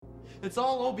It's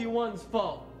all Obi-Wan's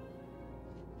fault.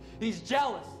 He's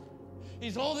jealous.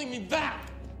 He's holding me back.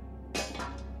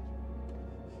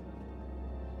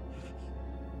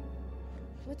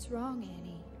 What's wrong,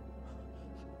 Annie?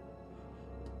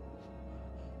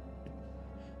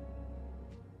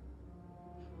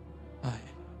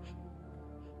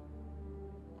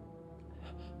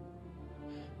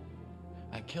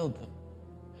 I killed them.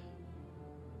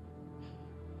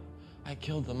 I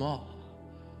killed them all.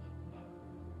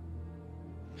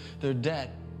 They're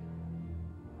dead.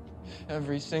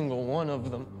 Every single one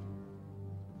of them.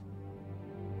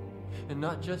 And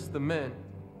not just the men,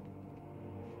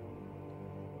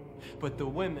 but the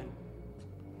women.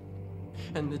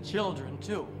 And the children,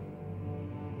 too.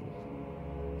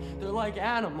 They're like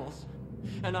animals,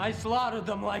 and I slaughtered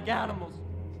them like animals.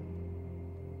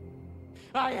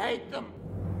 I hate them.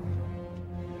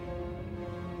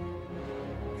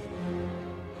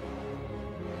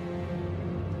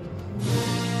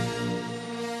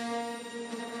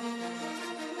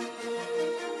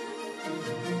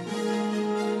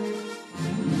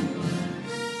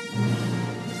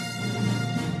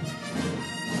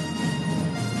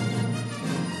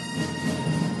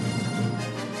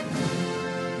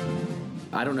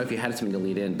 I don't know if you had something to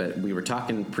lead in, but we were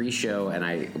talking pre-show, and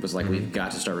I was like, we've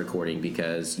got to start recording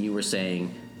because you were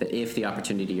saying that if the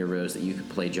opportunity arose that you could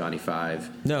play Johnny Five.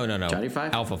 No. Johnny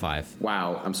Five? Alpha 5.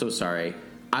 Wow, I'm so sorry.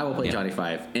 I will play Johnny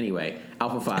Five. Anyway,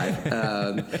 Alpha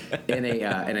 5 in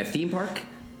a theme park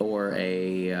or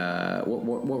a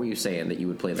what were you saying that you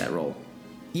would play that role?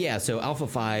 Yeah, so Alpha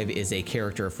 5 is a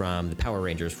character from the Power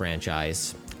Rangers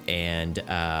franchise, and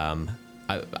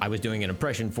I was doing an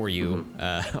impression for you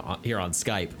here on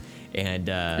Skype, and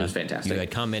it was fantastic. You had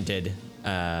commented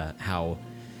how,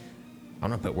 I don't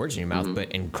know, put words in your mouth,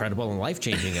 but incredible and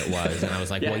life-changing it was. And I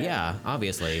was like, well, yeah,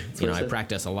 obviously. I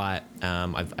practice a lot.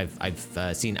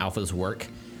 I've seen Alpha's work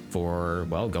for,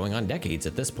 well, going on decades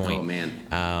at this point. Oh, man.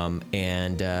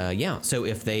 So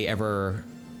if they ever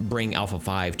bring Alpha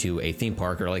 5 to a theme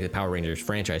park, or like the Power Rangers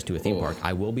franchise to a theme park,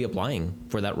 I will be applying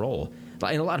for that role.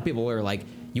 And a lot of people are like,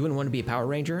 you wouldn't want to be a Power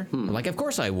Ranger? I'm like, of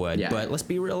course I would, but let's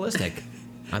be realistic.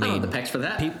 I mean, the pecs for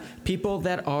that. People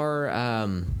that are,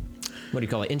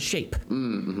 in shape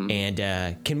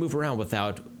and can move around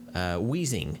without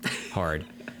wheezing hard,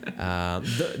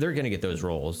 they're going to get those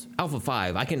roles. Alpha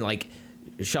 5, I can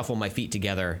shuffle my feet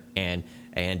together and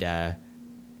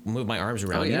move my arms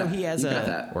around. Oh, yeah. He has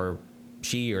or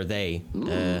she or they.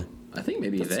 I think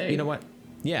maybe they. You know what?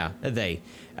 Yeah, they.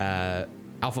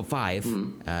 Alpha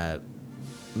 5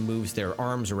 moves their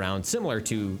arms around similar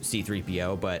to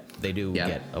C-3PO, but they do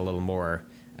get a little more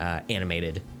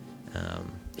animated.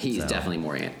 He's definitely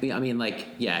more. I mean,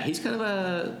 he's kind of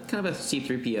a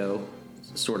C-3PO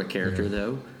sort of character,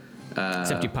 though.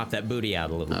 Except you pop that booty out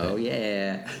a little bit. Oh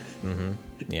yeah.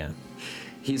 Yeah.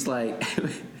 He's like,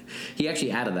 he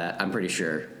actually added that, I'm pretty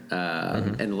sure,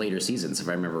 in later seasons, if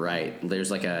I remember right.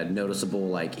 There's a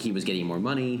noticeable he was getting more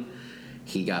money,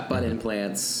 he got butt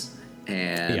implants.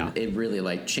 And it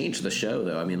really changed the show,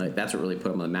 though. I mean, that's what really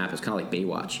put him on the map. It's kind of like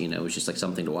Baywatch, it was just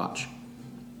something to watch.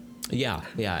 Yeah,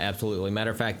 absolutely.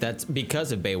 Matter of fact, that's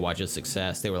because of Baywatch's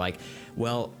success. They were like,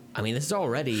 well, I mean, this is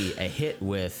already a hit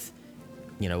with,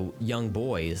 young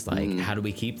boys. How do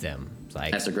we keep them? It's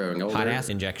like, as they're growing older, hot ass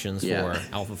injections for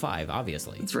Alpha 5,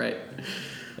 obviously. That's right.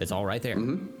 It's all right there.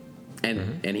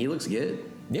 And he looks good.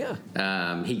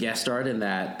 Yeah. He guest starred in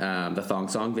that the Thong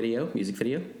Song music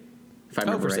video. If I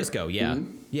remember for right. Cisco, yeah.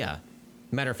 Yeah.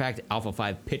 Matter of fact, Alpha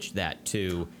 5 pitched that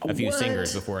to a few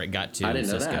singers before it got to I didn't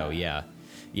Cisco. know that.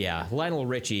 Yeah. Lionel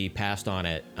Richie passed on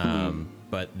it,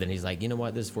 but then he's like, you know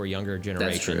what? This is for a younger generation.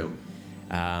 That's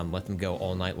true. Let them go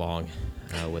all night long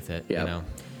with it. Yep.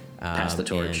 Pass the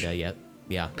torch. And,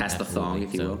 pass the thong,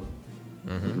 if you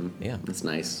will. Yeah. That's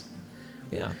nice.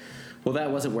 Yeah. Well,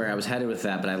 that wasn't where I was headed with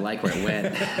that, but I like where it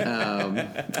went.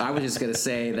 I was just going to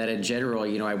say that in general,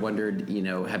 I wondered,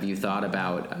 have you thought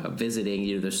about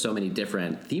visiting? There's so many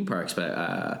different theme parks, but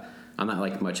I'm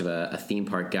not much of a theme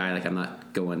park guy. I'm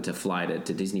not going to fly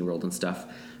to Disney World and stuff.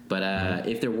 But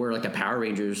if there were a Power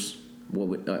Rangers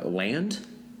land,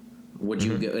 would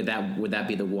you go? Would that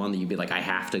be the one that you'd be like, I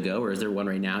have to go, or is there one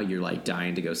right now you're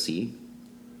dying to go see?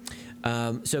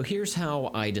 So here's how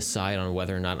I decide on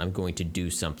whether or not I'm going to do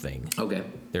something. Okay.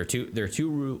 There are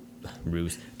two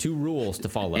rules to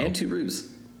follow. And two roos.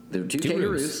 There are two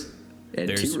kangaroos. And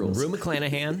There's two rules. Rue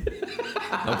McClanahan,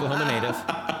 Oklahoma native.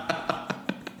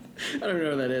 I don't know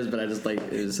what that is, but I just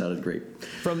it just sounded great.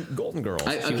 From Golden Girls.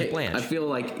 She was Blanche. I feel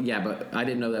but I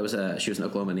didn't know that was she was an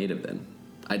Oklahoma native then.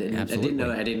 I didn't know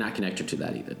that. I did not connect her to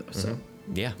that either, though. So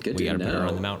yeah, good we got to know. put her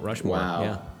on the Mount Rushmore.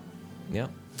 Wow. Yeah.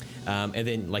 And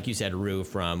then, like you said, Roo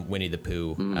from Winnie the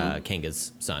Pooh,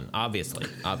 Kanga's son.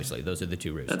 Obviously, those are the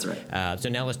two Roos. That's right. So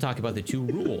now let's talk about the two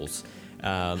rules.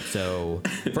 So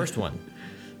first one,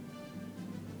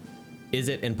 is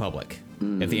it in public?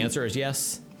 If the answer is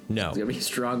yes, no. It's gonna be a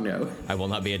strong no. I will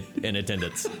not be in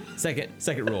attendance.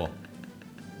 Second rule,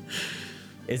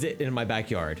 is it in my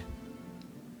backyard?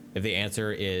 If the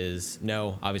answer is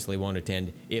no, obviously won't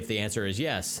attend. If the answer is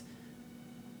yes,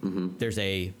 there's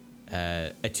a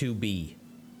 2B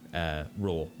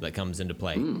rule that comes into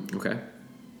play. Okay.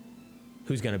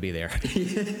 Who's going to be there?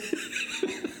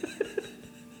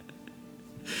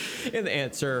 And the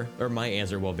answer, or my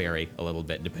answer, will vary a little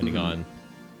bit depending on,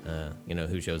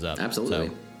 who shows up. Absolutely.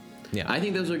 So, yeah. I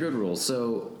think those are good rules.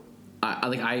 So, we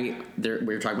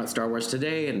were talking about Star Wars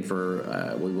today, and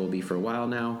for we will be for a while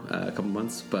now, a couple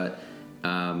months. But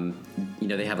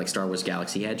they have like Star Wars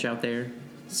Galaxy Edge out there.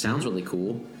 Sounds really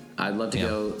cool. I'd love to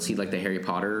go see like the Harry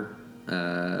Potter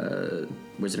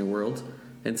Wizarding World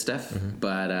and stuff,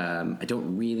 but I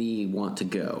don't really want to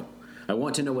go. I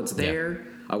want to know what's there. Yeah.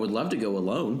 I would love to go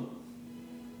alone,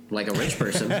 like a rich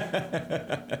person.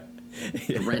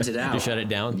 Rent it out. You shut it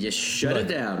down? You shut it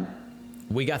down.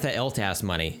 We got that LTAS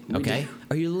money, okay?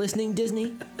 Are you listening,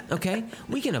 Disney? Okay?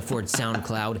 We can afford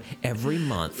SoundCloud every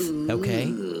month, okay?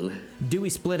 Do we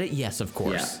split it? Yes, of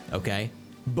course, okay?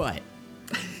 But,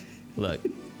 look,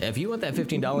 if you want that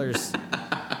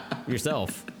 $15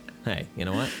 yourself, hey, you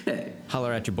know what? Hey.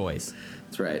 Holler at your boys.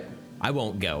 That's right. I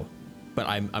won't go, but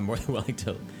I'm more than willing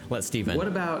to let Steven What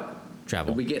about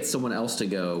travel. We get someone else to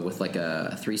go with like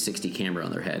a 360 camera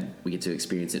on their head. We get to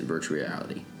experience it in virtual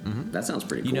reality. That sounds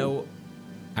pretty cool. You know,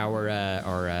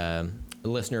 our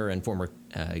listener and former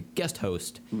guest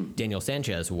host, Daniel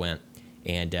Sanchez, went,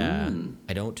 and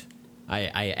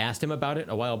I asked him about it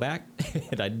a while back,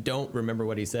 and I don't remember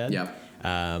what he said. Yeah.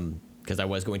 Because I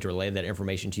was going to relay that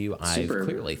information to you. Super. I've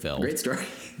clearly failed. Great story.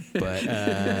 But we'll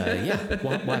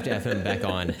have to have him back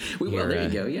on. We will. There you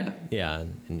go. Yeah. Yeah,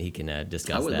 and he can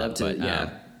discuss that. I would love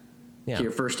to. But, hear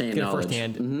firsthand get knowledge.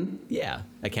 Firsthand,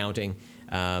 accounting,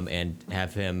 and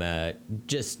have him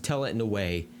just tell it in a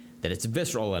way that it's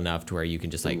visceral enough to where you can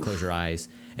just like close your eyes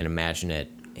and imagine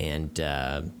it, and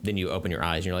then you open your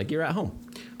eyes and you're like, you're at home.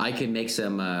 I can make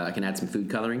some. I can add some food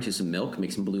coloring to some milk.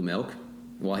 Make some blue milk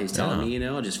while he's telling me.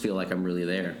 I just feel like I'm really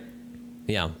there.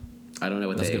 Yeah. I don't know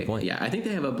what That's a good point. Yeah, I think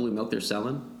they have a blue milk they're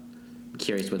selling. I'm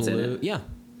curious what's in it. Yeah.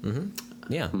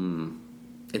 Yeah.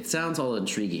 It sounds all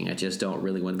intriguing. I just don't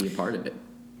really want to be a part of it.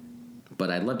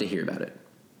 But I'd love to hear about it.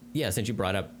 Yeah, since you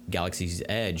brought up Galaxy's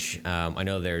Edge, I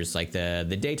know there's like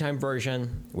the daytime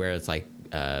version where it's like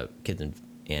kids and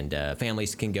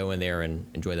families can go in there and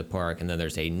enjoy the park, and then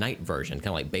there's a night version, kind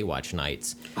of like Baywatch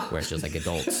Nights, where it's just like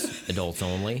adults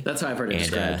only. That's how I've heard it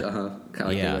described. Kind of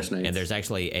like Baywatch Nights. And there's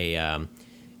actually a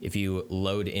if you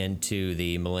load into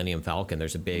the Millennium Falcon,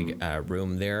 there's a big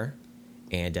room there,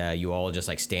 and you all just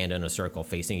like stand in a circle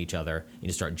facing each other. You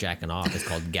just start jacking off. It's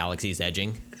called Galaxy's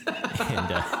Edging,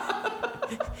 and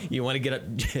you want to get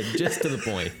up just to the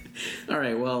point. All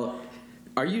right. Well,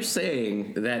 are you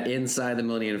saying that inside the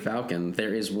Millennium Falcon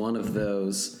there is one of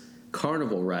those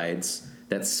carnival rides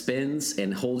that spins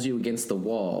and holds you against the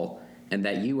wall, and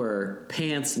that you are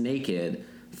pants naked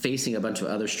facing a bunch of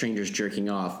other strangers jerking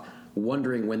off,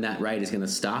 wondering when that ride is going to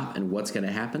stop and what's going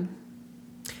to happen?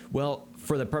 Well,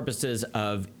 for the purposes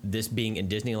of this being in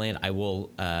Disneyland, I will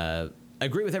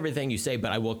agree with everything you say,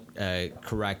 but I will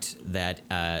correct that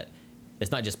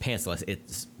it's not just pantsless,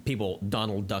 it's people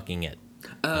Donald Ducking it.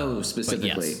 Oh,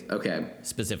 specifically. Yes, okay.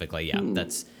 Specifically, yeah.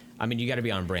 That's, I mean, you got to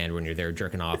be on brand when you're there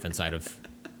jerking off inside of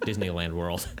Disneyland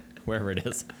World, wherever it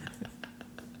is.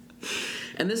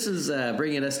 And this is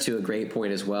bringing us to a great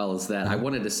point as well, is that I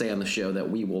wanted to say on the show that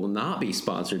we will not be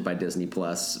sponsored by Disney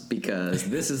Plus, because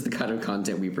this is the kind of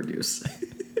content we produce.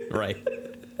 Right.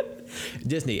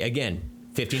 Disney, again,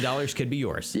 $15 could be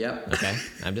yours. Yep. Okay?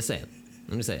 I'm just saying.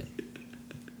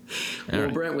 Well,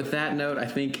 right. Brent, with that note, I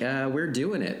think we're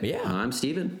doing it. Yeah. I'm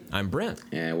Steven. I'm Brent.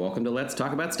 And welcome to Let's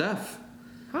Talk About Stuff.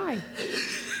 Hi.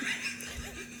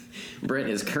 Brent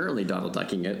is currently Donald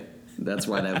Ducking it. That's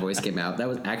why that voice came out. That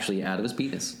was actually out of his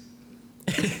penis.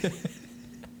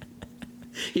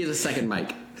 He has a second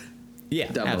mic. Yeah,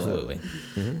 absolutely.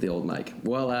 The old mic.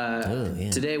 Well,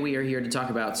 today we are here to talk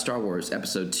about Star Wars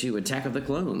Episode 2, Attack of the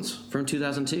Clones from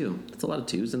 2002. That's a lot of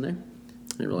twos in there.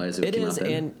 I didn't realize it came out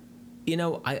then. And, you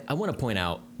know, I want to point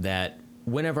out that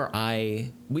whenever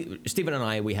Stephen and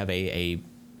I, we have a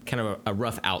kind of a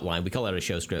rough outline. We call it a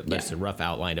show script, but it's a rough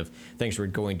outline of things we're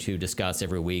going to discuss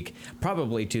every week,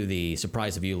 probably to the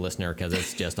surprise of you, listener, because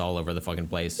it's just all over the fucking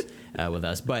place with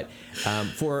us. But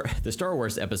for the Star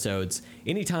Wars episodes,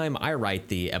 anytime I write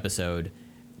the episode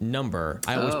number,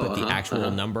 I always put the actual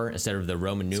number instead of the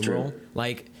Roman numeral.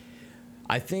 Like,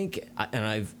 I think, and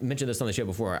I've mentioned this on the show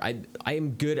before, I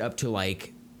am good up to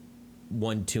like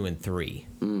 1, 2, and 3,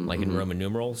 like in Roman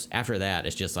numerals. After that,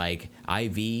 it's just like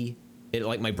IV. It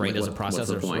like my brain doesn't process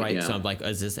it right. Yeah. So I'm like,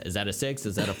 is that a 6?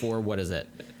 Is that a 4? What is it?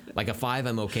 Like a 5,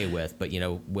 I'm okay with, but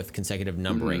with consecutive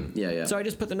numbering. Yeah. So I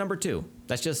just put the number 2.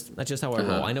 That's just how I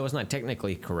roll. I know it's not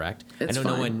technically correct. I know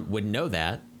no one would know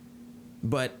that,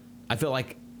 but I feel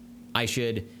like I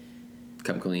should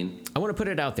come clean. I want to put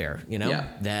it out there,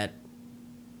 that.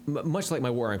 Much like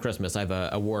my war on Christmas, I have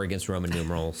a war against Roman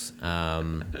numerals.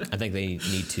 I think they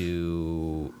need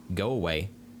to go away.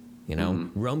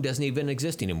 Rome doesn't even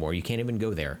exist anymore. You can't even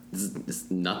go there. It's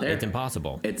not there. It's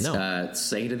impossible. It's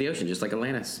sinking to the ocean, just like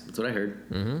Atlantis. That's what I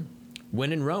heard.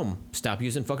 When in Rome, stop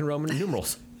using fucking Roman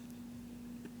numerals.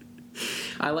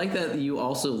 I like that you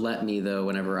also let me, though,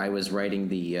 whenever I was writing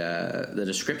the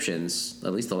descriptions,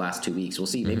 at least the last 2 weeks. We'll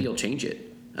see. Maybe you'll change it.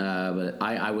 But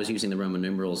I was using the Roman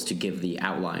numerals to give the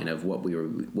outline of what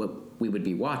we would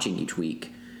be watching each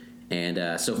week,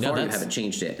 and so far you haven't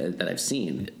changed it that I've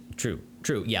seen. True.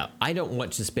 Yeah, I don't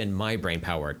want to spend my brain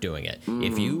power doing it.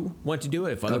 If you want to do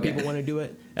it, if other people want to do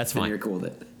it, that's fine. Then you're cool with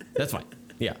it. That's fine.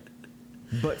 Yeah,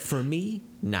 but for me,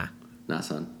 nah,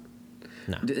 son.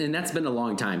 Nah. And that's been a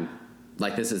long time.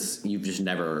 Like you've just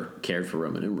never cared for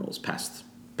Roman numerals past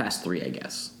 3, I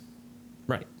guess.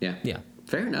 Right. Yeah.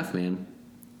 Fair enough, man.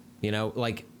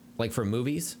 Like for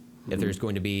movies, if there's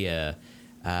going to be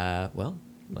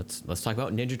let's talk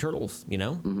about Ninja Turtles.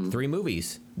 3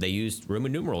 movies, they used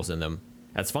Roman numerals in them.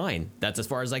 That's fine. That's as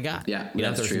far as I got. Yeah, if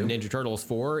that's there's true. Ninja Turtles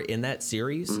 4 in that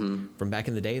series from back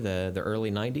in the day, the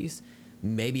early 90s,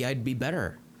 maybe I'd be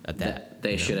better at that.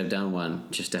 They should have done one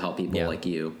just to help people like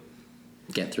you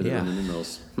get through the Roman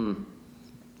numerals.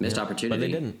 Missed opportunity. But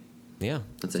they didn't. Yeah,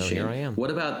 that's a shame. Here I am. What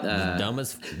about dumb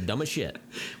as shit?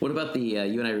 What about the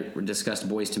you and I discussed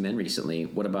Boys to Men recently?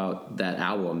 What about that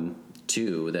album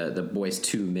 2, the Boys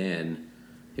to Men?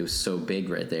 It was so big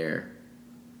right there.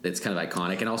 It's kind of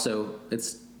iconic, and also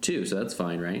it's 2, so that's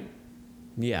fine, right?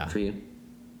 Yeah, for you.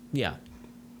 Yeah,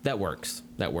 that works.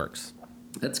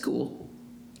 That's cool.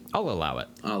 I'll allow it.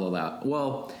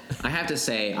 Well, I have to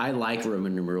say I like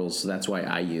Roman numerals, so that's why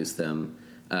I use them.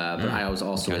 But I was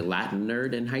also a Latin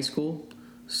nerd in high school,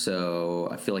 so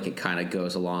I feel like it kind of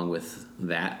goes along with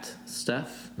that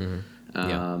stuff. And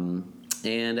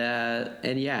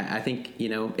I think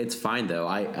it's fine though.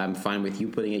 I'm fine with you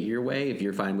putting it your way if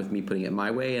you're fine with me putting it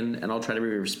my way, and I'll try to be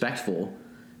respectful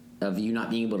of you not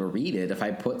being able to read it if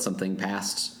I put something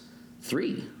past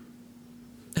 3.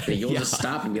 You'll just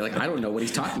stop and be like, I don't know what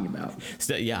he's talking about.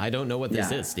 So, I don't know what this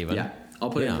is, Stephen. Yeah, I'll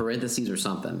put it in parentheses or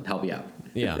something. Help you out.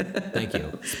 Yeah, thank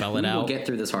you. Spell it out. We'll get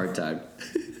through this hard time.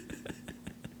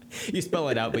 You spell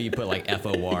it out, but you put like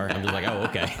FOR. I'm just like, oh,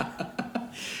 okay.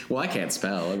 Well, I can't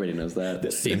spell. Everybody knows that.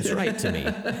 This seems right to me.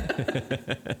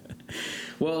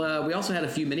 Well, we also had a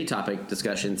few mini-topic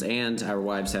discussions, and our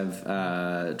wives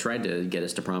have tried to get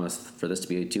us to promise for this to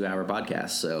be a 2-hour podcast.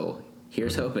 So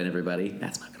here's hoping, everybody.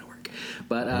 That's not going to work.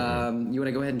 But you want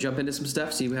to go ahead and jump into some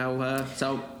stuff, see how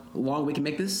long we can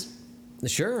make this?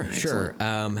 Sure.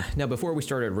 Now, before we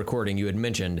started recording, you had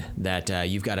mentioned that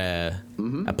you've got a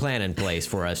plan in place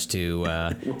for us to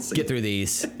get through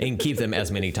these and keep them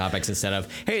as many topics instead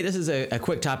of, hey, this is a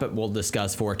quick topic we'll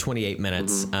discuss for 28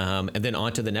 minutes, and then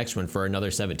on to the next one for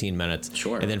another 17 minutes.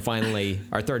 Sure. And then finally,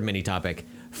 our third mini topic,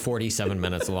 47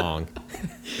 minutes long.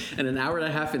 And an hour and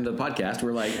a half in the podcast,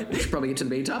 we're like, we should probably get to the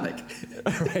main topic.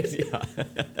 Right, yeah.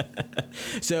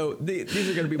 So these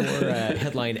are going to be more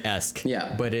headline-esque.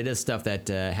 Yeah. But it is stuff that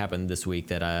happened this week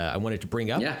that I wanted to bring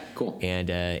up. Yeah, cool.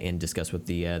 And discuss with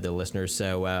the listeners.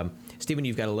 So, Stephen,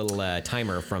 you've got a little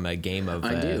timer from a game of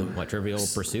Trivial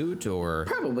Pursuit, or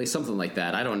probably something like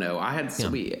that. I don't know. I had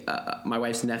my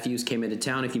wife's nephews came into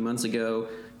town a few months ago.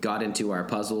 Got into our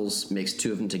puzzles, mixed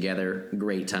 2 of them together,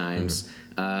 great times.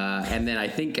 And then I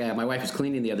think my wife was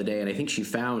cleaning the other day, and I think she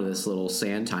found this little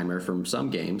sand timer from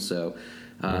some game. So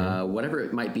whatever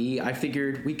it might be, I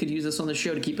figured we could use this on the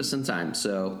show to keep us in time.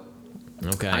 So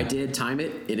I did time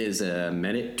it. It is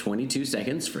 1:22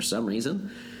 seconds for some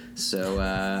reason. So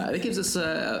that gives us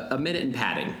a minute and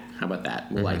padding. How about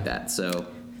that? We'll like that. So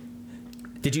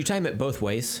did you time it both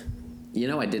ways?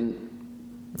 I didn't.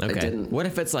 Okay. I didn't. What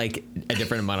if it's like a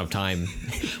different amount of time?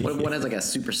 What if one has like a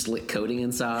super slick coating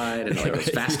inside and like it's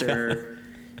faster?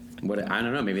 What I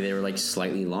don't know. Maybe they were like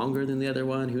slightly longer than the other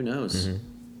one. Who knows?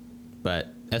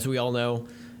 But as we all know,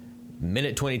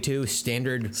 minute 22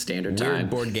 standard Standard weird time.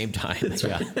 board game time.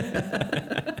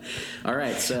 Yeah. All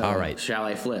right. So, All right. shall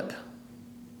I flip?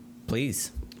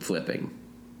 Please. Flipping.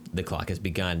 The clock has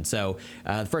begun. So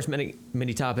the first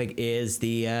mini topic is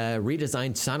the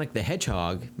redesigned Sonic the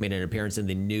Hedgehog made an appearance in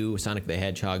the new Sonic the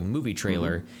Hedgehog movie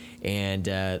trailer. And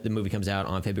the movie comes out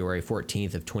on February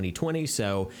 14th of 2020.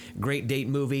 So great date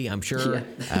movie. I'm sure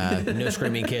no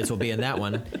screaming kids will be in that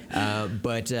one.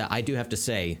 But I do have to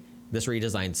say, this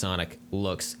redesigned Sonic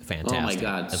looks fantastic. Oh my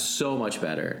God. So much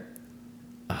better.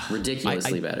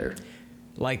 Ridiculously better.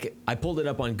 Like, I pulled it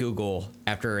up on Google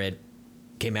after it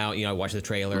came out. You know, I watched the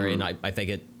trailer, and I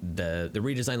think the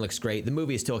redesign looks great. The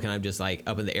movie is still kind of just like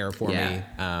up in the air for me.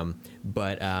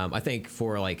 But I think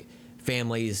for like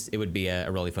families, it would be a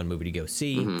really fun movie to go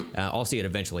see. I'll see it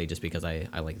eventually just because I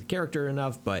like the character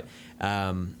enough. But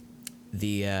I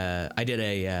did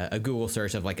a Google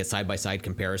search of like a side-by-side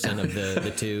comparison of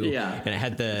the two. And it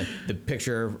had the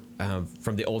picture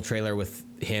from the old trailer with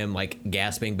him like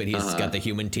gasping, but he's got the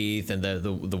human teeth and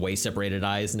the way separated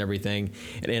eyes and everything.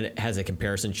 And it has a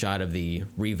comparison shot of the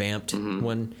revamped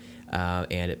one.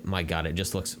 And my God, it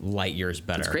just looks light years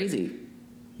better. It's crazy.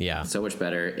 Yeah. So much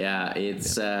better. Yeah.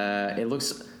 It's it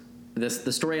looks the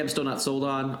story I'm still not sold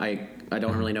on. I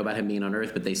don't really know about him being on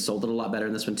Earth, but they sold it a lot better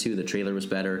in this one too. The trailer was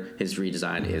better. His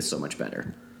redesign is so much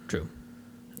better. True.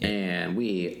 And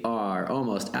we are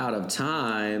almost out of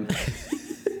time.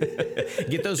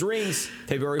 Get those rings,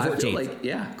 February 14th. I feel like,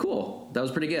 yeah, cool. That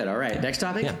was pretty good. All right, next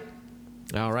topic.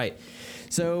 Yeah. All right.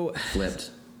 So Flipped.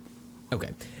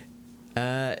 Okay.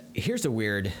 Here's a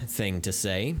weird thing to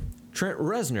say. Trent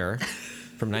Reznor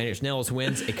from Nine Inch Nails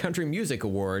wins a country music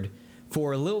award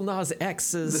for Lil Nas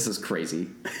X's This is crazy.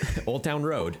 Old Town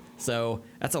Road. So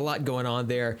that's a lot going on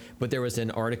there. But there was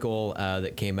an article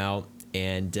that came out,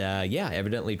 and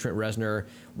evidently Trent Reznor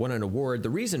won an award. The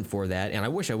reason for that, and I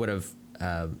wish I would have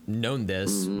known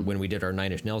this when we did our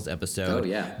Nine Inch Nails episode. Oh,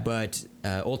 yeah. But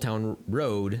Old Town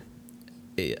Road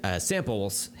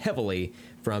samples heavily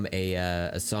from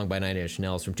a song by Nine Inch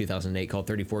Nails from 2008 called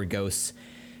 34 Ghosts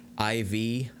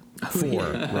IV4,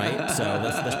 right? So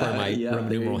that's part of my Roman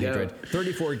numeral hatred.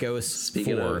 34 Ghosts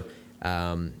Speaking 4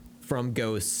 from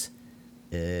Ghosts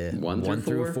 1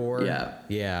 through 4?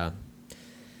 Yeah.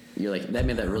 You're like, that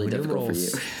made that really difficult for you.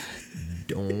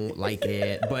 Don't like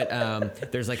it,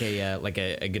 but there's like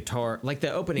a guitar, like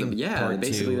the opening part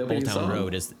basically to the opening Old Town song.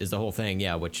 Road is the whole thing,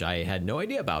 which I had no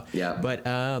idea about. But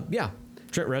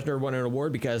Trent Reznor won an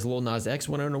award because Lil Nas X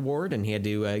won an award, and he had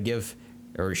to give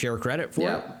or share credit for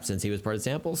it since he was part of the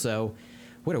sample. So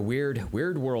what a weird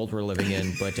world we're living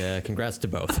in, but congrats to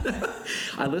both.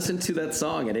 I listened to that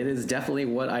song, and it is definitely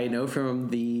what I know from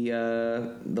the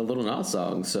Lil Nas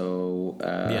song. So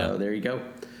there you go.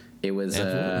 It was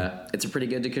it's a pretty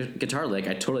good guitar lick.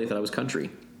 I totally thought it was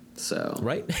country. So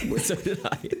right, so did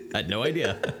I. I had no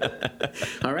idea.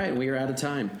 All right, we are out of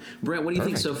time. Brent, what do you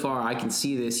think so far? I can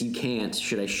see this. You can't.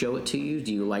 Should I show it to you?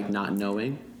 Do you like not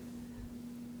knowing?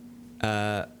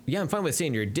 Yeah, I'm fine with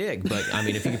seeing your dick, but I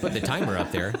mean, if you can put the timer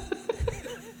up there.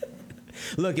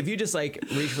 Look, if you just like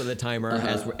reach for the timer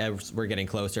as we're getting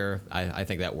closer, I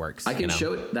think that works. I can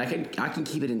show it. I can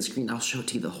keep it in screen. I'll show it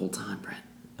to you the whole time, Brent.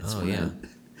 That's fine. Yeah.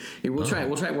 We'll try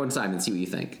it one time and see what you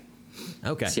think.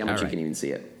 Okay. See how much you can even see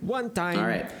it. One time. All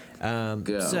right.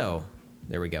 Go. So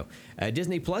there we go.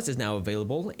 Disney Plus is now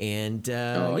available, and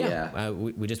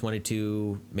we just wanted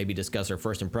to maybe discuss our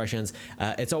first impressions.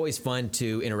 It's always fun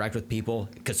to interact with people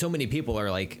because so many people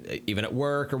are like, even at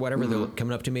work or whatever, they're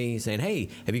coming up to me saying, "Hey,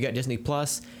 have you got Disney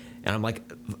Plus?" And I'm like,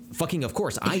 "Fucking, of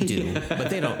course I do," but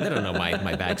they don't know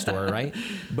my backstory, right?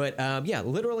 But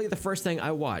literally the first thing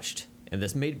I watched, and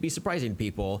this may be surprising to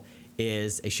people,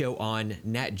 is a show on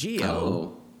Nat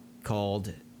Geo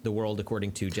called The World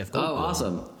According to Jeff Goldblum. Oh,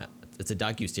 awesome. It's a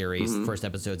docuseries. First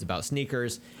episode's about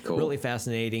sneakers. Cool. Really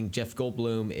fascinating. Jeff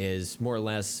Goldblum is more or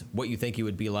less what you think he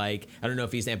would be like. I don't know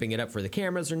if he's amping it up for the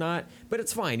cameras or not, but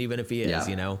it's fine even if he is,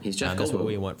 you know. He's Jeff Goldblum. That's what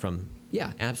we want from...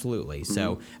 Yeah, absolutely.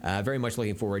 So very much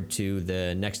looking forward to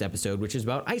the next episode, which is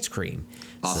about ice cream.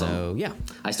 Awesome. So, yeah.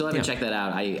 I still haven't checked that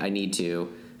out. I need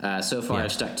to. So far,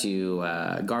 I've stuck to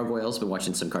Gargoyles. Been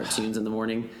watching some cartoons in the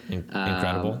morning.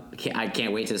 Incredible. I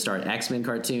can't wait to start X-Men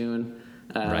cartoon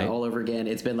all over again.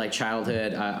 It's been like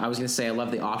childhood. I was going to say I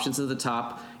love the options at the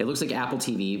top. It looks like Apple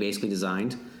TV basically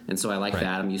designed. and so I like Right.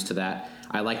 that. I'm used to that.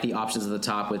 I like the options at the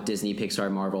top with Disney,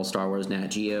 Pixar, Marvel, Star Wars, Nat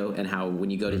Geo, and how when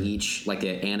you go to each, like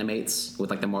it animates with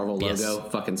like the Marvel Yes. logo,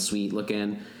 fucking sweet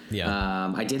looking.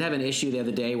 Yeah. I did have an issue the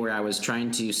other day where I was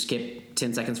trying to skip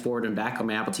 10 seconds forward and back on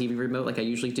my Apple TV remote like I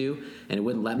usually do, and it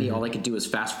wouldn't let me. All I could do was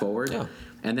fast forward. Oh.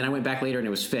 And then I went back later and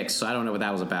it was fixed, so I don't know what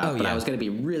that was about. Oh, but yeah. I was going to be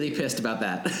really pissed about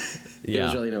that. It Yeah.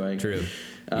 was really annoying. True.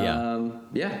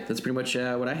 Yeah, that's pretty much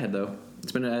what I had, though.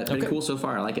 It's been Okay. cool so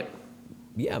far. I like it.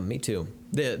 Yeah, me too.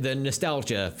 The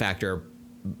nostalgia factor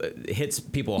hits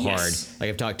people hard. Yes. Like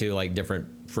I've talked to like different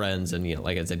friends and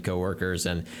like I said, coworkers,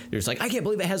 and they're just like, I can't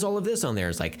believe it has all of this on there.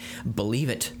 It's like, believe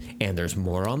it, and there's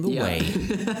more on the Yeah. way.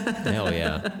 Hell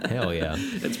yeah, hell yeah.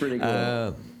 It's pretty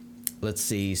cool. Let's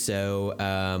see. So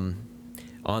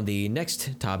on the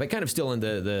next topic, kind of still in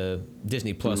the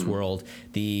Disney Plus world,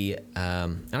 the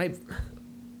and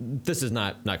this is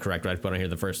not correct. Right, I put on here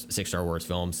the first 6 Star Wars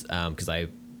films because I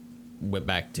went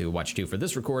back to watch 2 for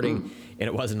this recording and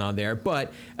it wasn't on there.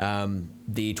 But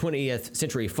the 20th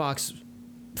Century Fox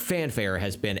fanfare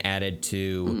has been added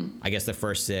to I guess the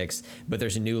first 6, but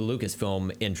there's a new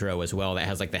Lucasfilm intro as well that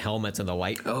has like the helmets and the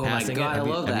light Oh my passing god, it. I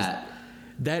love that.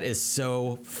 That is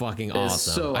so fucking is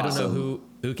awesome. so I don't know awesome.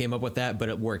 who came up with that, but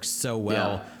it works so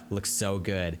well. Yeah. Looks so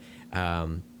good.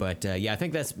 But yeah, I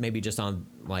think that's maybe just on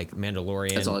like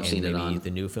Mandalorian That's all I've and seen it maybe on.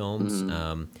 the new films.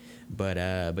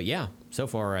 But yeah, so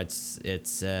far it's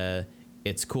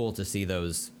cool to see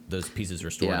those pieces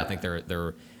restored. Yeah. I think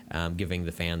they're giving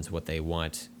the fans what they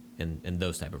want in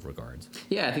those type of regards.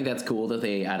 Yeah, I think that's cool that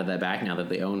they added that back now that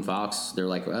they own Fox. They're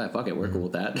like, well, fuck it, we're cool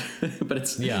with that. But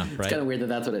it's Yeah, it's right. kind of weird that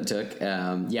that's what it took.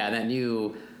 Yeah, that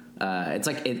new. It's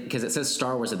like because it says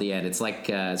Star Wars at the end. It's like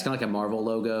it's kind of like a Marvel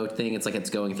logo thing. It's like it's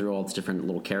going through all the different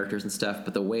little characters and stuff.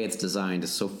 But the way it's designed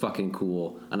is so fucking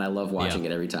cool, and I love watching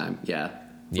it every time. Yeah,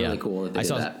 really cool that they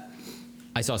did that.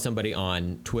 I saw somebody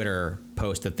on Twitter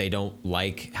post that they don't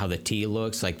like how the T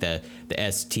looks, like the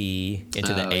ST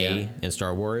into the A yeah. in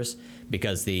Star Wars,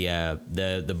 because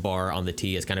the bar on the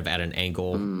T is kind of at an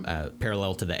angle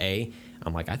parallel to the A.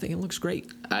 I'm like, I think it looks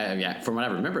great. Yeah, from what I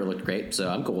remember, it looked great, so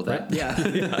I'm cool with that.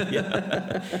 Right?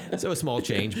 Yeah. So a small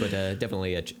change, but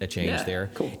definitely a change Yeah, there.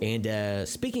 cool. And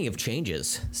speaking of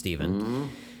changes, Stephen,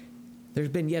 there's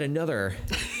been yet another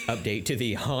update to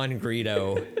the Han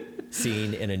Greedo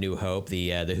scene in A New Hope,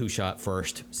 the Who Shot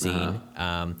First scene.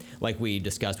 Like we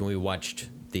discussed when we watched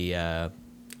the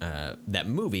that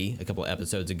movie a couple of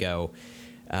episodes ago.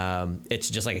 It's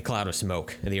just like a cloud of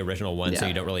smoke in the original one, so Yeah.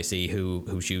 you don't really see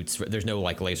who shoots. There's no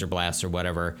like laser blasts or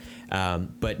whatever.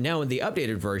 But now in the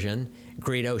updated version,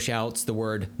 Greedo shouts the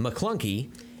word McClunky,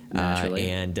 Naturally.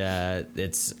 and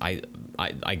it's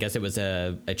I guess it was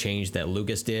a change that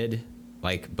Lucas did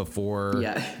like before.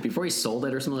 Yeah, before he sold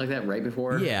it or something like that, right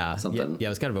before. Yeah, something. Yeah, it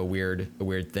was kind of a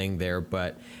weird thing there.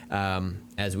 But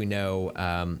as we know,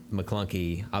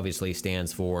 McClunky obviously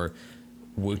stands for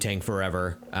Wu-Tang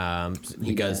Forever,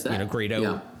 because does that. Greedo,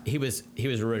 Yeah. he was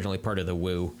originally part of the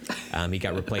Wu. He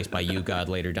got replaced by You-God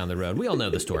later down the road. We all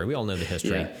know the story. We all know the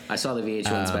history. Yeah, I saw the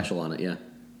VH1 special on it. Yeah,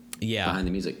 Yeah, behind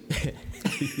the music.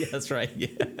 yeah, that's right. Yeah.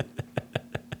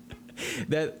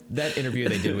 That interview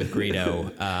they did with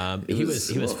Greedo, he was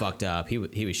whoa. fucked up. He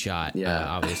was shot. Yeah.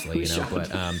 Obviously, He was shot.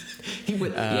 but. He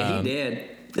would, yeah, he did.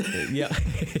 Yeah.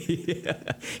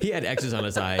 He had X's on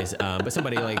his eyes, but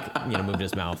somebody moved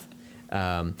his mouth.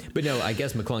 But no, I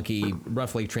guess McClunky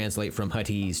roughly translate from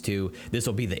Huttese to "this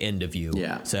will be the end of you."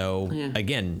 Yeah. So Yeah.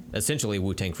 again, essentially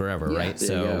Wu-Tang Forever, Yeah, right? there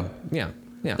So you go.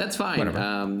 yeah, That's fine.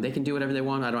 Whatever. They can do whatever they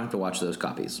want. I don't have to watch those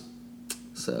copies.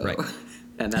 So, Right.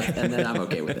 and then I'm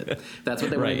okay with it. If that's what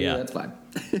they want Right, to do. yeah. That's fine.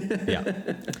 Yeah.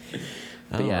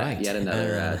 But yeah, Alright. yet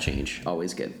another change.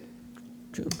 Always good.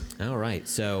 True. All right.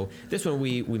 So this one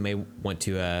we may want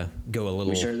to go a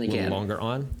little, certainly little can. longer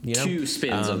on. You know, 2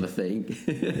 spins on the thing.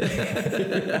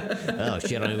 oh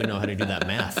shit, I don't even know how to do that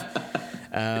math.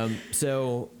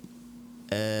 So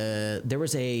there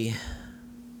was a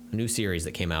new series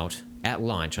that came out at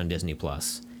launch on Disney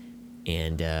Plus,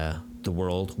 and the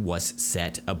world was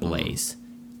set ablaze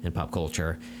in pop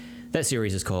culture. That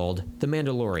series is called The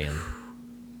Mandalorian.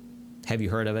 Have you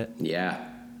heard of it? Yeah.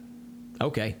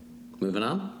 Okay. Moving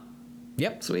on.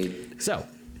 Yep. Sweet. So,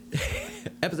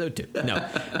 episode 2. No,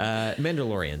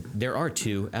 Mandalorian. There are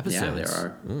 2 episodes. Yeah, there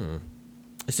are.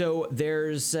 So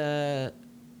there's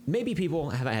maybe people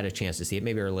haven't had a chance to see it.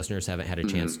 Maybe our listeners haven't had a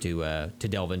chance to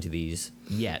delve into these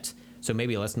yet. So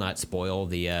maybe let's not spoil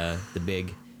the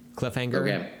big cliffhanger.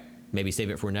 Okay. Maybe save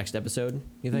it for next episode.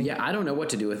 You think? Yeah, I don't know what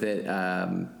to do with it.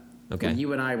 Okay. When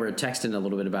you and I were texting a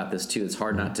little bit about this too. It's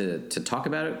hard not to talk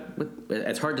about it.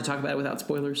 It's hard to talk about it without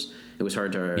spoilers. It was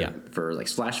hard for like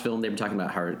Splash Film. They were talking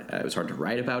about how it was hard to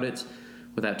write about it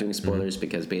without doing spoilers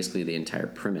because basically the entire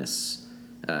premise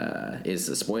is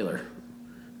a spoiler.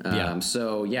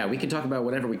 So yeah, we can talk about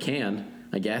whatever we can,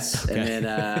 I guess. Okay. And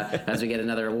then as we get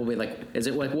another, we'll be like, is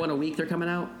it like one a week they're coming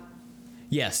out?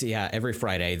 Yes, yeah, every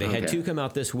Friday. They had 2 come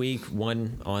out this week,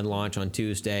 one on launch on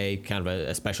Tuesday, kind of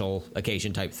a special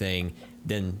occasion type thing,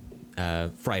 then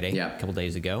Friday, a couple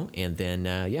days ago, and then,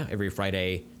 every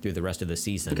Friday through the rest of the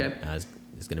season is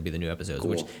going to be the new episodes,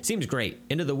 which seems great.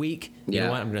 End of the week, you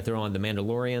know what, I'm going to throw on The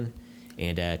Mandalorian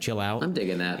and chill out. I'm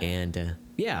digging that. And,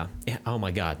 oh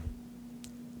my God.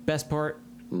 Best part?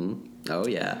 Oh,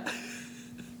 yeah.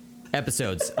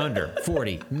 Episodes under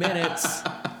 40 minutes.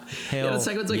 The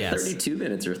second one's like 32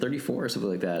 minutes or 34 or something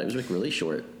like that. It was like really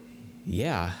short.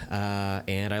 Yeah,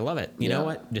 and I love it. You know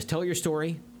what? Just tell your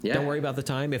story. Yeah. Don't worry about the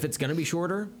time. If it's going to be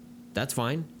shorter, that's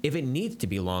fine. If it needs to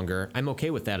be longer, I'm okay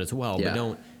with that as well. Yeah. But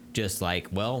don't just like,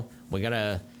 well, we got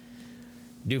to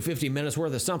do 50 minutes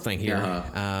worth of something here.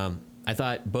 I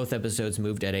thought both episodes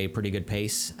moved at a pretty good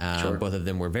pace. Both of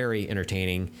them were very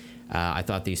entertaining. I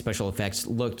thought the special effects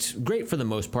looked great for the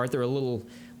most part. There were little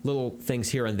things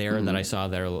here and there that I saw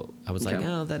that I was like,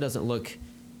 oh, that doesn't look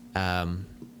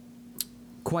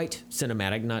quite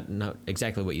cinematic. Not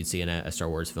exactly what you'd see in a Star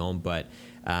Wars film, but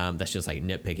that's just like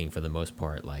nitpicking for the most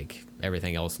part. Like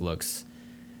everything else looks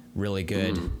really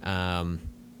good.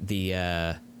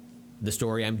 The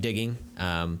story I'm digging.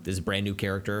 This is a brand new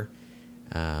character.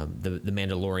 The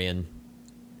Mandalorian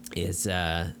is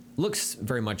looks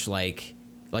very much like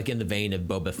in the vein of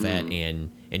Boba Fett and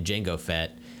Jango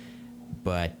Fett,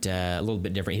 but a little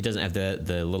bit different. He doesn't have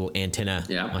the little antenna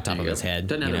on top of his head.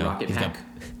 Doesn't have a rocket pack.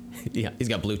 He's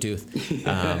got Bluetooth.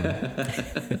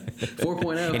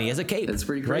 4.0. And he has a cape. That's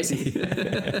pretty crazy.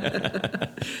 Right?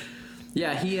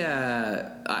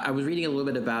 I was reading a little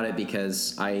bit about it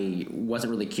because I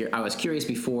wasn't really I was curious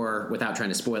before, without trying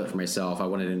to spoil it for myself. I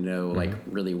wanted to know, like,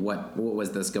 really what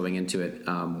was this going into it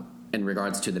in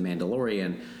regards to the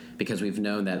Mandalorian, because we've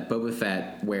known that Boba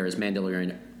Fett wears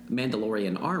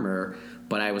Mandalorian armor,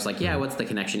 but I was like, what's the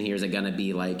connection here? Is it going to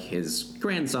be like his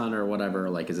grandson or whatever?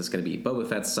 Like, is this going to be Boba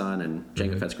Fett's son and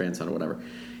Jango Fett's grandson or whatever?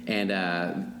 And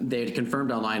they had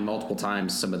confirmed online multiple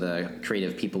times, some of the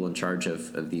creative people in charge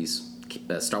of these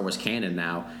Star Wars canon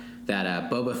now, that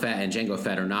Boba Fett and Jango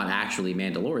Fett are not actually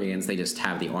Mandalorians. They just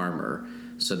have the armor,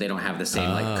 so they don't have the same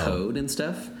like code and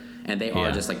stuff, and they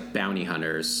are just like bounty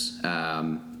hunters.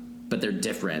 But they're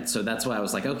different, so that's why I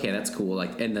was like, okay, that's cool.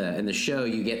 Like in the show,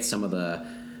 you get some of the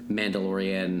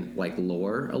Mandalorian like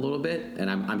lore a little bit, and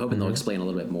I'm hoping they'll explain a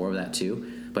little bit more of that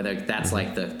too. But that's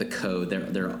like the code.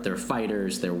 They're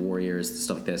fighters, they're warriors,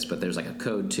 stuff like this. But there's like a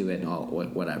code to it and all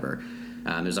whatever.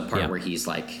 There's a part where he's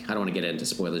like, I don't want to get into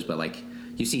spoilers, but like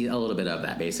you see a little bit of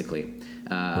that basically.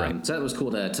 So that was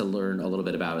cool to learn a little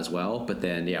bit about as well. But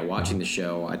then watching the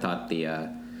show, I thought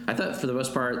for the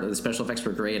most part the special effects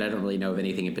were great. I don't really know of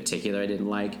anything in particular I didn't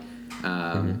like. But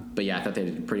I thought they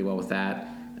did pretty well with that.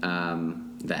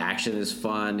 The action is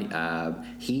fun.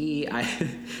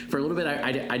 For a little bit,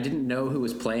 I didn't know who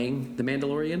was playing the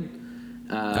Mandalorian.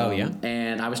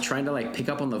 And I was trying to like pick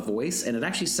up on the voice, and it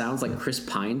actually sounds like Chris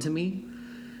Pine to me.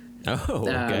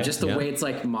 Okay. Just the way it's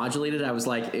like modulated. I was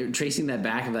like tracing that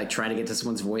back and like trying to get to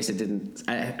someone's voice. It didn't.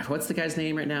 What's the guy's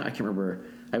name right now? I can't remember.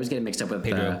 I was getting mixed up with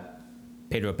Pedro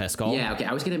Pascal. Yeah, okay.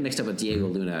 I was getting mixed up with Diego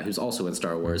Luna, who's also in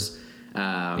Star Wars.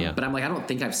 But I'm like, I don't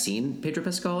think I've seen Pedro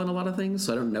Pascal in a lot of things,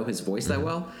 so I don't know his voice that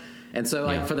well. And so,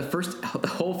 like, for the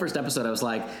whole first episode, I was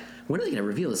like, when are they going to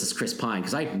reveal this as Chris Pine?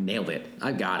 Because I nailed it.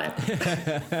 I got it.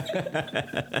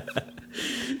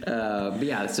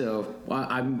 So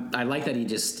I like that he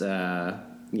just,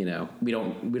 we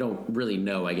don't really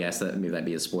know, I guess, that maybe that'd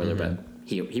be a spoiler, but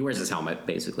he wears his helmet,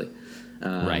 basically.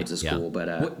 Which is cool,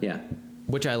 but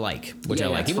Which I like.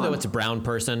 Even though it's a brown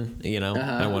person,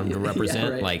 I want him to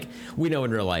represent. Like, we know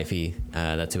in real life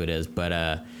that's who it is. But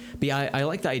I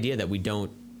like the idea that we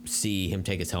don't see him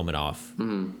take his helmet off.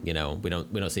 We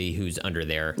don't see who's under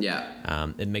there.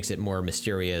 It makes it more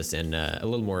mysterious and a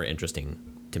little more interesting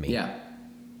to me.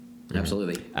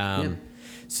 Absolutely.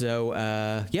 So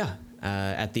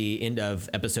at the end of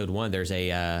episode 1, there's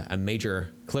a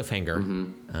major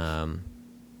cliffhanger.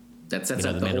 That sets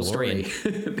up the whole story.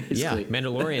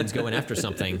 Mandalorian's going after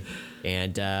something,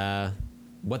 and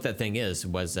what that thing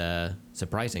was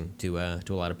surprising to a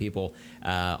lot of people.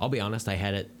 I'll be honest, I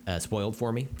had it spoiled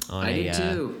for me. I did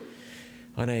too.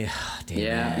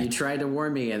 You tried to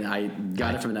warn me, and I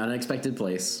got it from an unexpected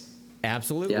place.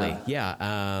 Absolutely,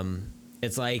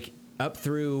 It's like up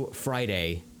through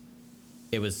Friday,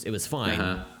 it was fine.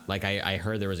 Uh-huh. Like I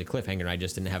heard there was a cliffhanger, and I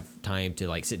just didn't have time to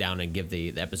like sit down and give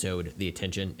the episode the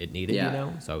attention it needed. Yeah. You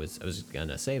know, so I was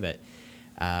gonna save it.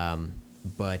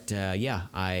 But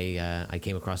I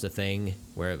came across a thing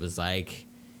where it was like,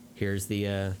 here's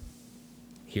the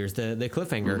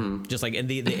cliffhanger, just like in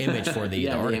the image for the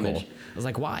Yeah, the article. image. I was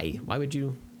like, why would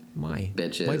you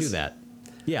Bitches. why do that?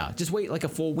 Yeah, just wait like a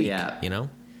full week. Yeah. You know,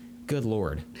 good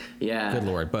lord, Yeah. good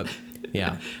lord. But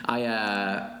yeah, I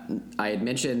had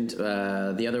mentioned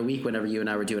the other week whenever you and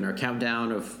I were doing our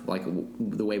countdown of like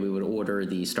the way we would order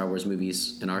the Star Wars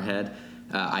movies in our head.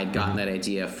 I'd gotten that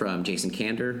idea from Jason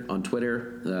Kander on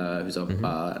Twitter, who's an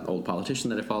old politician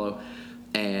that I follow,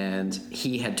 and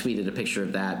he had tweeted a picture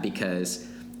of that because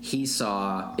he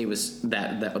saw it was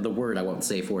that the word I won't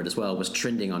say for it as well was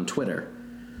trending on Twitter.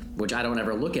 Which I don't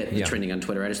ever look at the trending on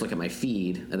Twitter. I just look at my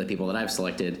feed and the people that I've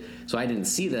selected. So I didn't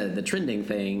see the trending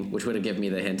thing, which would have given me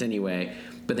the hint anyway.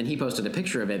 But then he posted a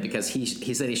picture of it because he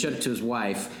said he showed it to his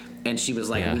wife, and she was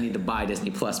like, we need to buy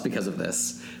Disney Plus because of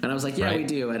this. And I was like, yeah, we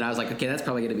do. And I was like, okay, that's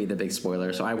probably going to be the big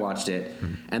spoiler. So I watched it.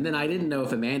 And then I didn't know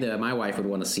if Amanda, my wife, would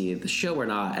want to see the show or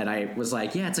not. And I was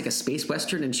like, yeah, it's like a space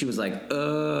western. And she was like,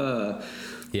 ugh.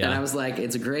 Yeah. And I was like,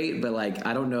 it's great, but like,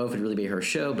 I don't know if it'd really be her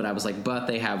show. But I was like, but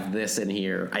they have this in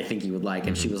here I think you would like.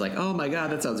 And she was like, oh my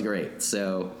God, that sounds great.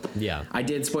 So yeah, I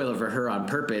did spoil it for her on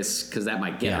purpose because that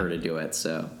might get her to do it.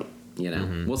 So, you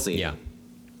know, we'll see. Yeah.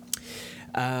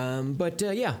 But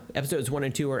episodes 1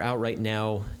 and 2 are out right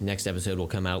now. Next episode will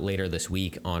come out later this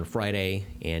week on Friday,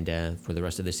 and for the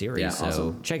rest of the series. Yeah, so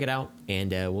awesome. check it out,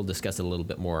 and we'll discuss it a little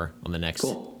bit more on the next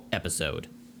episode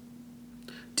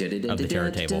of the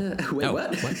turntable. Wait,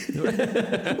 what?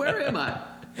 Where am I?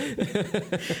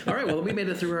 All right, well, we made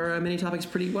it through our mini topics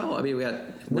pretty well. I mean,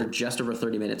 we're just over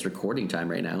 30 minutes recording time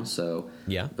right now, so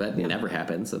that never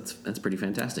happens. That's pretty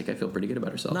fantastic. I feel pretty good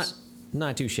about ourselves.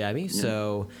 Not too shabby. Yeah.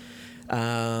 So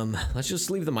let's just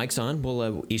leave the mics on.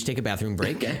 We'll each take a bathroom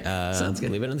break. Okay. Sounds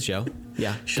good. Leave it on the show.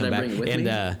 Yeah. Should I bring it with me?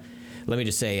 And let me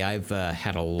just say, I've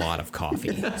had a lot of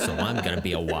coffee, so I'm going to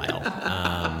be a while.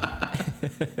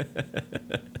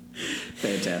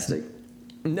 Fantastic.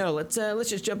 No, let's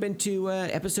just jump into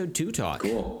episode 2 talk.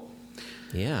 Cool.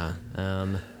 Yeah.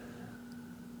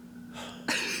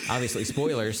 Obviously,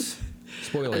 spoilers.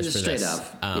 Spoilers for straight this.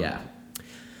 up.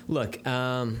 Look,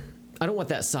 I don't want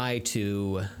that side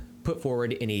to put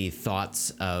forward any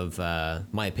thoughts of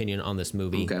my opinion on this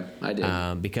movie. Okay, I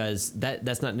did. Because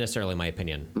that's not necessarily my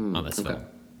opinion on this film.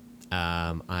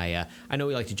 I know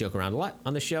we like to joke around a lot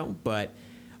on the show, but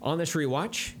on this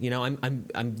rewatch, you know,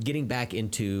 I'm getting back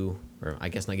into, or I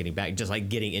guess not getting back, just like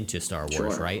getting into Star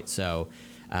Wars, right? So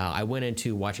I went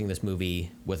into watching this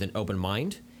movie with an open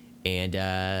mind, and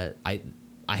I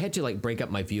had to like break up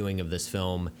my viewing of this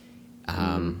film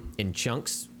in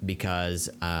chunks because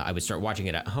I would start watching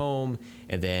it at home,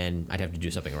 and then I'd have to do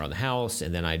something around the house,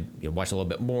 and then I'd watch a little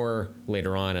bit more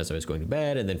later on as I was going to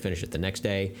bed, and then finish it the next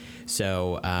day.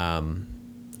 So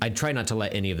I'd try not to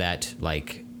let any of that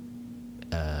like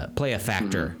play a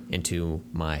factor into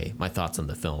my thoughts on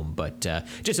the film, but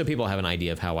just so people have an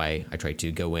idea of how I try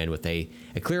to go in with a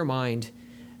clear mind.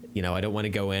 You know, I don't want to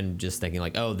go in just thinking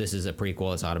like, oh, this is a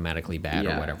prequel, it's automatically bad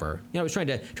or whatever. You know, I was trying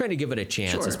to give it a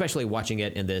chance, especially watching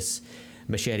it in this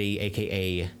Machete,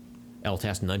 aka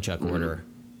LTAS nunchuck order.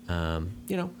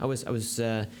 You know, I was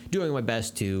doing my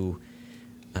best to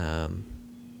go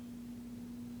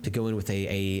in with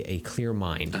a clear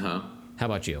mind. How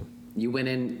about you? You went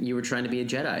in. You were trying to be a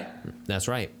Jedi. That's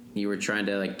right. You were trying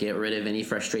to like get rid of any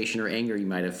frustration or anger you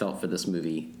might have felt for this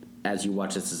movie as you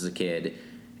watched this as a kid.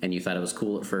 And you thought it was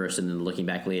cool at first, and then looking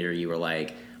back later, you were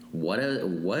like, what?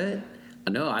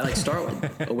 No, I like Star Wars.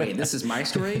 Oh, wait, this is my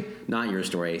story? Not your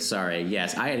story. Sorry.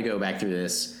 Yes, I had to go back through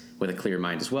this with a clear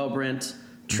mind as well, Brent.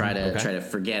 Try to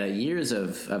forget years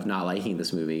of not liking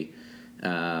this movie.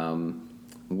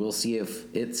 We'll see if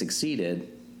it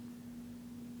succeeded.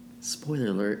 Spoiler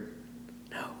alert.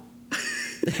 No.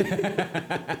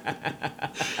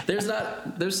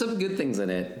 There's some good things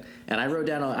in it, and I wrote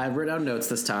down notes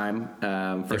this time.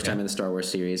 First time in the Star Wars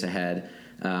series I had.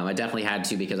 I definitely had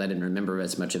to because I didn't remember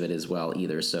as much of it as well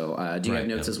either. So do you have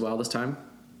notes as well this time?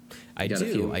 I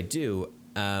do.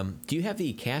 Do you have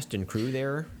the cast and crew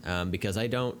there? Because I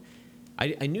don't.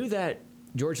 I knew that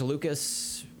George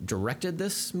Lucas directed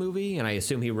this movie, and I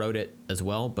assume he wrote it as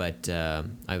well. But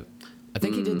I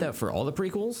think he did that for all the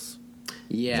prequels.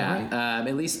 Yeah, right?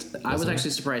 At least I was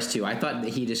actually surprised too. I thought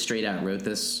that he just straight out wrote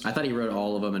this. I thought he wrote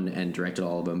all of them and directed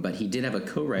all of them, but he did have a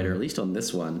co-writer, at least on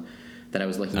this one, that I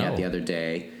was looking at the other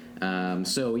day.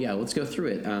 So yeah, let's go through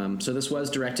it. So this was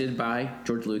directed by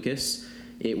George Lucas.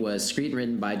 It was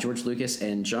screenwritten by George Lucas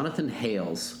and Jonathan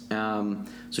Hales. So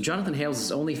Jonathan Hales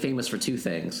is only famous for two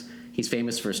things. He's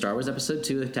famous for Star Wars Episode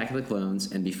 2, Attack of the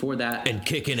Clones, and before that... And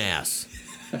kicking ass.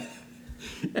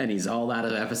 And he's all out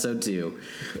of Episode 2.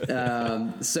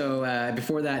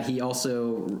 Before that, he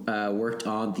also worked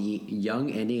on the Young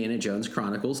Indiana Jones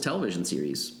Chronicles television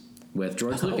series with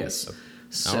George Lucas.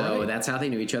 So right. That's how they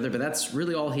knew each other, but that's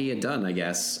really all he had done, I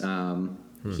guess.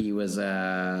 He was...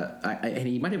 and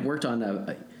he might have worked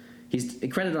on... he's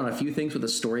credited on a few things with a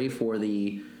story for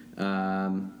the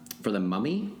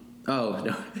Mummy. Oh,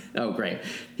 no. Oh, great.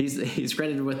 He's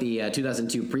credited with the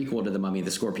 2002 prequel to The Mummy, The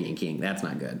Scorpion King. That's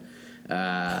not good.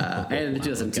 And the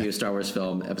 2002 Star Wars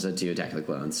film, Episode 2, Attack of the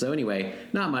Clones. So anyway,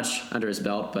 not much under his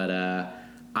belt, but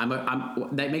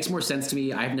that makes more sense to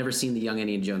me. I've never seen the Young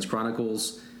Indiana Jones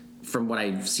Chronicles. From what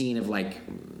I've seen of like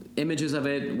images of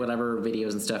it, whatever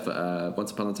videos and stuff,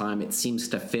 once upon a time, it seems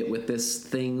to fit with this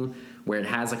thing where it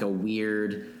has like a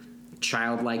weird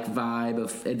childlike vibe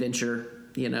of adventure,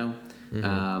 you know,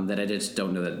 that I just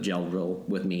don't know that gelled real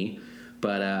with me.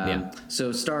 But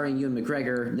so starring Ewan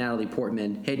McGregor, Natalie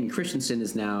Portman, Hayden Christensen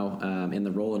is now in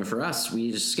the role, and for us,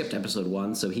 we just skipped episode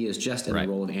 1, so he is just in the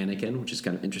role of Anakin, which is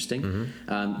kind of interesting.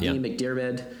 Ian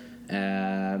McDiarmid,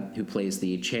 who plays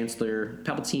the Chancellor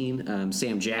Palpatine,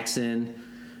 Sam Jackson,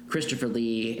 Christopher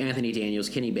Lee, Anthony Daniels,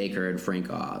 Kenny Baker, and Frank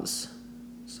Oz.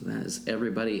 So that is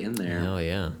everybody in there. Oh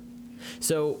yeah.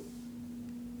 So,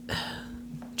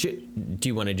 do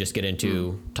you want to just get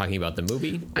into talking about the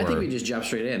movie? I think we just jump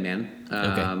straight in, man.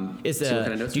 Okay.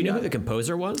 Do you know who the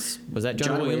composer was? Was that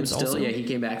John Williams also? Still, yeah, he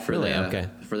came back for the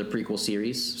prequel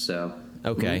series. So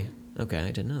okay, okay,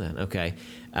 I didn't know that. Okay,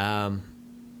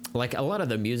 like a lot of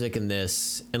the music in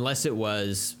this, unless it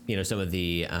was some of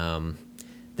the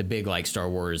big like Star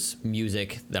Wars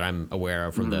music that I'm aware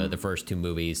of from the first two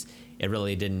movies, it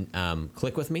really didn't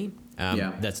click with me.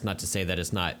 That's not to say that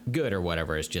it's not good or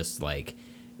whatever. It's just like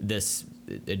this,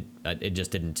 it just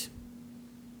didn't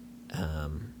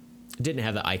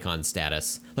have the icon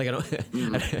status. Like I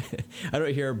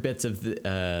don't hear bits of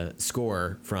the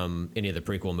score from any of the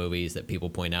prequel movies that people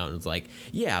point out and it's like,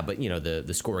 yeah, but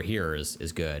the score here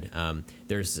is good.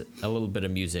 There's a little bit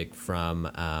of music from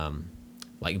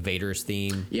like Vader's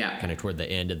theme, kind of toward the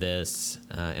end of this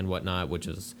and whatnot, which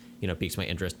is piques my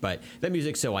interest. But that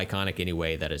music's so iconic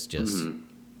anyway that it's just.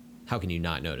 How can you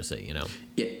not notice it,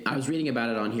 Yeah, I was reading about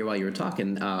it on here while you were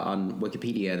talking on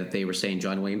Wikipedia that they were saying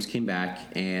John Williams came back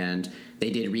and they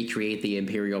did recreate the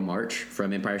Imperial March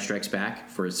from Empire Strikes Back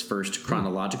for its first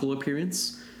chronological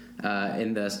appearance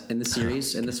in the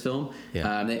series, in this film.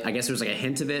 I guess there was like a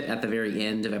hint of it at the very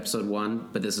end of episode 1,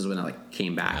 but this is when it like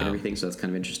came back and everything, so that's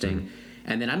kind of interesting.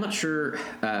 And then I'm not sure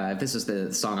if this is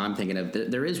the song I'm thinking of.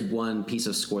 There is one piece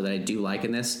of score that I do like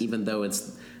in this, even though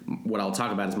it's what I'll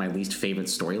talk about is my least favorite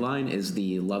storyline, is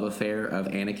the love affair of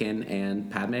Anakin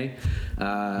and Padme.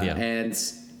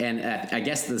 And I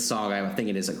guess the song I'm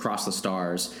thinking is Across the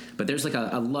Stars, but there's like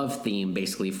a love theme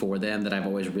basically for them that I've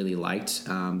always really liked,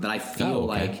 that I feel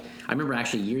like, I remember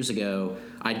actually years ago,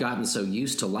 I'd gotten so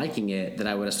used to liking it that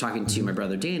I was talking to my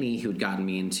brother Danny, who had gotten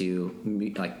me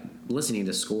into like listening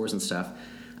to scores and stuff.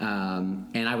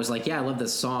 And I was like, yeah, I love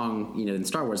this song, in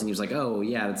Star Wars. And he was like, oh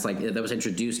yeah, it's like, that was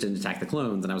introduced in Attack the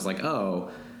Clones. And I was like,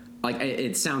 oh, like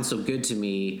it sounds so good to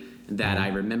me that I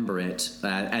remember it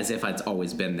as if it's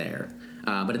always been there.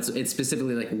 But it's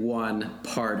specifically like one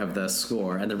part of the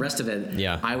score, and the rest of it,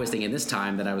 I was thinking this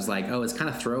time that I was like, oh, it's kind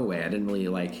of throwaway. I didn't really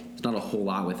there's not a whole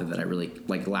lot with it that I really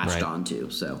like latched onto.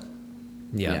 So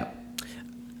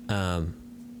I'm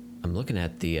looking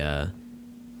at the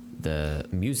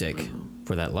music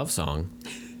for that love song.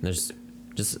 There's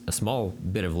just a small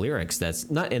bit of lyrics that's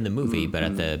not in the movie, but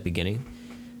at the beginning,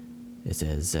 it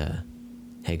says,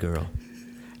 "Hey girl,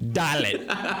 dial it."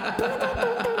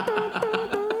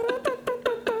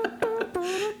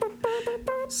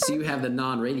 So you have the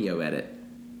non-radio edit.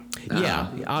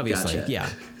 Obviously,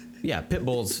 gotcha. yeah.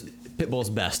 Pitbull's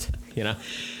best.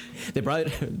 They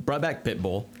brought back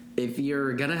Pitbull. If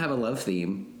you're gonna have a love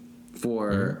theme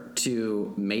for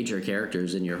two major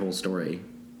characters in your whole story,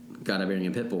 gotta bring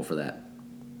in Pitbull for that.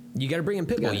 You gotta bring in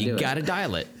Pitbull. You gotta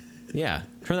dial it. Yeah,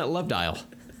 turn that love dial.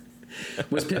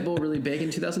 Was Pitbull really big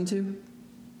in 2002?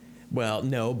 Well,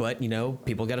 no, but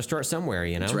people got to start somewhere.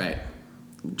 That's right.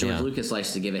 George Lucas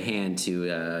likes to give a hand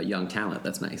to young talent.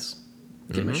 That's nice.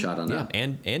 Give him a shot on that.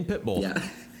 And Pitbull. Yeah.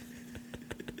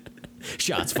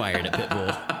 Shots fired at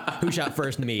Pitbull. Who shot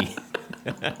first? Me.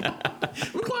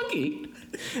 Clunky.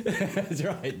 That's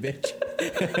right, bitch.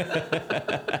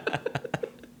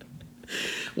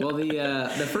 Well,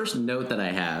 the first note that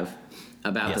I have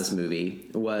about this movie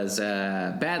was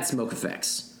bad smoke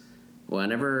effects.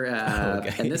 Whenever,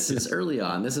 Okay. and this is early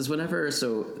on. This is whenever.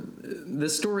 So, the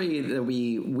story that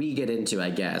we get into,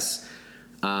 I guess,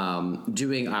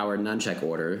 doing our nunchuck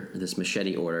order, this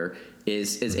machete order,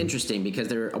 is interesting because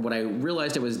what I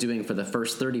realized I was doing for the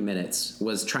first 30 minutes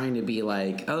was trying to be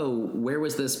like, oh, where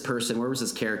was this person? Where was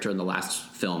this character in the last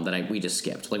film that we just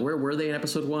skipped? Like, where were they in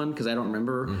episode 1? Because I don't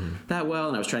remember that well,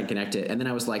 and I was trying to connect it, and then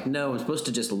I was like, no, I'm supposed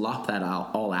to just lop that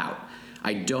all out.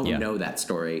 I don't know that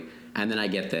story, and then I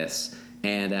get this.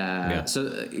 And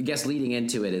so I guess leading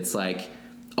into it, it's like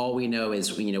all we know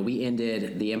is, we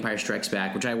ended The Empire Strikes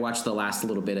Back, which I watched the last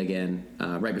little bit again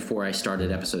right before I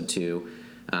started episode 2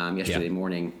 yesterday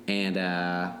morning. And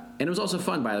it was also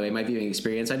fun, by the way, my viewing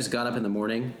experience. I just got up in the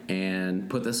morning and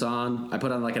put this on. I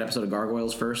put on like an episode of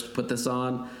Gargoyles first, put this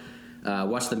on,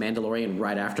 watched The Mandalorian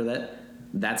right after that.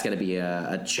 That's going to be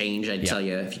a change, I'd tell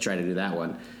you, if you try to do that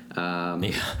one.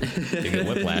 You get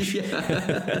whiplash.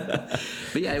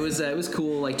 But yeah, it was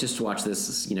cool, like, just to watch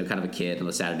this, kind of a kid on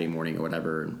a Saturday morning or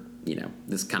whatever,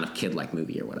 this kind of kid-like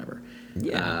movie or whatever.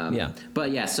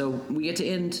 But yeah, so we get to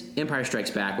end Empire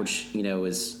Strikes Back, which,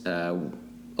 is a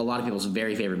lot of people's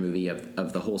very favorite movie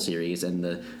of the whole series, and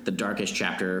the darkest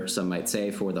chapter, some might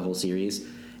say, for the whole series.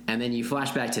 And then you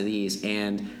flash back to these,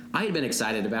 and I had been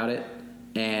excited about it.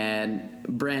 And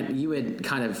Brent, you had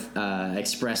kind of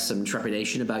expressed some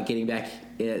trepidation about getting back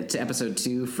to episode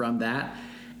 2 from that.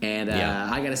 And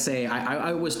I gotta say,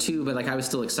 I was too, but like I was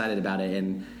still excited about it,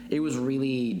 and it was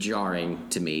really jarring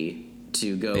to me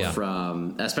to go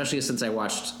from, especially since I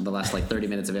watched the last like 30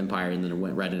 minutes of Empire and then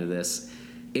went right into this.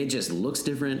 It just looks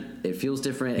different. It feels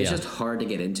different. It's just hard to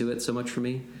get into it so much for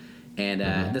me. And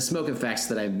the smoke effects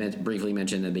that I briefly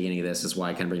mentioned at the beginning of this is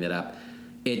why I kind of bring that up.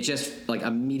 It just like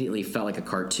immediately felt like a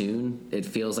cartoon. It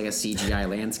feels like a CGI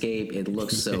landscape. It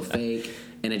looks so fake,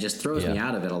 and it just throws me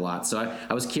out of it a lot. So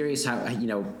I was curious how,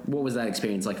 what was that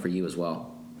experience like for you as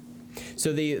well?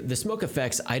 So the smoke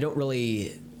effects, I don't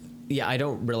really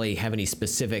have any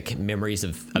specific memories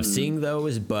of seeing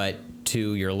those, but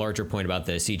to your larger point about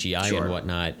the CGI and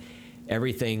whatnot,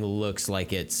 everything looks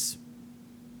like it's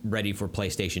ready for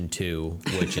PlayStation 2,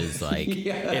 which is like,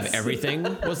 if everything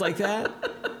was like that,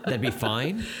 that'd be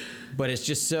fine. But it's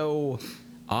just so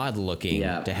odd looking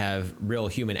to have real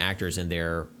human actors in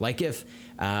there. Like if,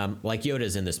 like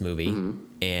Yoda's in this movie,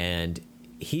 and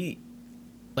he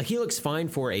looks fine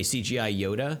for a CGI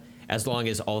Yoda as long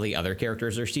as all the other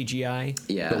characters are CGI.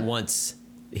 Yeah. But once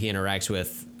he interacts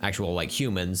with actual like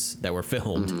humans that were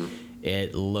filmed,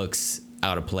 it looks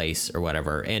out of place or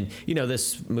whatever. And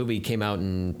this movie came out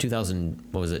in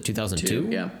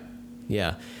 2002?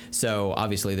 Yeah. So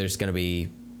obviously there's going to be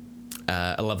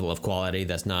a level of quality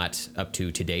that's not up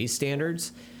to today's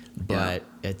standards, but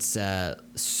it's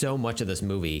so much of this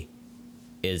movie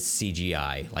is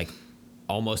CGI. Like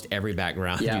almost every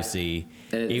background you see,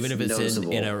 even if it's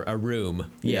in a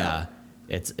room,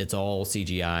 it's all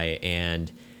CGI.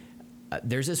 And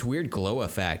there's this weird glow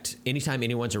effect anytime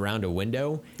anyone's around a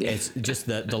window. It's just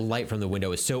the light from the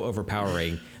window is so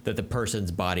overpowering that the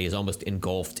person's body is almost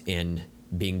engulfed in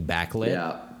being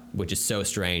backlit, which is so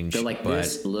strange. They're like,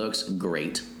 this looks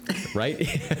great. Right?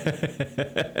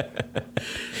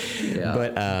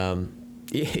 But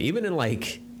even in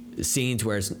like scenes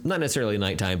where it's not necessarily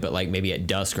nighttime, but like maybe at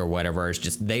dusk or whatever, it's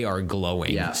just they are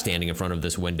glowing standing in front of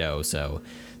this window. So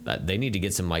they need to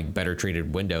get some like better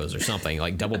treated windows or something,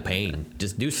 like double pane.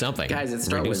 Just do something. Guys, it's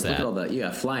Star Wars. Look at all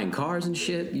the flying cars and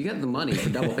shit. You got the money for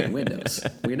double pane windows.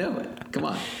 We know it. Come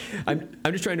on.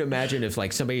 I'm just trying to imagine if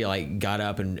like somebody like got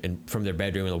up and from their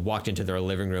bedroom and walked into their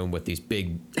living room with these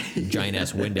big giant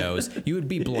ass windows, you would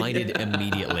be blinded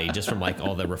immediately just from like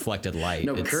all the reflected light.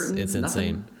 No curtains. It's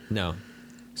insane. No.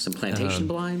 Some plantation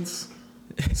blinds.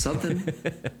 Something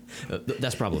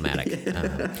that's problematic.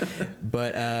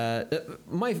 But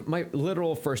my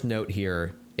literal first note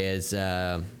here is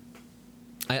I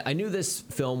knew this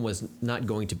film was not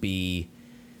going to be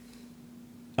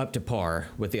up to par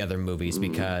with the other movies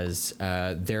because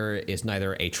there is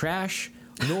neither a trash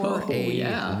nor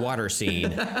water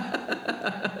scene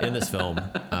in this film,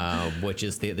 which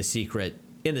is the secret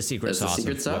in the secret sauce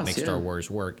of what makes Star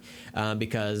Wars work.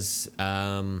 Because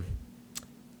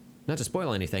not to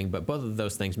spoil anything, but both of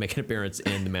those things make an appearance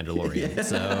in The Mandalorian.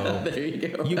 So there you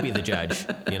go. You be the judge,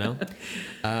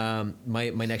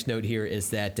 My next note here is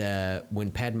that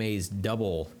when Padme's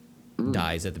double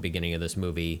dies at the beginning of this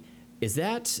movie, is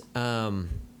that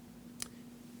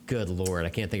good Lord, I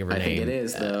can't think of her name. I think it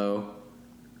is though.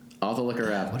 I'll have to look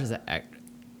her up. What is that?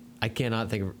 I cannot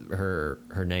think of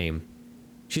her name.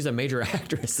 She's a major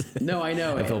actress. No, I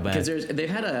know. I feel bad because they've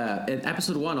had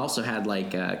episode 1 also had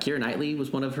like Keira Knightley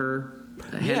was one of her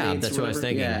Handmaids that's or what I was whatever.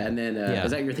 thinking. Yeah, and then Yeah.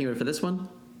 is that your theme for this one?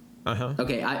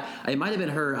 Okay, I might have been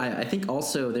her. I think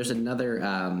also there's another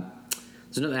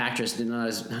actress, not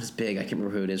as big. I can't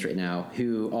remember who it is right now,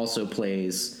 who also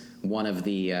plays one of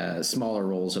the smaller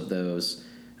roles of those.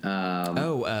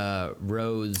 Rose. Oh,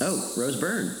 Rose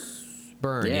Byrne.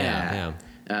 Byrne. Yeah.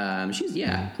 She's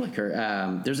I like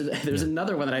her. There's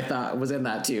another one that I thought was in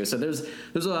that too. So there's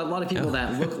a lot of people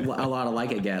that look a lot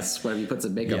alike, I guess, when you put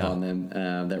some makeup on them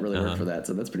that really work for that.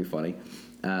 So that's pretty funny.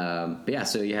 But yeah,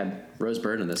 so you had Rose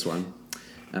Byrne in this one.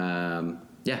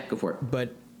 Yeah, go for it.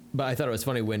 But I thought it was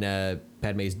funny when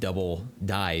Padme's double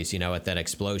dies, at that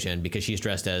explosion, because she's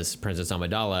dressed as Princess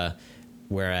Amidala,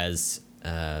 whereas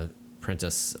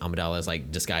Princess Amidala is like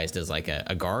disguised as like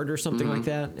a guard or something like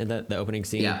that in the opening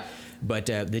scene. Yeah. But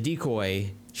the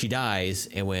decoy, she dies,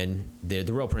 and when the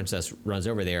real princess runs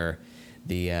over there,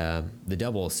 the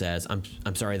double says,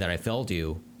 "I'm sorry that I failed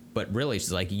you," but really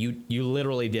she's like, "You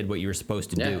literally did what you were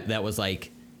supposed to do. That was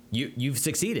like you've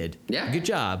succeeded. Yeah, good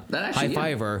job. That actually, high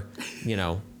five her,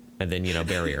 and then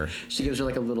bury her." She gives her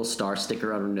like a little star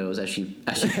sticker on her nose as she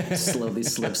slowly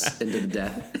slips into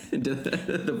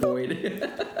the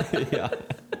void. Yeah.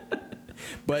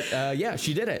 But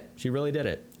she did it. She really did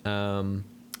it.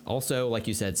 Also, like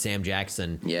you said, Sam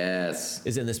Jackson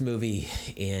is in this movie,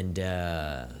 and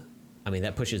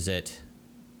that pushes it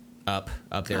up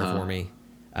there for me.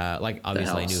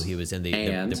 Obviously I knew he was in the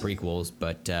prequels,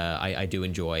 but I do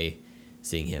enjoy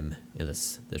seeing him in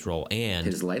this role, and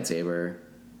his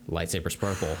lightsaber's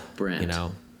purple. Brand.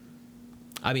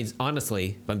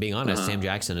 Honestly, if I'm being honest, Sam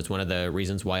Jackson is one of the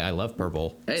reasons why I love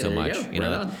purple so much.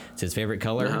 It's his favorite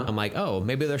color. I'm like, oh,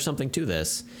 maybe there's something to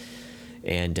this.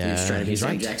 And he's trying to be Sam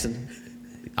right. Jackson.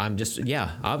 I'm just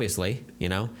obviously,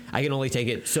 I can only take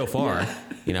it so far,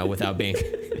 without being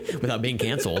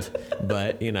canceled.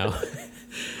 But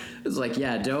it's like,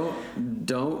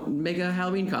 don't make a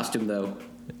Halloween costume though.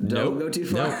 Don't go too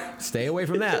far. Nope. Stay away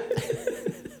from that.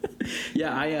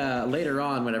 Yeah, I later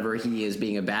on, whenever he is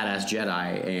being a badass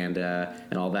Jedi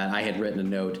and all that, I had written a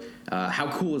note. How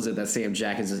cool is it that Sam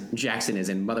Jackson is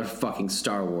in motherfucking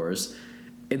Star Wars?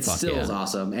 It still is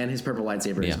awesome, and his purple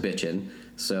lightsaber is bitchin'.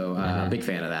 So big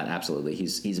fan of that. Absolutely,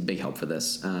 he's a big help for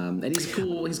this, and he's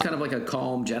cool. He's kind of like a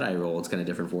calm Jedi role. It's kind of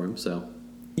different for him. So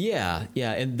yeah,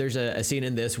 and there's a scene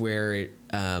in this where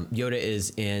Yoda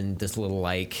is in this little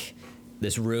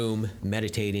this room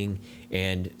meditating,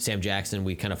 and Sam Jackson,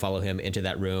 we kind of follow him into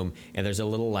that room, and there's a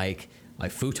little like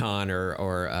futon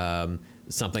or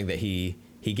something that he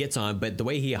gets on, but the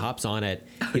way he hops on it,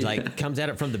 he comes at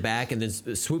it from the back and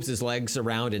then swoops his legs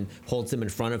around and holds them in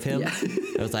front of him. Yeah.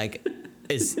 I was like,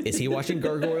 is he watching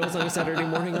Gargoyles on a Saturday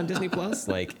morning on Disney Plus?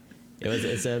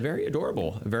 It's a very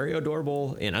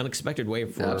adorable and unexpected way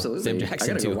for Sam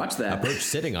Jackson to watch that. approach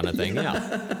sitting on a thing.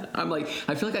 Yeah. I'm like,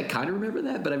 I feel like I kind of remember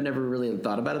that, but I've never really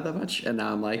thought about it that much. And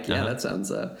now I'm like, that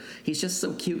sounds, he's just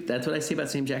so cute. That's what I say about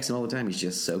Sam Jackson all the time. He's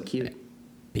just so cute.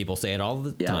 People say it all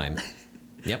the time.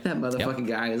 Yep. That motherfucking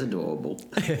guy is adorable.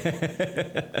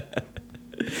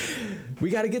 We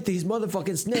got to get these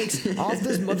motherfucking snakes off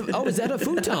this Oh, is that a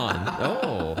futon?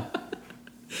 Oh.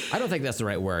 I don't think that's the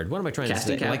right word. What am I trying to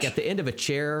say? Couch. Like at the end of a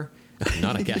chair?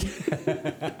 Not a cat.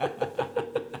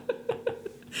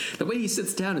 The way he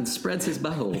sits down and spreads his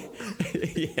butthole.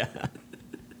 Yeah.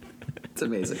 It's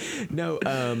amazing. No,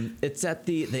 it's at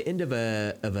the end of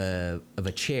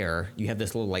a chair. You have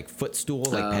this little footstool,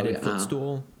 padded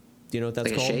footstool. Do you know what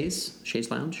that's called? A chaise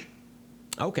lounge.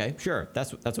 Okay, sure.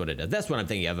 That's what it is. That's what I'm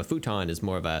thinking of. A futon is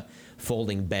more of a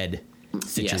folding bed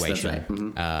situation. Yes, that's right.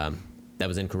 Mm-hmm. That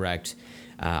was incorrect.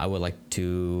 I would like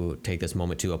to take this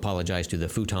moment to apologize to the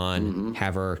futon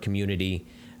haver community.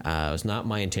 It was not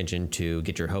my intention to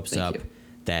get your hopes up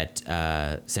that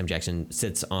Sam Jackson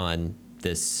sits on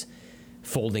this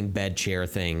folding bed chair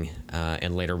thing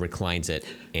and later reclines it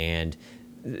and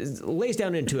lays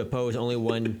down into a pose only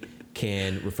one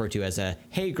can refer to as a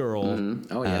 "hey girl"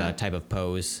 type of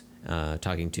pose,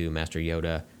 talking to Master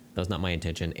Yoda. That was not my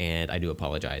intention, and I do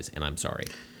apologize, and I'm sorry.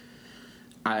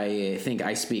 I think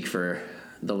I speak for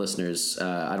the listeners.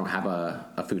 I don't have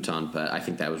a futon, but I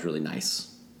think that was really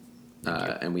nice,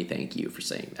 and we thank you for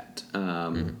saying that.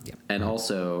 And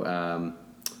also,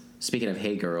 speaking of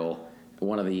 "hey girl,"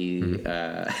 one of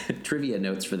the trivia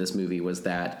notes for this movie was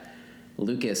that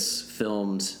Lucas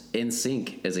filmed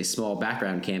NSYNC as a small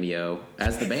background cameo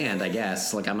as the band, I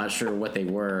guess. I'm not sure what they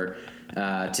were,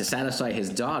 to satisfy his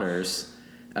daughters,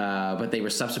 but they were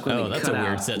subsequently cut out.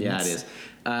 Oh, that's a weird sentence.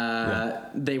 Yeah,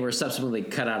 it is. They were subsequently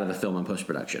cut out of the film in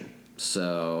post-production.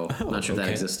 So I'm not sure if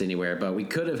that exists anywhere, but we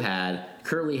could have had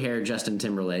curly hair Justin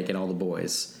Timberlake and all the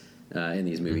boys in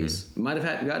these movies. Might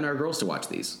have gotten our girls to watch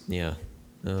these. Yeah.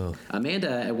 Oh. Amanda,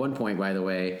 at one point, by the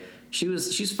way,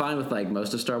 she's fine with like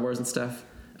most of Star Wars and stuff.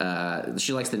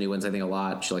 She likes the new ones, I think, a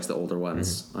lot. She likes the older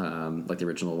ones, like the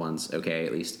original ones. Okay,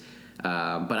 at least.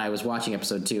 But I was watching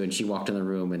episode 2, and she walked in the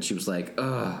room, and she was like,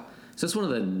 "Ugh." So it's one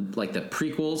of the like the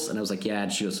prequels, and I was like, "Yeah."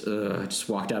 And she goes, "Ugh," just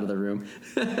walked out of the room.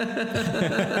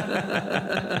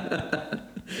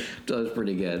 That was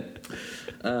pretty good.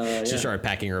 She started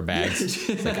packing her bags.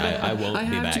 It's like, I won't I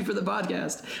be have back. to for the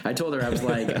podcast. I told her, I was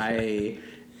like,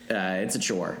 it's a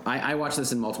chore. I watched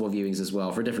this in multiple viewings as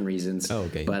well for different reasons. Oh,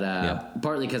 okay. But Yeah.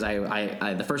 partly because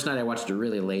I the first night I watched it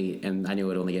really late, and I knew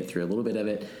I'd only get through a little bit of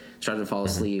it. Started to fall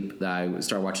asleep. I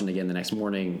started watching it again the next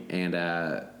morning, and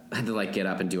I had to like get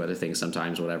up and do other things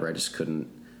sometimes, whatever. I just couldn't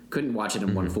watch it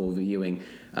in one full viewing.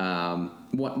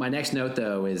 What my next note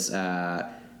though is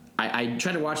I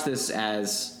try to watch this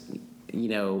as, you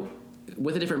know,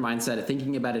 with a different mindset,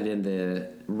 thinking about it in the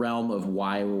realm of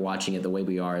why we're watching it the way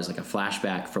we are, as like a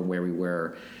flashback from where we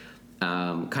were,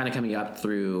 kind of coming up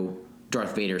through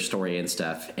Darth Vader's story and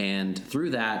stuff. And through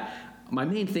that, my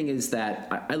main thing is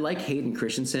that I like Hayden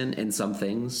Christensen in some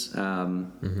things,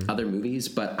 other movies,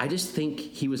 but I just think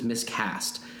he was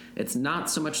miscast. It's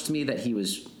not so much to me that he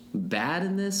was bad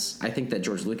in this. I think that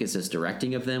George Lucas's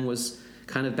directing of them was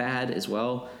kind of bad as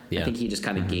well. Yeah. I think he just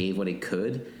kind of gave what he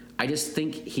could. I just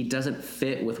think he doesn't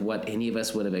fit with what any of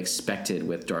us would have expected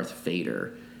with Darth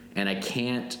Vader. And I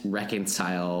can't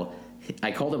reconcile.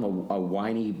 I called him a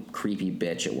whiny, creepy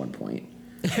bitch at one point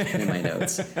in my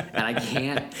notes. And I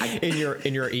can't. In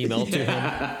your email to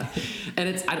him.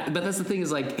 And but that's the thing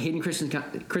is like Hayden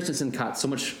Christensen caught so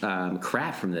much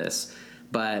crap from this.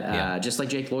 But just like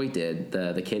Jake Lloyd did,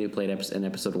 the kid who played in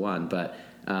episode 1. But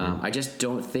I just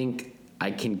don't think I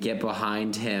can get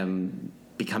behind him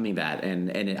becoming that,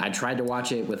 and I tried to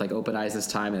watch it with like open eyes this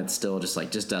time, and it's still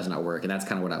just does not work, and that's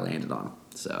kind of what I landed on.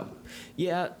 So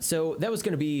so that was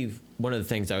going to be one of the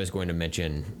things I was going to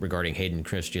mention regarding Hayden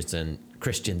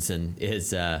Christensen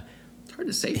is it's hard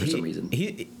to say for some reason.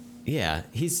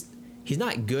 He's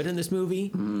not good in this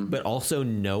movie, but also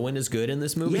no one is good in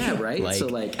this movie. Yeah, right. Like, so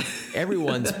like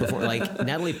everyone's like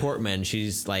Natalie Portman,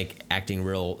 she's like acting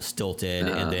real stilted,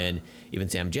 and then even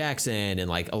Sam Jackson and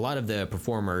like a lot of the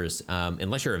performers,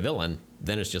 unless you're a villain,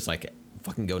 then it's just like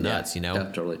fucking go nuts, you know?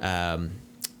 Yeah, totally.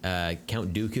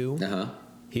 Count Dooku.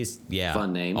 He's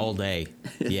fun name all day.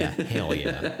 Yeah, hell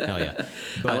yeah.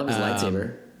 But, I love his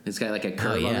lightsaber. It's got like a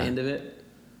curve on the yeah. end of it,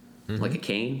 like a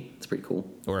cane. It's pretty cool.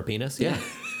 Or a penis. Yeah.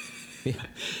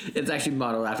 It's actually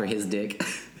modeled after his dick.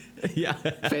 Yeah.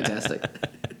 Fantastic.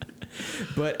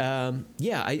 But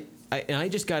I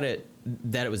just got it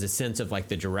that it was a sense of like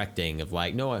the directing of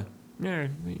like, no,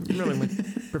 really would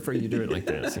prefer you do it like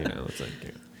this, you know. It's like,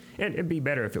 it'd be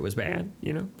better if it was bad,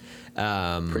 you know.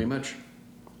 Pretty much.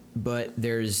 But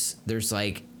there's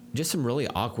like just some really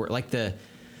awkward, like the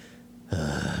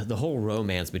whole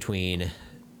romance between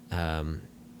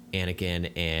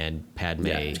Anakin and Padme.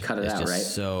 Yeah, cut it is out, just right?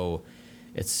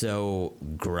 It's so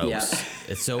gross. Yeah.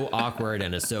 It's so awkward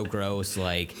and it's so gross.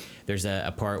 Like there's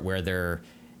a part where they're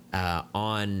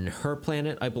on her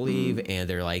planet, I believe, and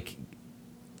they're like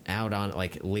out on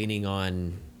like leaning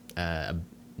on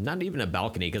not even a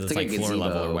balcony because it's like floor gazebo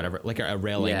level or whatever, like a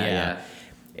railing. Yeah.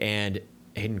 And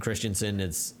Hayden Christensen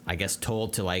is, I guess,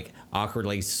 told to like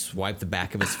awkwardly swipe the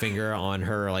back of his finger on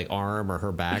her like arm or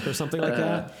her back or something like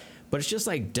that. But it's just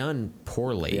like done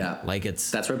poorly. Yeah. Like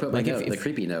it's That's where I put my like note, the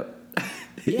creepy note.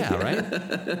 Yeah,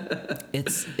 right.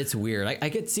 It's weird. I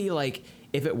could see like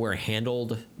if it were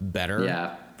handled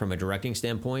better from a directing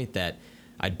standpoint, that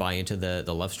I'd buy into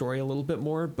the love story a little bit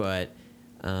more. But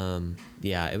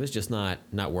it was just not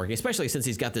working, especially since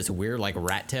he's got this weird like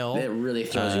rat tail. It really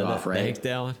throws you off, right? Hangs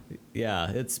down.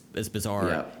 Yeah, it's bizarre.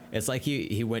 Yeah. It's like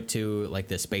he went to like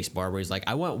the space bar where he's like,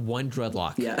 I want one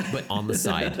dreadlock, but on the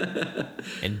side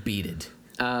and beaded.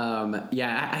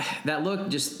 That look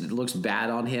just looks bad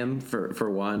on him for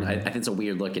one. I think it's a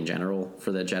weird look in general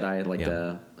for the Jedi, like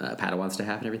the Padawans to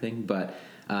have and everything. But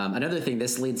another thing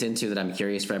this leads into that I'm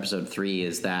curious for episode 3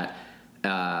 is that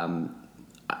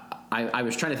I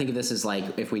was trying to think of this as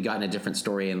like if we got in a different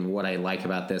story and what I like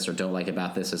about this or don't like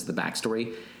about this is the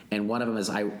backstory. And one of them is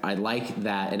I like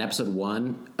that in episode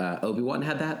 1, Obi-Wan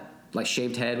had that like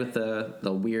shaved head with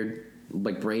the weird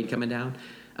like braid coming down.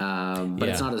 But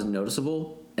it's not as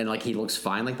noticeable, and like he looks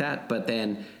fine like that. But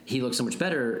then he looks so much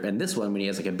better in this one when he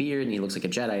has like a beard and he looks like a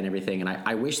Jedi and everything. And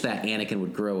I wish that Anakin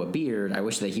would grow a beard. I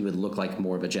wish that he would look like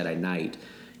more of a Jedi Knight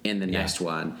in the next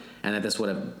one, and that this would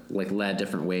have like led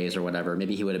different ways or whatever.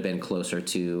 Maybe he would have been closer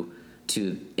to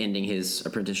ending his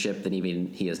apprenticeship than even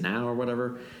he is now or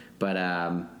whatever. But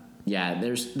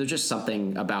there's just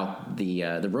something about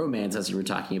the romance, as you were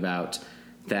talking about,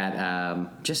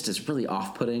 that just is really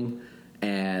off-putting.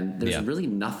 And there's really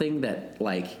nothing that,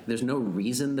 like, there's no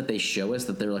reason that they show us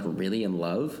that they're, like, really in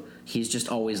love. He's just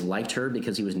always liked her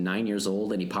because he was 9 years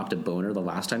old and he popped a boner the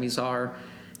last time he saw her.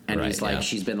 And he's like,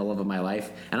 she's been the love of my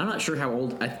life. And I'm not sure how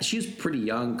old. She was pretty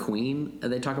young, Queen.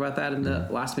 They talk about that in the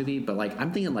last movie. But, like,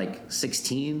 I'm thinking, like,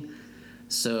 16.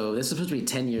 So this is supposed to be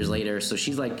 10 years later. So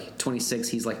she's, like, 26.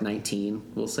 He's, like,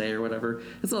 19, we'll say, or whatever.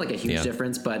 It's not, like, a huge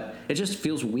difference. But it just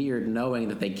feels weird knowing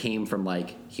that they came from,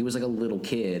 like, he was, like, a little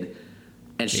kid.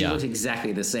 And she looks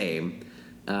exactly the same.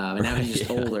 And now he's just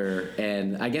older.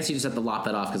 And I guess you just have to lop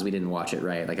that off because we didn't watch it,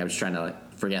 right? Like, I was trying to,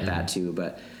 like, forget that, too.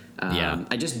 But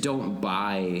I just don't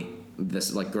buy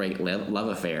this, like, great love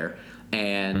affair.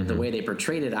 And the way they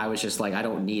portrayed it, I was just like, I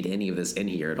don't need any of this in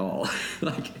here at all.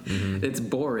 Like, it's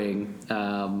boring.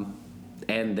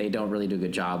 And they don't really do a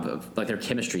good job of, like, their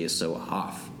chemistry is so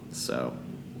off. So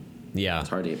it's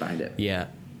hard to get behind it.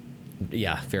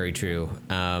 Yeah, very true.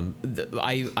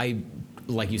 I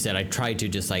like you said, I tried to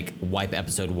just, like, wipe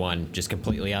episode 1 just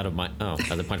completely out of my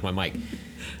as I punched my mic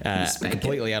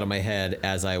completely out of my head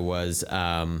as I was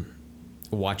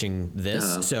watching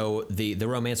this. So the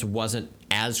romance wasn't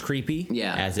as creepy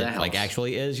as it like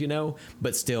actually is, you know,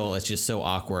 but still it's just so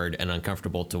awkward and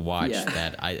uncomfortable to watch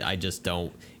that I just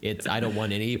don't. I don't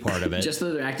want any part of it. Just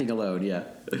that they're acting alone,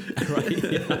 right?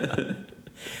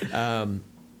 Yeah.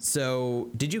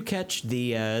 So, did you catch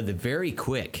the very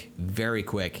quick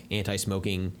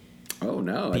anti-smoking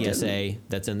PSA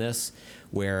that's in this,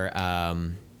 where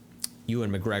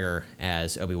Ewan McGregor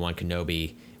as Obi-Wan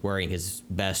Kenobi, wearing his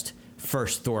best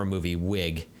first Thor movie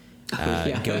wig,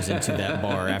 goes into that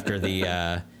bar after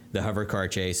the hover car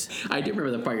chase? I do remember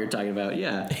the part you're talking about.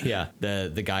 Yeah.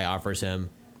 The guy offers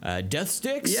him death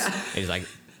sticks. Yeah. And he's like,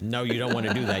 no, you don't want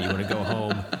to do that. You want to go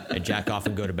home and jack off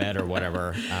and go to bed or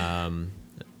whatever.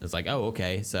 It's like, oh,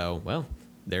 okay. So, well,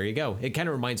 there you go. It kind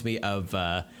of reminds me of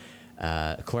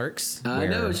Clerks. I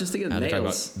know. It's just thinking of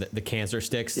nails. About the cancer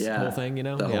sticks whole thing, you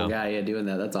know? The whole guy doing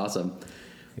that. That's awesome.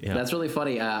 Yeah. That's really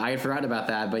funny. I had forgotten about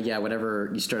that. But, yeah, whenever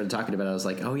you started talking about it, I was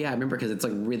like, oh, yeah, I remember because it's,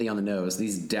 like, really on the nose.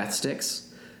 These death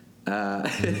sticks. And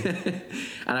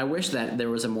I wish that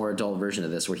there was a more adult version of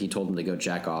this where he told him to go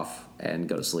jack off and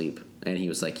go to sleep. And he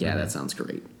was like, yeah, that sounds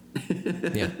great.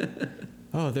 Yeah.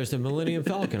 Oh, there's a Millennium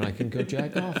Falcon I can go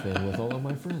jack off in with all of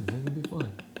my friends. It'll be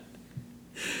fun.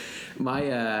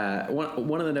 My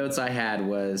one of the notes I had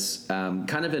was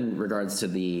kind of in regards to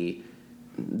the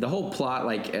whole plot,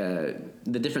 like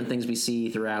the different things we see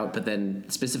throughout, but then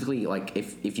specifically like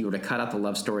if you were to cut out the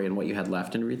love story and what you had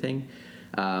left and everything.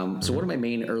 So one of my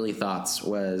main early thoughts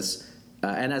was,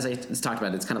 and as I talked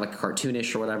about, it's kind of like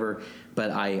cartoonish or whatever,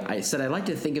 but I said I like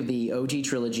to think of the OG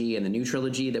trilogy and the new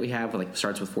trilogy that we have, like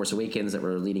starts with Force Awakens that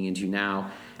we're leading into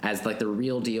now, as like the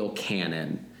real deal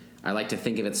canon. I like to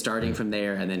think of it starting from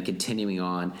there and then continuing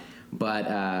on.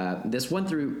 But this 1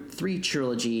 through 3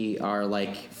 trilogy are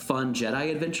like fun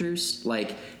Jedi adventures.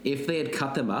 Like if they had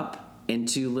cut them up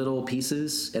into little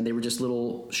pieces and they were just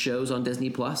little shows on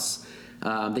Disney Plus,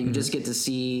 that you just get to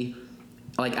see.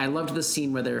 Like I loved the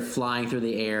scene where they're flying through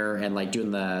the air and like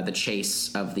doing the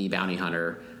chase of the bounty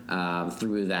hunter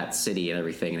through that city and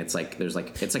everything. And it's like it's like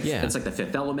the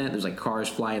Fifth Element. There's like cars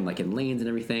flying like in lanes and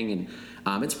everything,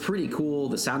 and it's pretty cool.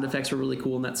 The sound effects were really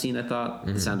cool in that scene. I thought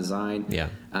the sound design. Yeah,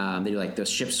 they do like the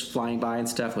ships flying by and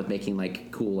stuff with making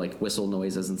like cool like whistle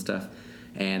noises and stuff,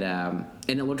 and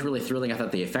it looked really thrilling. I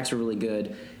thought the effects were really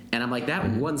good. And I'm like, that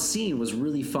one scene was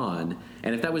really fun.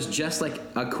 And if that was just like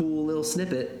a cool little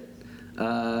snippet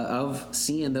of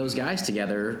seeing those guys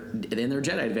together in their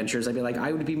Jedi adventures, I'd be like,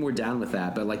 I would be more down with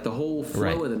that. But like the whole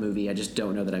flow of the movie, I just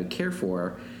don't know that I would care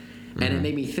for. And it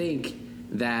made me think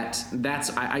that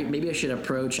maybe I should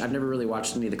approach. I've never really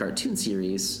watched any of the cartoon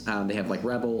series. They have like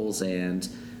Rebels and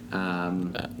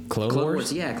Clone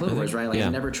Wars? Yeah, Clone Wars, right? Like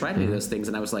I've never tried any of those things,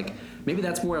 and I was like, maybe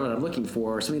that's more what I'm looking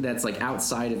for, something that's like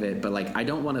outside of it. But like, I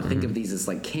don't want to think of these as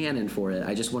like canon for it.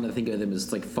 I just want to think of them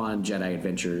as like fun Jedi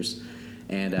adventures.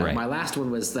 And my last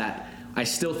one was that I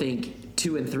still think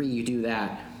 2 and 3 you do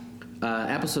that.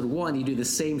 Episode 1 you do the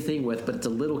same thing with, but it's a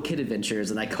little kid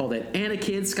adventures, and I called it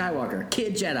Anakin Skywalker,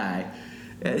 Kid Jedi.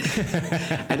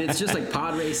 And it's just like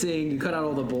pod racing. You cut out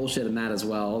all the bullshit in that as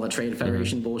well, all the Trade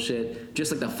Federation bullshit,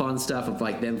 just like the fun stuff of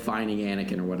like them finding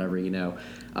Anakin or whatever, you know,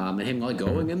 and him like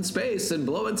going in space and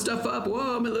blowing stuff up.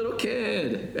 Whoa, I'm a little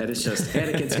kid, and it's just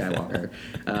Anakin Skywalker.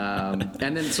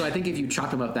 And then so I think if you chop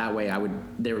them up that way,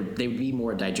 they would be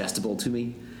more digestible to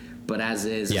me. But as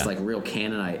is, it's like real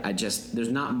canon. I just there's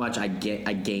not much I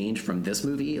gained from this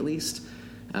movie at least.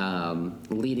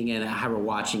 leading in how we're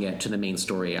watching it to the main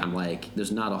story, I'm like,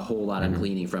 there's not a whole lot I'm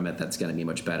gleaning from it that's going to be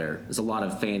much better. There's a lot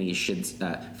of shitty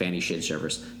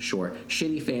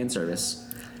fan service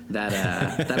that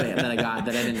I got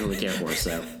that I didn't really care for.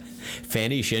 So,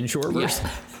 Fanny Shinshorvers? yeah.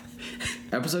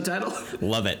 Episode title?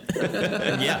 Love it.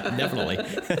 Yeah, definitely.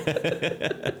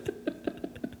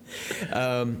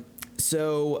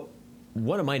 So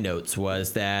one of my notes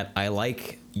was that I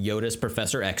like Yoda's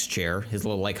Professor X chair, his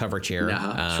little like hover chair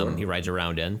Sure. he rides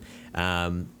around in.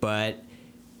 But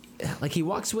like he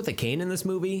walks with a cane in this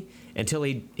movie until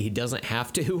he doesn't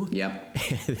have to. Yep.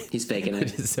 He's faking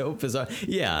it. It's so bizarre.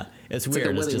 Yeah, it's like a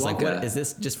weird. It's Willy just like, Wonka. what is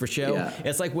this just for show? Yeah.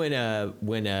 It's like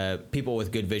when people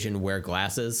with good vision wear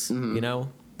glasses. You know,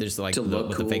 there's like To look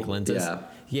with cool. the fake lenses. Yeah.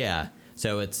 Yeah.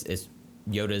 So it's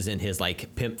Yoda's in his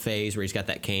like pimp phase where he's got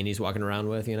that cane he's walking around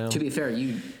with. You know. To be fair,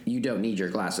 you don't need your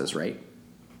glasses, right?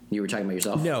 You were talking about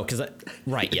yourself? No, because I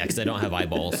don't have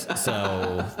eyeballs.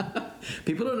 So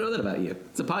People don't know that about you.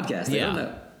 It's a podcast. They don't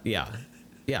know. yeah.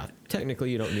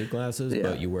 Technically, you don't need glasses, Yeah.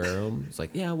 but you wear them. It's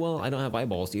like, yeah, well, I don't have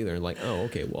eyeballs either. And like, oh,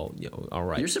 okay, well, all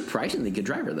right. You're a surprisingly good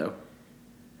driver, though.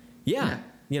 Yeah,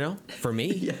 for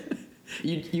me. Yeah.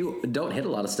 You don't hit a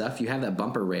lot of stuff. You have that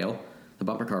bumper rail, the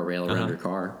bumper car rail around your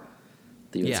car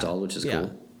that you installed, which is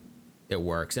cool. It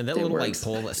works. And that It little works. like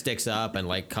pole that sticks up and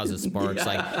like causes sparks.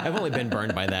 Like I've only been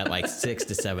burned by that like 6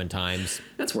 to 7 times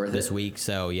That's worth this it. week.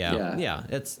 So yeah,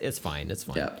 it's fine. It's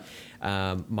fine.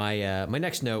 Yeah. My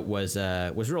next note was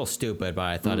real stupid, but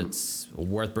I thought it's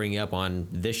worth bringing up on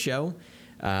this show.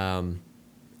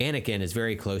 Anakin is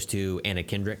very close to Anna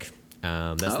Kendrick.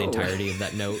 That's the entirety of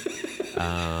that note.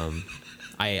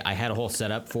 I had a whole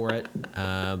setup for it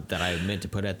that I meant to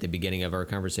put at the beginning of our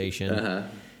conversation.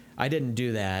 I didn't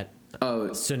do that.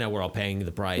 Oh, So now we're all paying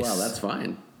the price. well, that's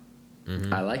fine.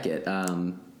 I like it.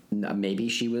 Maybe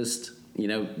she was,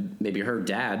 maybe her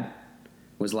dad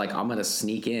was like, I'm going to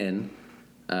sneak in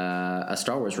a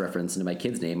Star Wars reference into my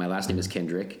kid's name. My last name is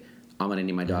Kendrick. I'm going to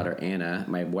name my daughter Anna.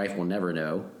 My wife will never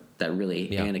know that really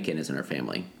Anakin is in our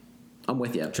family. I'm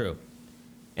with you. True.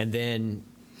 And then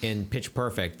in Pitch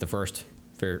Perfect, the first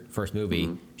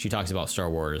movie, she talks about Star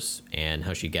Wars and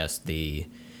how she guessed the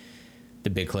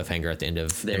big cliffhanger at the end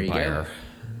of There Empire. you go.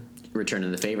 Return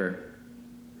of the favor.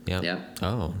 Yeah. Yeah.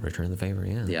 Oh, Return of the Favor.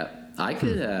 Yeah. Yeah. I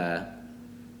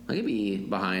could be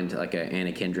behind like a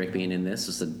Anna Kendrick being in this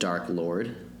as a Dark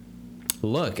Lord.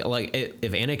 Look, like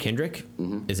if Anna Kendrick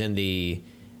is in the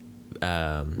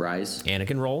Rise.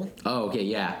 Anakin role, Oh, okay.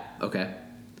 Yeah. Okay.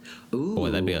 Ooh.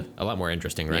 boy, that'd be a lot more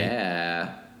interesting, right?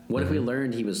 Yeah. What if we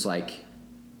learned he was like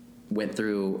went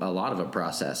through a lot of a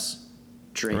process,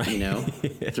 through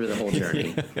the whole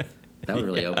journey? That would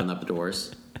really open up the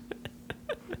doors.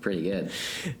 Pretty good.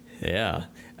 Yeah.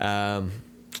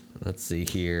 Let's see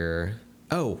here.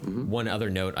 Oh, one other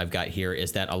note I've got here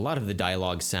is that a lot of the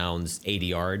dialogue sounds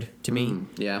ADR'd to me.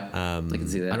 Yeah. I can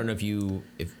see that. I don't know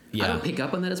I don't pick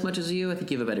up on that as much as you. I think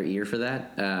you have a better ear for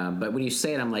that. But when you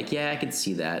say it, I'm like, yeah, I can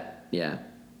see that. Yeah.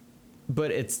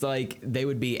 But it's like they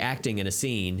would be acting in a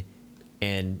scene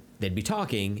and they'd be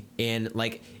talking. And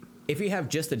like, if you have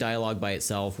just the dialogue by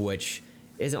itself, which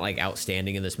isn't like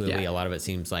outstanding in this movie, a lot of it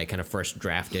seems like kind of first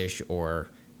draftish or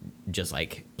just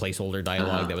like placeholder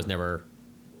dialogue that was never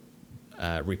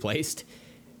replaced.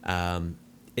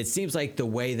 It seems like the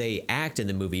way they act in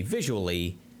the movie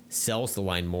visually sells the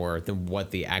line more than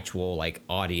what the actual like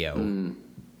audio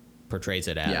portrays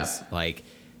it as. Yeah.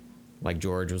 Like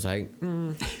George was like,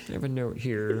 I have a note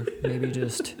here. Maybe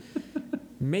just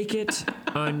make it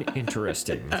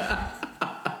uninteresting.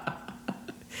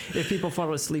 If people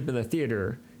fall asleep in the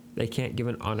theater, they can't give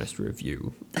an honest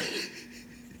review.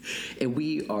 And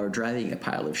we are driving a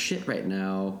pile of shit right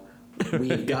now.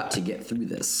 We've got to get through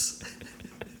this.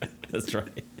 That's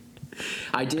right.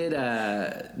 I did,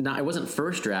 it wasn't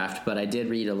first draft, but I did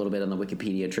read a little bit on the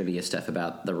Wikipedia trivia stuff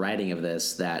about the writing of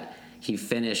this, that he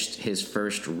finished his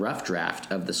first rough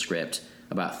draft of the script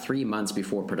about 3 months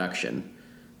before production,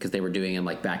 because they were doing them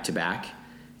like back to back.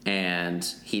 And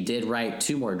he did write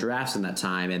 2 more drafts in that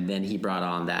time, and then he brought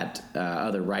on that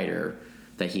other writer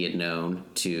that he had known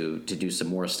to do some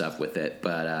more stuff with it.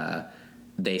 But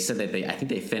they said that I think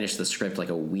they finished the script like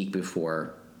a week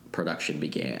before production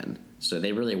began. So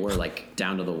they really were like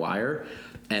down to the wire.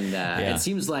 And it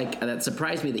seems like that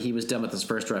surprised me that he was done with his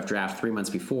first rough draft 3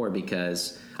 months before,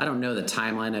 because I don't know the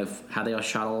timeline of how they all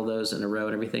shot all of those in a row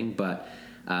and everything, but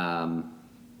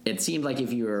it seemed like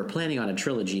if you were planning on a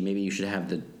trilogy, maybe you should have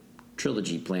the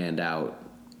trilogy planned out.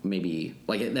 Maybe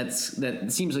like that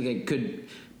seems like it could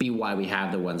be why we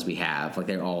have the ones we have. Like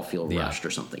they all feel rushed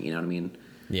or something. You know what I mean?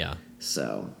 Yeah.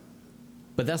 So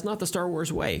but that's not the Star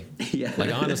Wars way. Yeah.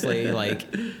 Like honestly, like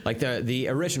the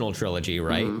original trilogy,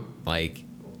 right? Like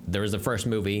there was the first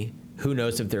movie. Who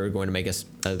knows if they were going to make a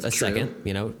second?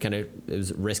 You know, kind of it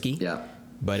was risky. Yeah.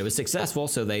 But it was successful,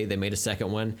 so they made a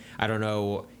second one. I don't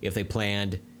know if they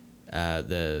planned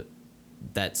that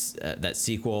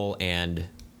sequel and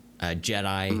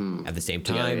Jedi at the same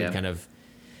time, Together, yeah. and kind of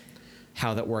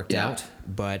how that worked Yeah. out.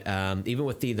 But even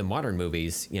with the modern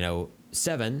movies, you know,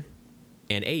 7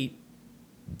 and 8,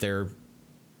 there's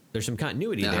some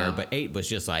continuity there, but 8 was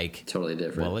just like Totally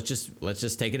different. well, let's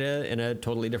just take it in a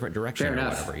totally different direction Fair or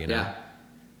enough. whatever, you know. Yeah.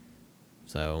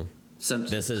 So Some,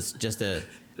 this is just a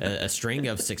string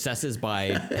of successes by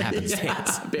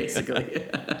happenstance. basically.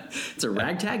 It's a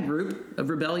ragtag group of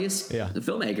rebellious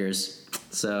filmmakers.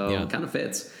 So kind of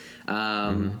fits.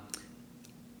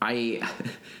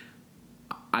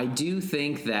 I do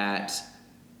think that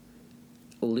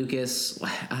Lucas,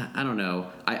 I don't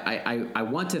know. I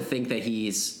want to think that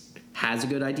has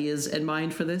good ideas in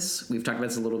mind for this. We've talked about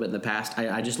this a little bit in the past.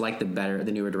 I just like the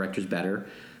newer directors better.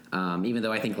 Even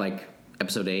though I think like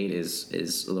episode 8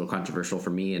 is a little controversial for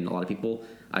me and a lot of people,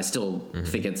 I still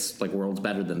think it's like worlds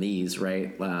better than these,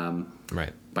 right?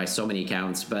 Right. By so many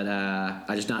accounts, but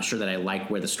I'm just not sure that I like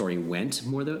where the story went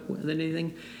more than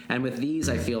anything. And with these,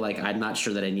 I feel like I'm not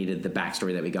sure that I needed the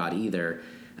backstory that we got either.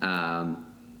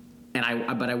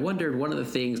 But I wondered, one of the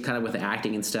things kind of with the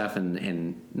acting and stuff,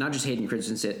 and not just Hayden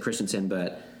Christensen,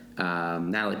 but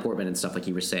Natalie Portman and stuff, like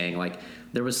you were saying, like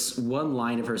there was one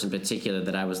line of hers in particular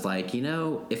that I was like, you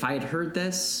know, if I had heard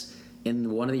this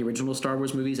in one of the original Star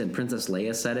Wars movies and Princess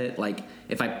Leia said it, like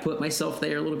if I put myself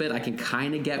there a little bit, I can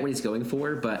kind of get what he's going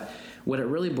for. But what it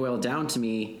really boiled down to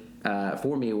me,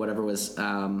 for me, whatever, was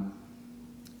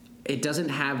it doesn't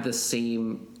have the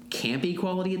same campy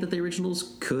quality that the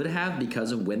originals could have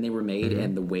because of when they were made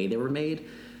and the way they were made,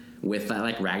 with that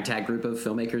like ragtag group of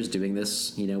filmmakers doing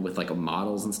this, you know, with like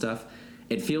models and stuff.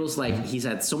 It feels like he's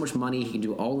had so much money, he can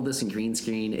do all of this in green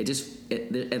screen.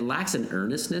 It lacks an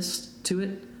earnestness to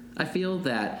it. I feel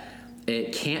that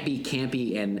it can't be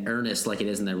campy and earnest like it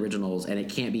is in the originals, and it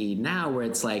can't be now where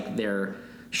it's like they're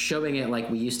showing it like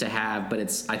we used to have, but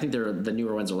I think the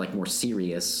newer ones are like more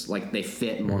serious, like they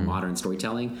fit more modern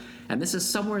storytelling. And this is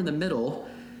somewhere in the middle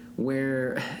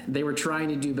where they were trying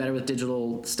to do better with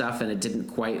digital stuff and it didn't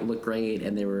quite look great,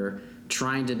 and they were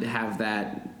trying to have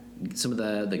some of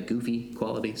the goofy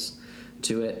qualities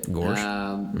to it.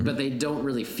 But they don't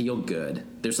really feel good.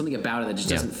 There's something about it that just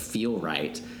doesn't feel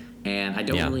right. And I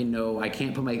don't really know, I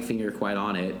can't put my finger quite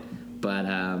on it, but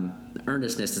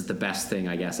earnestness is the best thing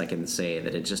I guess I can say,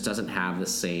 that it just doesn't have the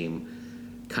same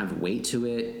kind of weight to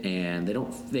it, and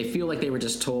they feel like they were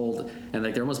just told, and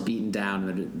like they're almost beaten down,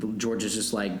 and George is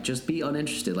just like, just be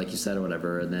uninterested, like you said, or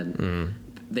whatever, and then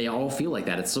they all feel like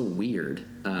that. It's so weird.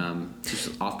 It's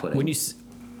just off-putting.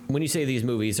 When you say these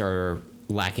movies are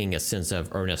lacking a sense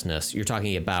of earnestness, you're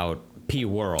talking about P.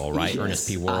 Worrell, right? Yes. Ernest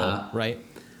P. Worrell, right?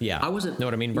 Yeah. I wasn't. Know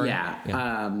what I mean, Bert? Yeah.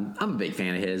 I'm a big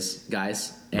fan of his,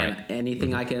 guys. And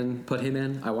anything I can put him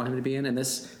in, I want him to be in. And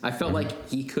this, I felt like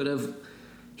he could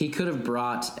have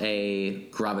brought a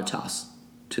gravitas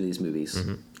to these movies,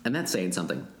 and that's saying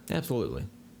something. Absolutely.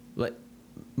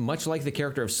 Much like the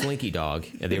character of Slinky Dog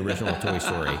in the original Toy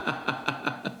Story.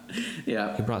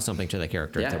 Yeah. He brought something to the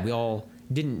character that we all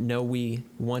didn't know we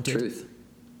wanted. Truth.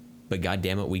 But God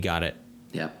damn it, we got it.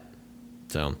 Yeah.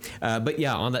 So, but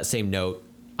yeah, on that same note,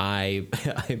 I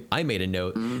made a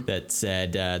note that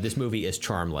said this movie is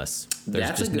charmless. There's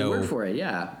That's just a good word for it.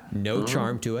 Yeah. no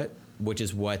charm to it, which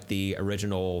is what the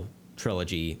original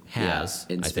trilogy has.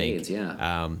 In I spades, think.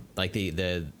 yeah. Like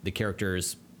the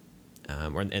characters,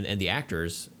 and the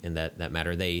actors in that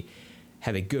matter, they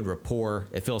have a good rapport.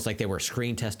 It feels like they were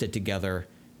screen tested together.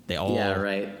 They all. Yeah.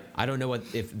 Right. I don't know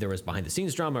if there was behind the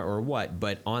scenes drama or what,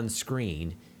 but on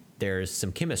screen there's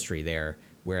some chemistry there,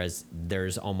 whereas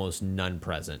there's almost none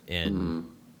present in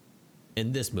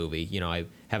this movie. You know, I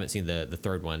haven't seen the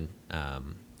third one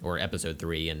or episode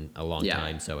 3 in a long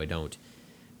time, so I don't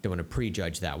want to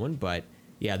prejudge that one. But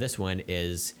yeah, this one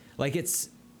is like it's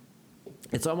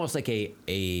almost like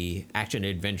a action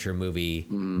adventure movie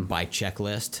by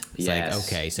checklist. It's like,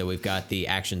 okay, so we've got the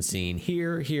action scene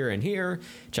here, and here.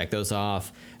 Check those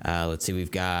off. Let's see, we've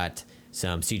got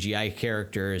some CGI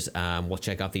characters. We'll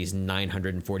check off these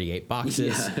 948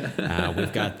 boxes.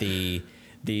 We've got the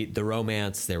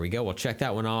romance. There we go. We'll check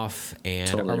that one off. And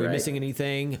totally are we right. missing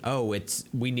anything? Oh,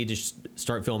 we need to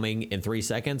start filming in 3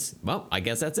 seconds. Well, I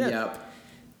guess that's it. Yep.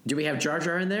 Do we have Jar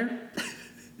Jar in there?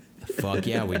 Fuck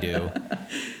yeah, we do.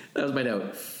 That was my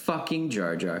note. Fucking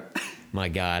Jar Jar. my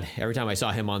God, every time I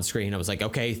saw him on screen, I was like,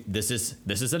 okay, this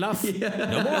is enough.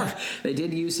 No more. They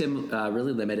did use him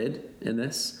really limited in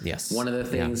this. Yes. One of the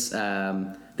things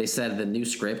they said the new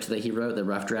script that he wrote, the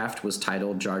rough draft, was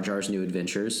titled Jar Jar's New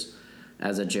Adventures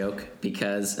as a joke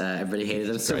because everybody hated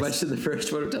him so much in the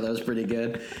first one, which I thought was pretty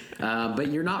good. But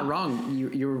you're not wrong.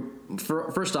 You're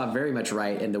first off very much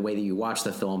right in the way that you watch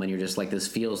the film, and you're just like, this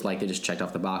feels like they just checked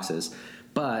off the boxes.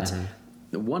 But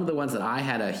one of the ones that I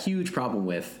had a huge problem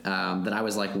with, that I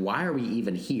was like, why are we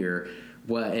even here?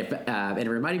 And it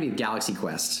reminded me of Galaxy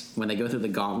Quest when they go through the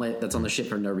gauntlet that's on the ship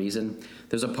for no reason.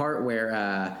 There's a part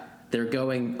where they're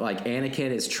going, like,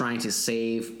 Anakin is trying to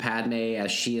save Padme as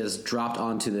she is dropped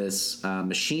onto this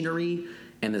machinery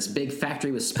and this big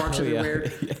factory with sparks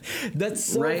everywhere. That's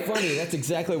so funny. That's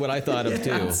exactly what I thought of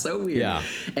too. It's so weird. Yeah.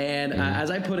 And as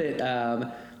I put it,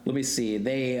 let me see.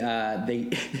 They are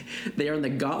in the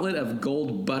gauntlet of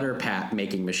gold butter pat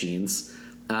making machines.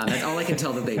 That's all I can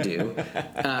tell that they do.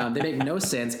 They make no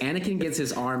sense. Anakin gets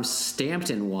his arm stamped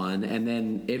in one, and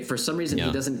then for some reason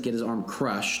he doesn't get his arm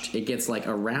crushed. It gets like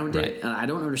around it. I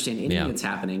don't understand anything that's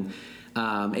happening.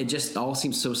 It just all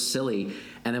seems so silly.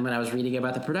 And then when I was reading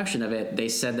about the production of it, they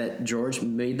said that George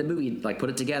made the movie, like put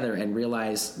it together, and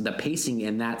realized the pacing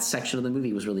in that section of the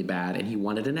movie was really bad, and he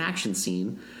wanted an action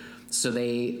scene. So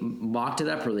they mocked it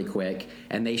up really quick,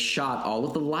 and they shot all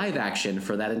of the live action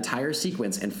for that entire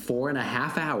sequence in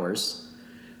 4.5 hours.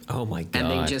 Oh my God.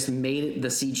 And they just made the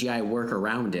CGI work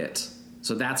around it.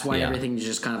 So that's why everything is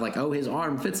just kind of like, oh, his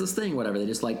arm fits this thing, whatever. They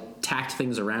just like tacked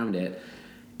things around it.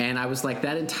 And I was like,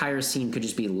 that entire scene could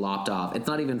just be lopped off. It's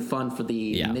not even fun for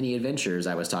the mini adventures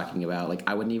I was talking about. Like,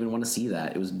 I wouldn't even want to see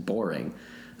that. It was boring.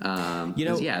 So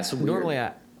normally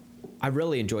I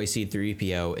really enjoy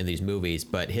C-3PO in these movies,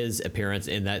 but his appearance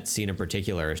in that scene in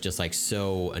particular is just like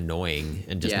so annoying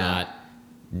and just not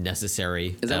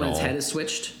necessary. Is that at when all. his head is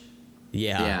switched?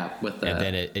 Yeah. With and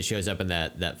then it shows up in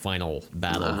that final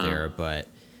battle there, but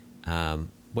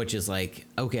which is like,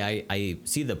 okay, I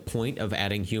see the point of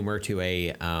adding humor to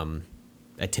a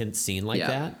tense scene like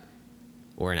that,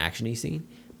 or an action-y scene,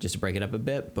 just to break it up a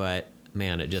bit, but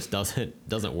man, it just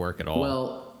doesn't work at all.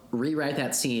 Well, rewrite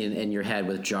that scene in your head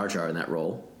with Jar Jar in that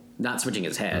role, not switching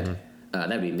his head.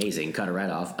 That'd be amazing. Cut it right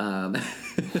off.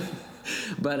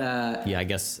 But I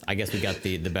guess we got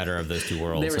the better of those two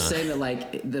worlds. They were saying that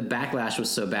like the backlash was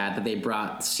so bad that they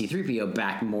brought C-3PO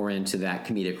back more into that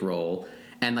comedic role.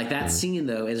 And like that scene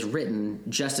though is written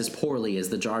just as poorly as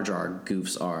the Jar Jar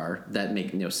goofs are that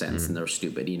make no sense and they're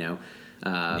stupid, you know.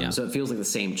 So it feels like the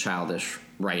same childish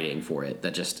writing for it.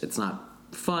 That just it's not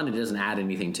fun. It doesn't add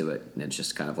anything to it. And it's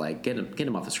just kind of like get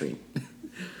him off the screen.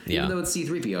 Even though it's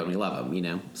C-3PO and we love him, you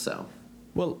know. So.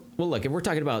 Well, look, if we're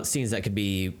talking about scenes that could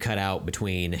be cut out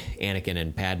between Anakin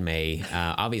and Padme,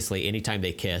 obviously anytime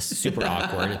they kiss, super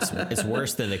awkward. It's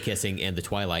worse than the kissing in the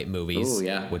Twilight movies,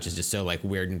 which is just so like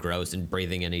weird and gross and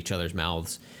breathing in each other's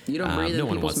mouths. You don't breathe in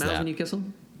people's mouths when you kiss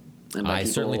them? I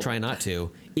certainly try not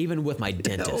to, even with my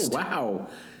dentist. Oh, wow.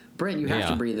 Brent, you have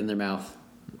to breathe in their mouth.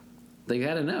 They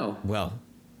got to know. Well,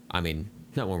 I mean,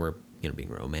 not when we're being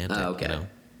romantic. Oh, okay. You know?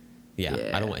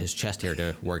 Yeah, I don't want his chest hair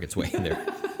to work its way in there.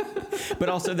 But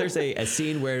also there's a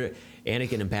scene where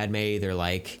Anakin and Padme, they're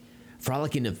like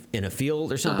frolicking in a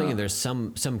field or something, and there's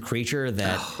some creature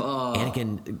that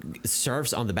Anakin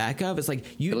surfs on the back of. It's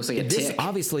like, it looks like a this tick.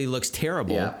 Obviously looks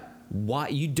terrible. Yeah. Why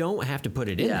you don't have to put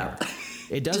it in there.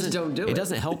 It doesn't Just don't do it. It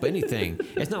doesn't help anything.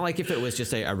 It's not like if it was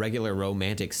just a regular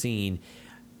romantic scene,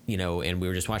 and we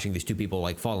were just watching these two people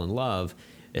like fall in love.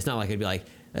 It's not like it'd be like,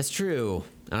 that's true,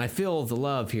 and I feel the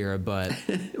love here, but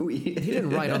he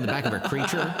didn't write on the back of a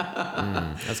creature.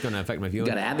 That's going to affect my viewing.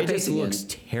 Gotta add the it just pacing looks in.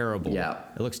 terrible. Yeah.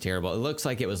 It looks terrible. It looks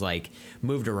like it was like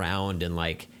moved around in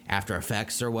like After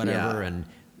Effects or whatever, and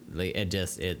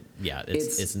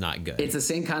it's not good. It's the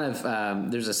same kind of.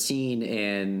 There's a scene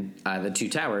in The Two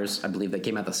Towers, I believe, that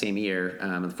came out the same year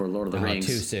for Lord of the Rings.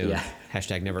 Too soon. Yeah.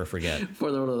 Hashtag never forget.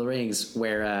 For Lord of the Rings,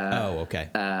 where. Okay.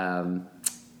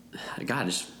 God, I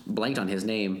just blanked on his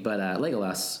name, but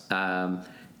Legolas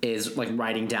is like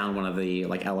riding down one of the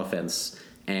like elephants,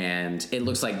 and it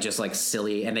looks like just like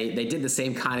silly. And they did the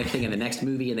same kind of thing in the next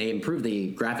movie, and they improved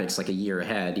the graphics like a year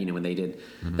ahead, when they did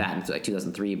that in like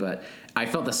 2003. But I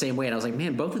felt the same way, and I was like,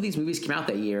 man, both of these movies came out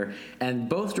that year, and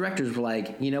both directors were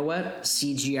like, you know what,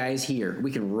 CGI is here.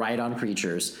 We can ride on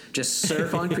creatures, just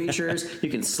surf on creatures. You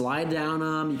can slide down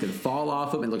them, you can fall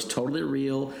off them. It looks totally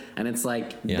real, and it's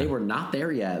like they were not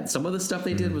there yet. Some of the stuff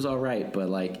they did was all right, but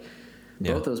like.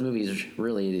 Both those movies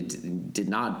really did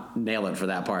not nail it for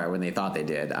that part when they thought they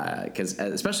did, because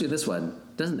especially this one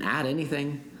doesn't add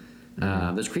anything.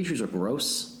 Those creatures are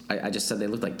gross. I just said they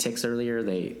looked like ticks earlier.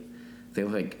 They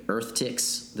look like earth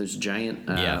ticks. There's giant.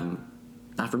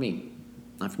 Not for me.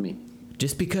 Not for me.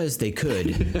 Just because they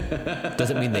could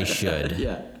doesn't mean they should.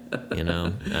 Yeah. You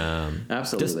know.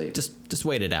 Absolutely. Just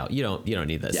wait it out. You don't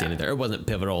need that scene there. It wasn't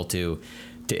pivotal to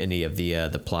any of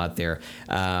the plot there.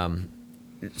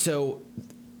 So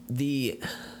the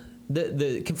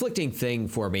conflicting thing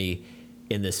for me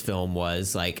in this film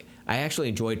was like I actually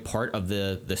enjoyed part of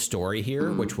the story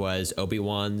here, which was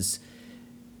Obi-Wan's.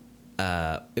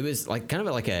 It was like kind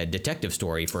of like a detective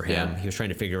story for him. Yeah. He was trying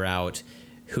to figure out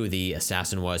who the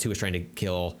assassin was, who was trying to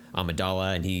kill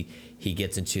Amidala, and he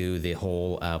gets into the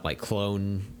whole like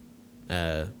clone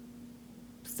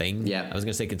thing. Yeah. I was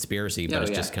gonna say conspiracy, but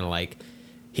it's just kind of like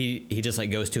he just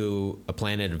like goes to a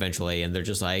planet eventually, and they're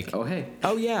just like, Oh, hey.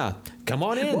 oh yeah, come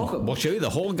on in. Welcome. We'll show you the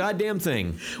whole goddamn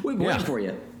thing. We've been waiting for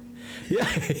you. Yeah.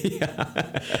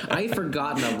 I've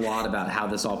forgotten a lot about how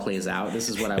this all plays out. This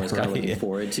is what I was kind of looking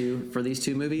forward to for these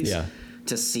two movies. Yeah.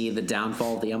 To see the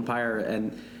downfall of the Empire.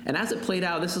 And as it played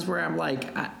out, this is where I'm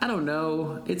like, I don't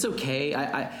know. It's okay.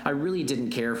 I really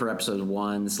didn't care for episode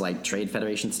 1's like Trade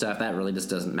Federation stuff. That really just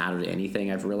doesn't matter to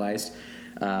anything, I've realized.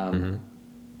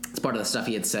 It's part of the stuff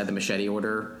he had said, the Machete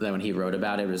Order, that when he wrote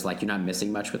about it, it was like, you're not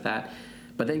missing much with that.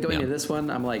 But then going to this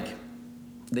one, I'm like,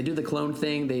 they do the clone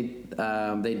thing.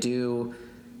 They do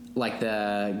like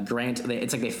the grant.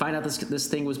 It's like they find out this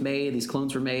thing was made. These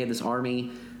clones were made. This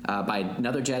army by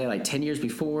another Jedi like 10 years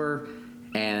before.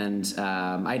 And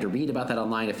I had to read about that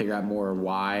online to figure out more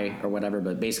why or whatever.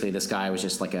 But basically, this guy was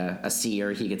just like a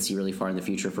seer. He could see really far in the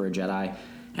future for a Jedi,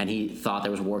 and he thought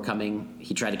there was war coming.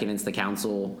 He tried to convince the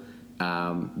council.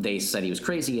 They said he was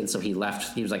crazy, and so he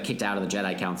left. He was like kicked out of the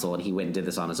Jedi Council, and he went and did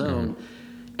this on his own.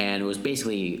 And was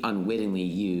basically unwittingly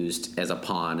used as a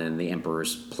pawn in the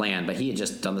Emperor's plan. But he had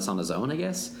just done this on his own, I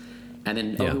guess. And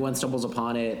then Obi-Wan stumbles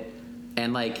upon it,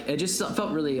 and like it just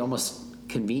felt really almost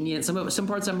convenient. Some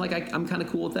parts I'm like I'm kind of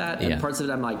cool with that, and parts of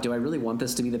it I'm like, do I really want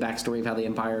this to be the backstory of how the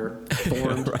Empire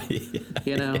formed? Right.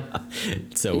 You know?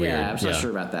 It's so weird. I'm not sure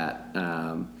about that.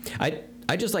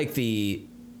 I just like the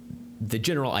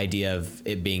general idea of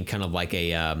it being kind of like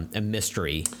a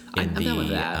mystery in I'm down with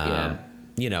that,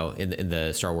 you know, in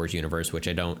the Star Wars universe, which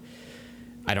I don't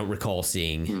recall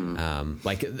seeing.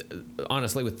 Like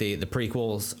honestly, with the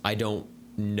prequels, I don't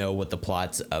know what the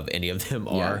plots of any of them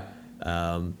are.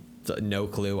 So no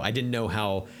clue. I didn't know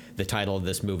how the title of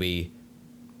this movie,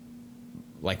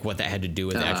 like what that had to do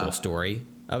with the actual story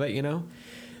of it, you know.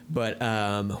 But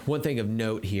one thing of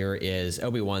note here is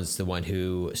Obi-Wan's the one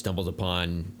who stumbles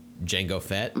upon Jango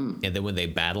Fett, and then when they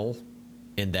battle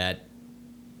on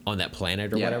that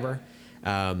planet or whatever,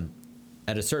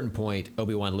 at a certain point,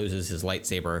 Obi-Wan loses his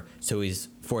lightsaber, so he's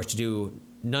forced to do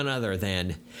none other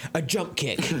than a jump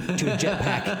kick to a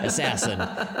jetpack assassin.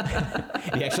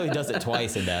 He actually does it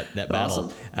twice in that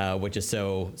battle, which is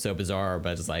so bizarre.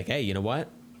 But it's like, hey, you know what?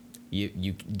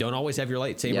 You don't always have your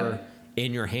lightsaber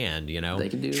in your hand, you know.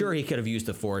 Sure, he could have used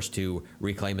the Force to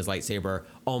reclaim his lightsaber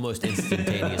almost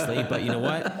instantaneously, but you know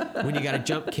what? When you got a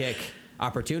jump kick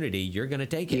opportunity, you're going to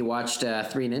take it. He watched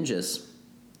Three Ninjas,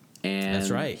 and that's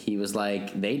right. He was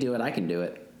like, they do it, I can do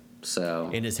it.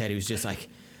 So in his head, he was just like,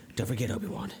 don't forget,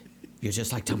 Obi-Wan, you're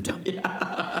just like Tum Tum. He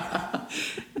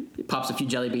pops a few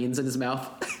jelly beans in his mouth,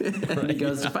 and he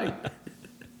goes to fight.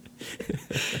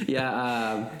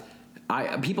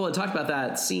 People had talked about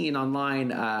that scene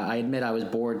online. I admit I was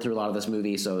bored through a lot of this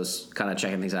movie, so I was kind of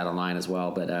checking things out online as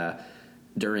well. But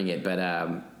during it,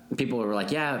 people were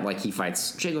like, "Yeah, like he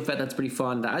fights Jango Fett. That's pretty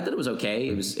fun." I thought it was okay.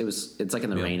 It's like in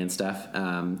the rain and stuff.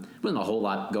 Wasn't a whole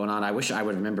lot going on. I wish I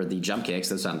would remember the jump kicks.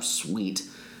 Those sound sweet.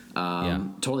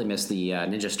 Totally missed the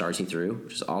ninja stars he threw,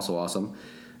 which is also awesome.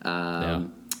 I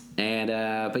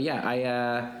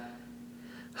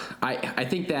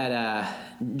think that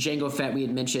Jango Fett, we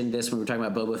had mentioned this when we were talking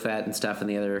about Boba Fett and stuff in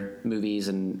the other movies,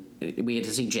 and we get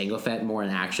to see Jango Fett more in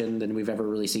action than we've ever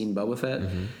really seen Boba Fett.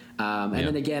 And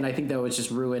then again, I think that was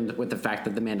just ruined with the fact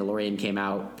that The Mandalorian came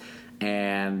out,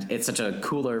 and it's such a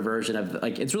cooler version of,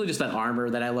 like, it's really just that armor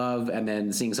that I love, and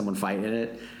then seeing someone fight in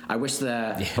it. I wish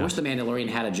the Mandalorian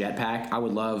had a jetpack. I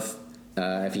would love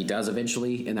if he does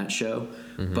eventually in that show.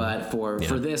 But for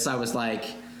this, I was like,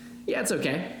 yeah, it's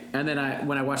okay. And then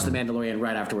when I watched The Mandalorian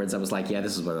right afterwards, I was like, yeah,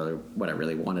 this is what I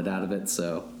really wanted out of it.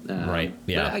 So but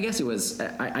I guess it was.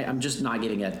 I'm just not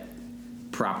getting a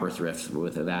proper thrift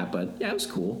with that. But yeah, it was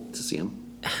cool to see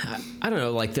him. I don't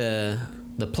know. Like the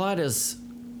plot is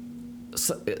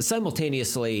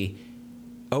simultaneously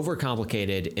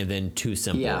overcomplicated and then too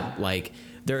simple. Like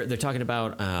they're talking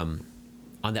about on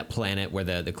that planet where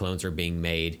the clones are being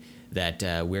made.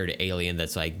 that weird alien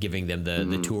that's like giving them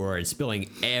the tour and spilling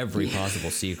every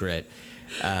possible secret.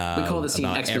 We call this scene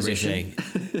about exposition.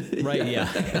 everything. Right? Yeah.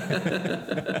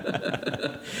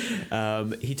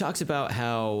 He talks about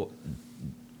how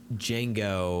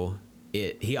Jango,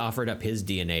 he offered up his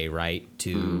DNA, right,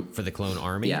 for the clone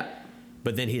army. Yeah.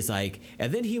 But then he's like,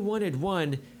 and then he wanted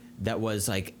one that was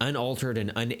like unaltered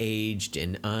and unaged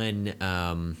and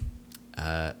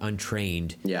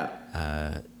untrained.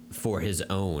 Yeah. For his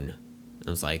own. I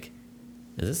was like,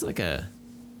 is this like a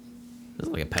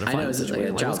pedophile I know, is it like a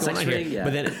situation? child What's going sex on ring? here? Yeah.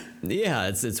 But then, yeah,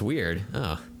 it's weird.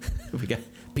 Oh, we got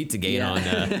Pizzagate on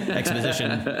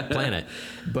Exposition Planet.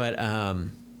 But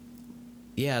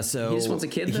yeah, so He just wants a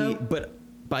kid, though? But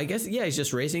I guess he's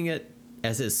just raising it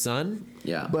as his son.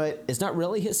 Yeah. But it's not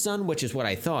really his son, which is what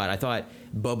I thought. I thought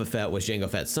Boba Fett was Jango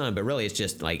Fett's son, but really it's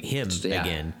just like him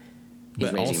again. He's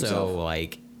But raising also himself.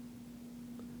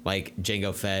 like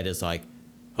Jango Fett is like,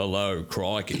 hello,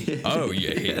 crikey. Oh,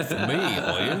 you're here for me,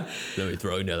 are you? Let me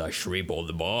throw another shrimp on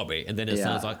the barbie. And then his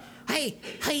son's like, hey,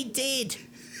 Dad.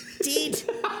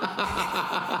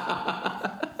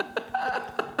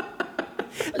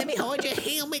 Let me hold your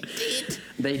helmet, Dad.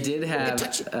 They did have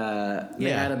they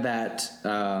Yeah. added that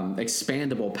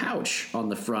expandable pouch on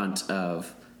the front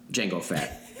of Jango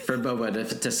Fett for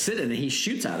Boba to sit in, and he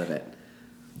shoots out of it.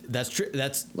 That's true.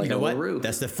 That's Like you know a what? Roo.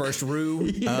 That's the first Roo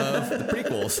of the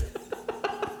prequels.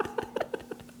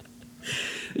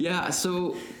 Yeah,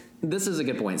 so this is a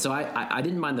good point. So I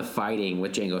didn't mind the fighting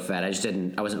with Jango Fett.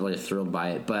 I wasn't really thrilled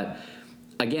by it. But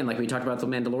again, like we talked about the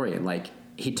Mandalorian, like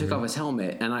he took off his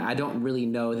helmet, and I don't really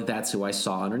know that that's who I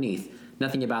saw underneath.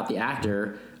 Nothing about the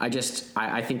actor. I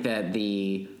think that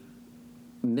the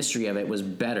mystery of it was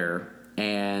better.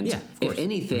 And Yeah, of if course.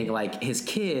 anything, like his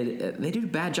kid, they do a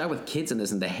bad job with kids in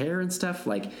this, and the hair and stuff.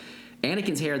 Like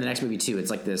Anakin's hair in the next movie too.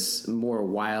 It's like this more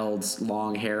wild,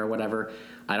 long hair or whatever.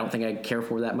 I don't think I care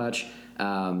for that much.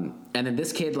 And then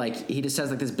this kid, like he just has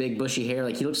like this big bushy hair.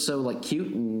 Like he looks so like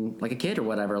cute and like a kid or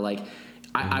whatever. Like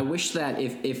I wish that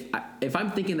if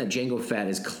I'm thinking that Jango Fett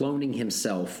is cloning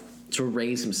himself to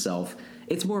raise himself,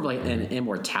 it's more of like an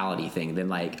immortality thing than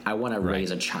like I want to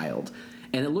raise a child.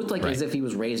 And it looked like as if he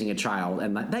was raising a child,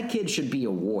 and that kid should be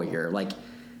a warrior. Like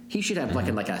he should have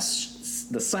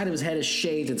the side of his head is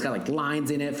shaved. It's got like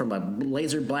lines in it from a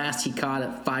laser blast he caught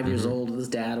at 5 years old with his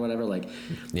dad, or whatever. Like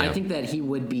I think that he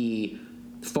would be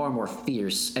far more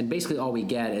fierce. And basically, all we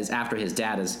get is after his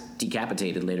dad is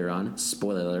decapitated later on.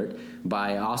 Spoiler alert!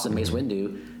 By awesome Mace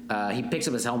Windu, he picks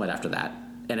up his helmet after that,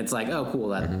 and it's like, oh, cool.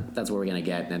 That's what we're gonna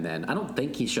get. And then I don't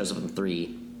think he shows up in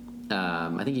 3.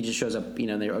 I think he just shows up,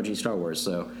 in the OG Star Wars.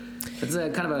 So it's a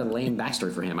kind of a lame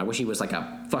backstory for him. I wish he was like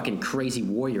a fucking crazy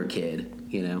warrior kid,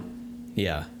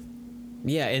 Yeah.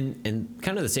 Yeah, and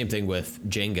kind of the same thing with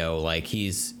Jango. Like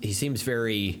he seems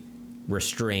very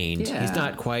restrained. Yeah. He's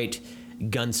not quite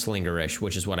gunslingerish,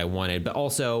 which is what I wanted. But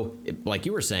also, like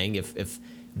you were saying, if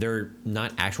they're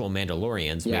not actual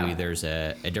Mandalorians, maybe there's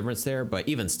a difference there. But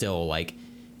even still, like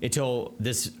until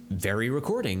this very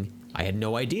recording, I had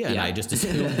no idea, and I just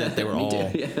assumed that they were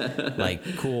all like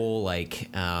cool,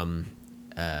 like Clint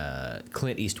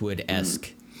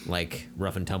Eastwood-esque. Like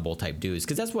rough and tumble type dudes,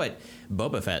 because that's what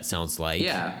Boba Fett sounds like.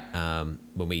 Yeah.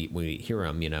 When we hear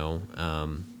him,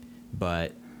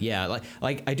 But yeah,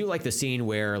 like I do like the scene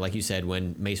where, like you said,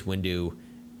 when Mace Windu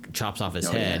chops off his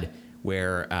head,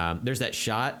 where there's that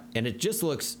shot, and it just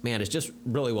looks, man, it's just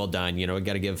really well done. We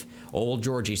got to give old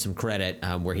Georgie some credit,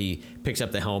 where he picks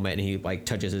up the helmet and he like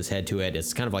touches his head to it.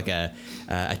 It's kind of like a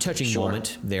touching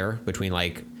moment there between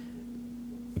like,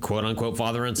 quote unquote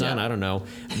father and son. I don't know,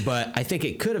 but I think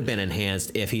it could have been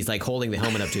enhanced if he's like holding the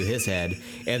helmet up to his head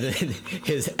and then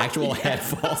his actual head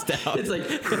falls down. It's like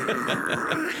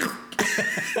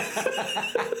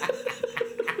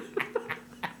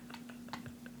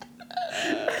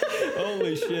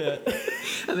holy shit.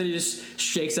 and then he just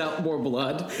shakes out more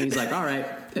blood, and he's like, all right,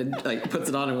 and like puts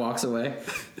it on and walks away.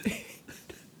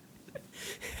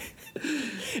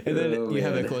 And then you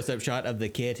have a close-up shot of the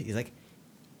kid. He's like,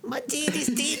 my dad is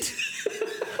dead.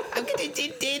 I'm gonna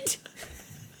be dead.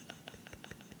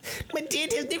 My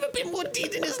dad has never been more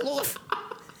dead in his life.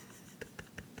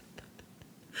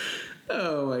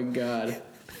 Oh my god!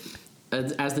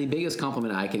 As the biggest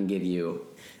compliment I can give you,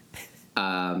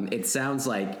 it sounds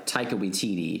like Taika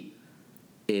Waititi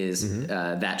is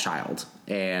that child,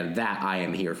 and that I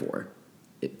am here for.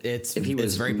 If he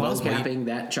was very possible. mocapping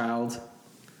that child,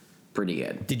 pretty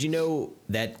good. Did you know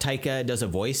that Taika does a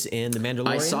voice in The Mandalorian?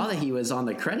 I saw that he was on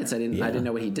the credits. I didn't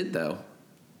know what he did though.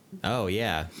 Oh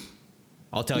yeah,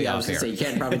 I'll tell you I off was gonna air. say you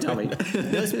can't probably tell me. No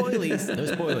spoilies. No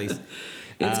spoilies.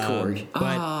 It's Korg. but-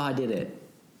 I did it.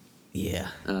 Yeah.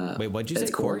 Wait, what'd you say?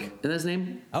 It's Quark. Isn't that his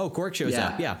name? Oh, Quark shows Yeah.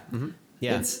 up. Yeah.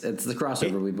 Yeah. It's the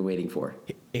crossover we've been waiting for.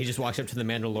 He just walks up to the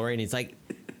Mandalorian. He's like,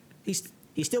 he's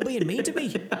still being mean to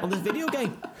me on this video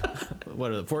game.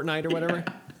 What is it, Fortnite or whatever?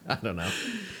 I don't know.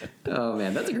 Oh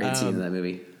man, that's a great scene in that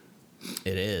movie.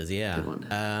 It is, yeah. Good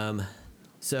one.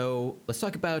 So let's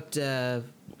talk about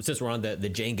since we're on the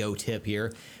Django tip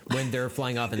here, when they're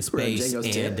flying off in We're on space,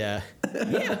 Django's and tip.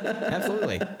 yeah,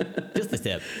 absolutely, just the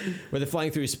tip, where they're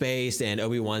flying through space, and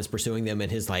Obi-Wan's pursuing them,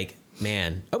 and his like,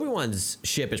 man, Obi-Wan's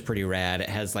ship is pretty rad. It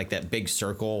has like that big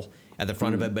circle at the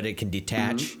front of it, but it can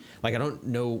detach. Like I don't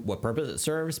know what purpose it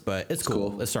serves, but it's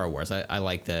cool. cool. It's Star Wars. I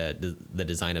like the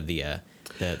design of the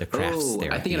crafts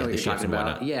there. I think I know what the you're ships talking and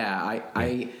about. whatnot. Yeah,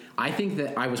 I think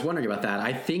that I was wondering about that.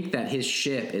 I think that his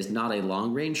ship is not a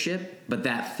long range ship, but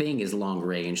that thing is long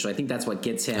range. So I think that's what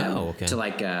gets him to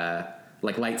like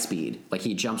light speed. Like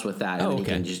he jumps with that, and then he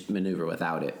can just maneuver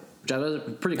without it. Which I was a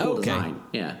pretty cool design.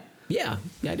 Yeah. Yeah,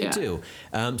 I did too.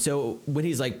 So when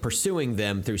he's like pursuing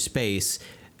them through space,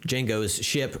 Django's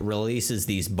ship releases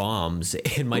these bombs,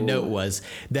 and my note was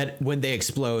that when they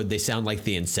explode, they sound like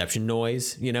the Inception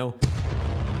noise, you know?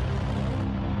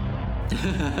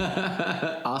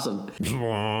 Awesome.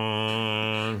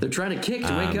 They're trying to kick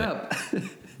to wake up.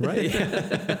 Right?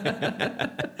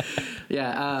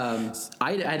 Yeah,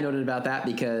 I noted about that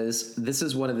because this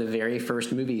is one of the very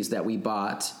first movies that we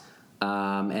bought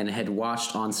and had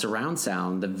watched on surround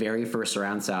sound. The very first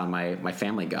surround sound my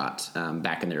family got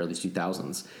back in the early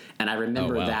 2000s. And I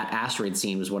remember that asteroid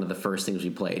scene was one of the first things we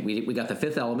played. We got The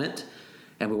Fifth Element,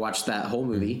 and we watched that whole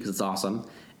movie because it's awesome.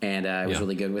 And I was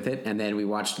really good with it. And then we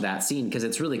watched that scene because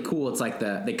it's really cool. It's like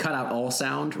they cut out all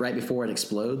sound right before it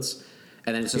explodes.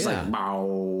 And then it's just like,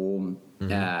 boom.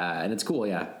 And it's cool.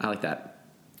 Yeah, I like that.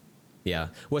 Yeah.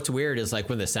 What's weird is like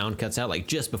when the sound cuts out, like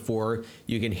just before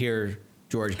you can hear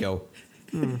George go.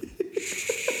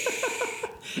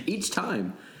 Each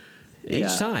time.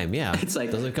 Each time, yeah. It's like,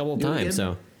 does it a couple of do it times. again?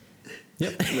 So,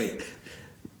 yep. Wait.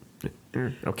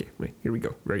 Okay, wait, here we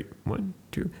go. Right, 1,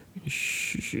 2.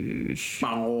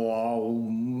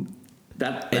 Boom.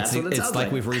 That's what it It's sounds like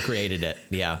like. we've recreated it.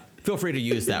 Yeah. Feel free to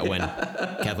use that one,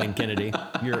 Kathleen Kennedy.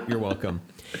 You're welcome.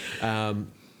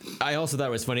 I also thought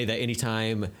it was funny that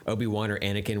anytime Obi-Wan or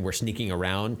Anakin were sneaking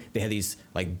around, they had these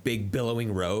like big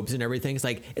billowing robes and everything. It's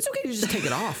like, it's okay to just take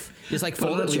it off. Just like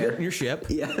fold it, leave it in your ship.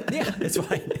 Yeah. Yeah, it's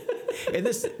fine. And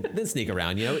then sneak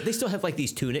around, you know. They still have like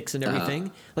these tunics and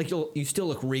everything. Like you still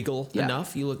look regal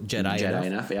enough. You look Jedi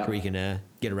enough yeah. where you can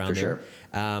get around For there. sure.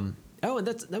 And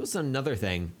that was another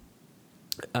thing.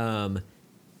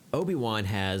 Obi-Wan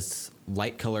has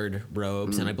light-colored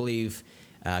robes, and I believe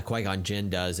Qui-Gon Jinn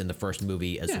does in the first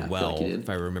movie as Yeah, I feel well, like he did. if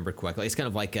I remember correctly. It's kind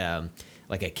of like a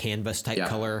canvas type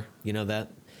color, you know that,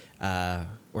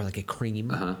 or like a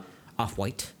cream,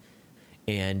 off-white.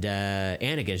 And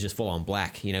Anakin is just full on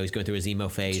black. You know, he's going through his emo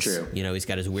phase. It's true. You know, he's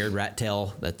got his weird rat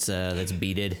tail that's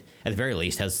beaded. At the very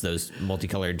least, has those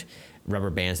multicolored rubber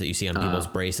bands that you see on people's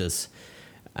braces.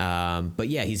 But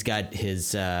yeah, he's got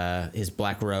his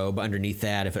black robe. Underneath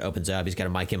that, if it opens up, he's got a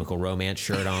My Chemical Romance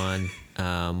shirt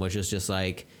on, which is just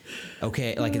like,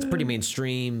 okay, like it's pretty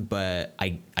mainstream, but I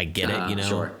get it, you know.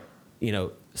 Sure. You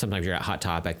know, sometimes you're at Hot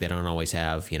Topic, they don't always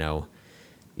have, you know,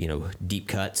 deep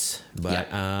cuts, but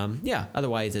yeah.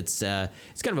 Otherwise, it's kind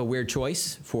of a weird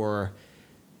choice for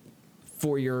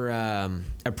your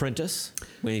apprentice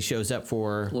when he shows up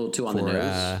for A little too on the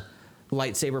nose.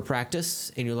 Lightsaber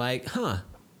practice, and you're like, huh.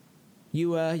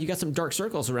 You got some dark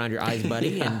circles around your eyes,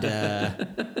 buddy,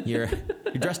 and you're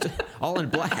dressed all in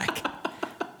black.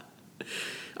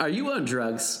 Are you on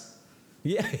drugs?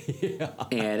 Yeah.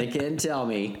 Anakin, tell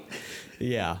me.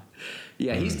 Yeah.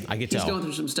 Yeah, he's I could tell. going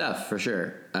through some stuff for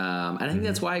sure. And I think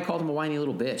that's why I called him a whiny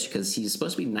little bitch, because he's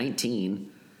supposed to be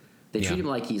 19. They treat him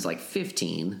like he's like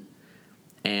 15.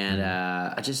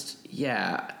 And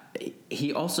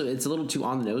he also, it's a little too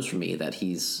on the nose for me that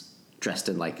he's dressed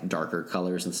in like darker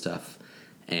colors and stuff.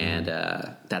 And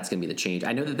that's going to be the change.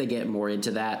 I know that they get more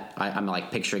into that. I'm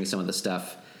like picturing some of the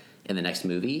stuff in the next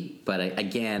movie. But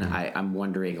I'm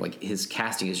wondering, like, his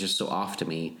casting is just so off to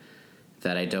me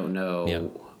that I don't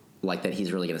know, like, that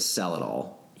he's really going to sell it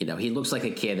all. You know, he looks like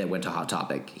a kid that went to Hot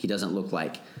Topic. He doesn't look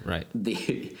like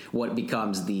what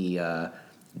becomes the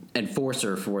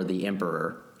enforcer for the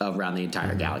Emperor around the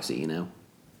entire galaxy, you know?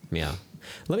 Yeah.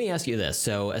 Let me ask you this.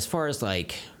 So as far as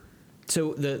like,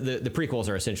 so the prequels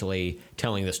are essentially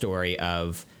telling the story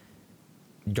of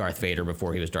Darth Vader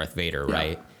before he was Darth Vader,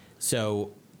 right?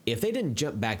 So if they didn't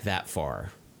jump back that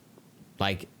far,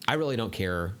 like, I really don't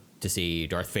care to see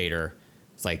Darth Vader.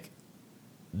 It's like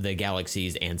the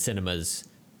galaxy's and cinema's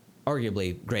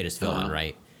arguably greatest villain,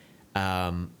 right?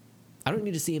 I don't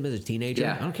need to see him as a teenager.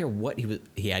 Yeah. I don't care what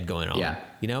he had going on. Yeah.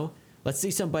 You know, let's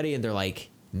see somebody in their like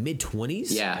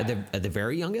mid-20s. Yeah. At the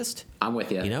very youngest. I'm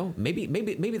with you. You know, maybe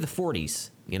the 40s.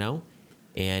 You know,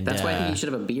 and That's why I think he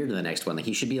should have a beard in the next one. Like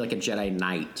he should be like a Jedi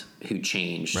Knight who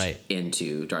changed Right.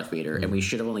 into Darth Vader, and we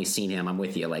should have only seen him. I'm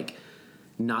with you. Like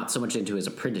not so much into his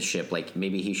apprenticeship. Like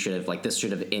maybe he should have like this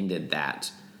should have ended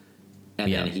that, and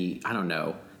Yeah. then I don't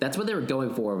know. That's what they were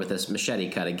going for with this machete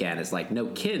cut again. It's like no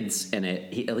kids in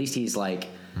it. At least he's like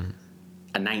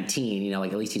a 19. You know,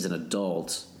 like at least he's an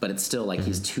adult. But it's still like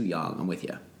he's too young. I'm with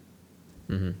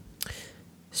you.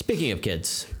 Speaking of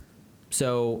kids,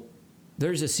 so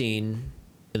there's a scene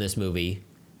in this movie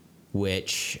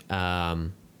which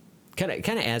kind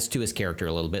of adds to his character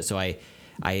a little bit. So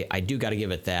I do got to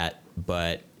give it that,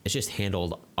 but it's just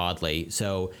handled oddly.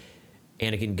 So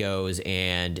Anakin goes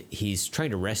and he's trying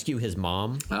to rescue his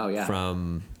mom. Oh, yeah.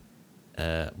 From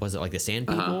was it like the Sand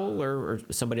People or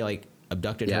somebody like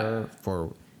abducted Yeah. her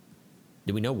for?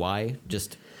 Do we know why?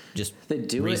 Just They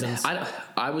do reasons? it.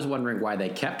 I was wondering why they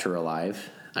kept her alive.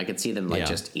 I could see them like Yeah.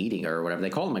 just eating her or whatever. They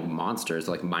call them like monsters,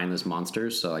 like mindless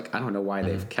monsters. So like I don't know why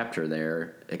they've kept her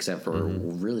there, except for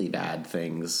really bad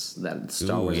things that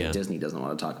Star Ooh, Wars yeah. and Disney doesn't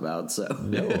want to talk about. So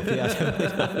No.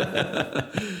 Yeah.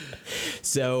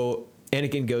 So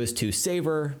Anakin goes to save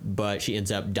her, but she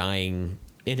ends up dying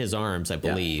in his arms, I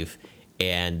believe.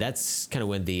 And that's kind of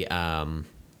when the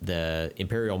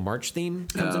Imperial March theme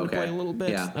comes Oh, into okay. play a little bit,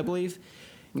 Yeah. I believe.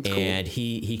 Cool. And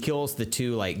he kills the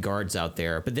two like guards out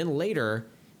there. But then later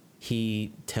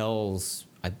he tells,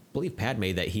 I believe,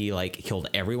 Padme that he like killed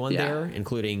everyone Yeah. there,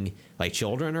 including like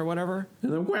children or whatever.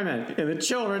 and the women and the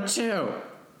children too.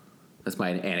 That's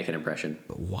my Anakin impression.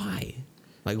 But why?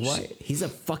 Like, why? He's a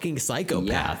fucking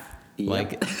psychopath. Yeah.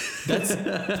 Like,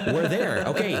 Yep. we're there.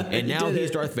 Okay, and now did he's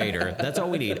it. Darth Vader. That's all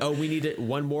we need. Oh, we need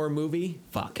one more movie?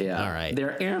 Fuck. Yeah. All right.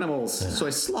 They're animals, so I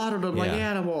slaughtered them like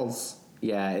Yeah. animals.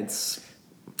 Yeah,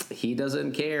 he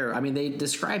doesn't care. I mean, they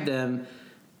describe them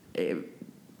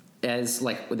as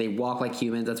like they walk like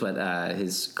humans. That's what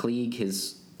his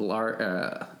Klieg,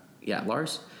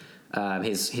 Lars,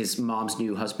 his mom's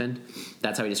new husband.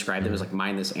 That's how he described them as like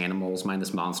mindless animals,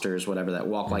 mindless monsters, whatever that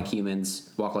walk like humans,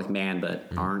 walk like man, but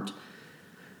aren't.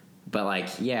 But like,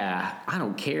 yeah, I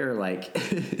don't care. Like,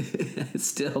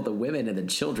 still, the women and the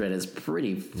children is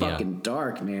pretty fucking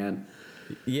dark, man.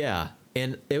 Yeah.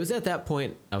 And it was at that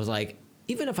point I was like,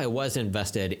 even if I was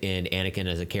invested in Anakin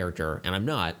as a character, and I'm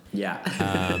not, Yeah.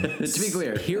 To be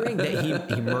clear, hearing that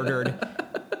he murdered,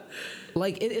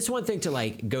 like it's one thing to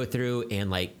like go through and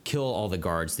like kill all the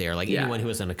guards there, like Yeah. anyone who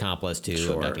was an accomplice to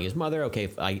Sure. abducting his mother. Okay,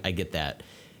 I get that,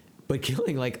 but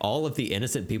killing like all of the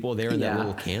innocent people there in that Yeah.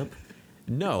 little camp,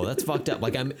 no, that's fucked up.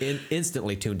 Like I'm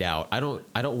instantly tuned out. I don't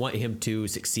want him to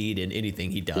succeed in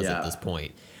anything he does Yeah. at this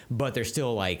point. But there's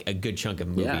still like a good chunk of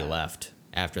movie Yeah. left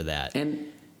after that. and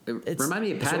It's- remind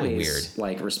me of it's really Padme's weird.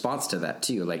 like response to that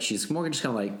too. Like she's more just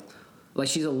kind of like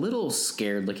she's a little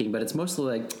scared looking, but it's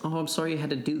mostly like, oh, I'm sorry you had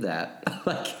to do that.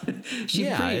 Like she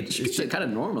Yeah, she keeps it kind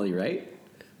of normally, right?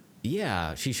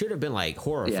 Yeah, she should have been like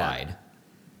horrified.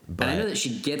 But And I know that she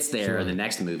gets there in the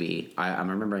next movie. I'm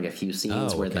remembering a few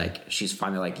scenes Oh, where okay. like she's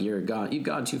finally like, you've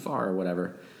gone too far or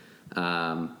whatever.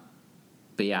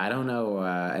 But yeah, I don't know.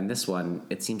 In this one,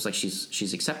 it seems like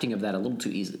she's accepting of that a little too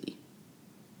easily.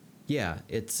 yeah,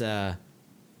 it's man,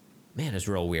 it's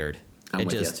real weird. I'm it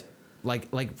with just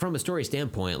like from a story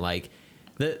standpoint, like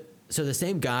the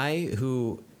same guy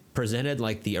who presented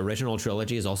like the original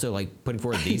trilogy is also like putting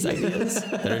forward these ideas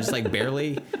that are just like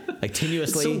barely like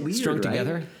tenuously so weird, strung right?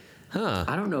 together. Huh.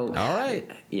 I don't know. All right.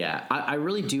 Yeah, I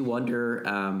really do wonder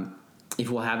if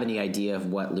we'll have any idea of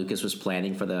what Lucas was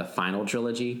planning for the final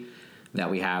trilogy that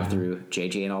we have through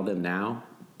JJ and all them now.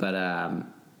 But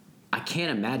I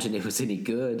can't imagine it was any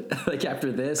good. Like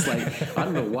after this, like I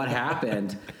don't know what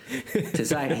happened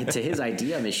to his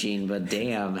idea machine, but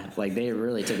damn, like they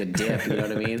really took a dip. You know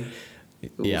what I mean?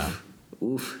 Oof. Yeah.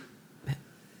 Oof.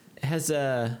 Has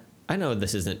I know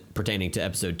this isn't pertaining to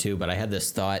episode 2, but I had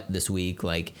this thought this week.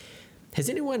 Like, has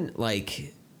anyone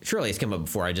like? Surely it's come up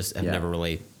before. I just have Yeah. never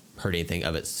really heard anything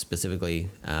of it specifically.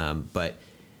 But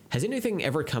has anything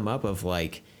ever come up of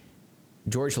like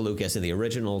George Lucas in the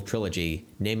original trilogy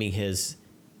naming his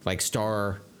like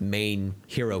star main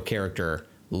hero character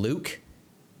Luke,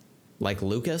 like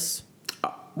Lucas?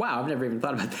 Wow, I've never even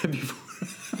thought about that before.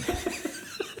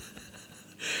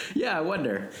 Yeah, I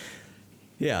wonder.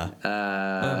 Yeah.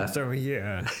 So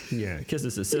yeah,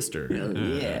 kisses his sister.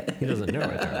 Yeah. He doesn't know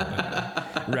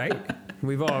it, right?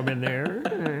 We've all been there.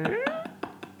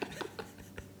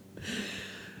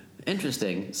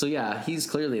 Interesting. So yeah, he's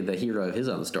clearly the hero of his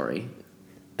own story.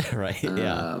 Right.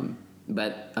 Yeah.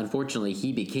 But unfortunately,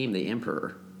 he became the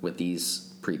emperor with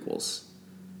these prequels.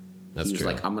 That's he was true.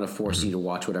 like, I'm going to force you to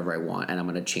watch whatever I want, and I'm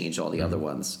going to change all the other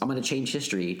ones. I'm going to change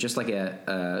history just like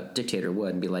a dictator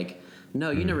would, and be like,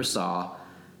 no, you never saw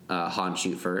Han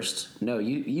shoot first. No,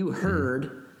 you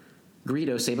heard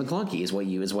Greedo say McClunky is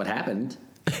what happened.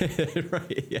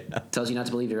 Right, yeah. Tells you not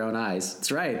to believe your own eyes.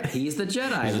 That's right. He's the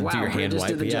Jedi. Just do Wow, your Brent hand just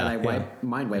did the wipe, yeah, Jedi wipe,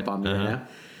 mind wipe on me right now.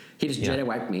 He just Jedi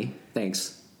wiped me.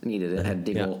 Thanks. I needed it. Had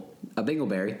a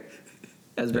dingleberry,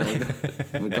 as Billy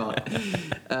would call it.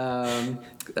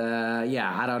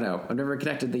 Yeah, I don't know. I've never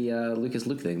connected the Lucas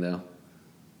Luke thing though.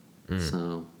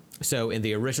 So in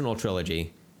the original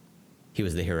trilogy, he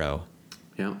was the hero.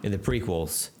 Yeah. In the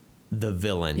prequels, the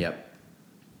villain. Yep.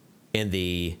 In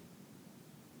the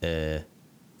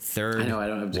third I know. I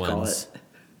don't have to call ones, it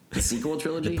the sequel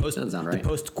trilogy. Doesn't sound right. The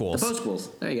postquels. The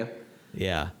postquels. There you go.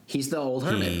 Yeah. He's the old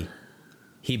hermit.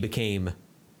 He became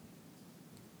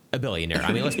a billionaire.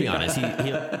 I mean, let's be honest.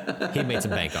 He made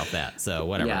some bank off that. So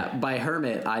whatever. Yeah, by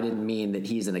hermit, I didn't mean that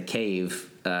he's in a cave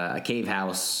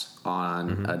house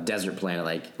on a desert planet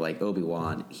like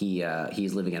Obi-Wan.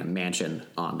 He's living in a mansion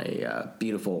on a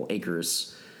beautiful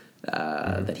acres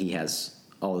that he has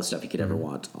all the stuff he could ever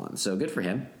want on. So good for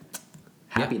him.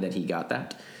 Happy that he got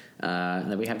that.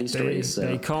 And then we have these stories.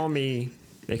 They call me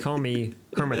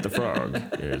Kermit the Frog.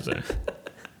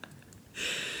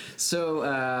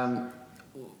 So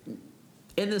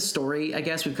in this story, I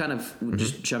guess we've kind of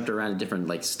just jumped around to different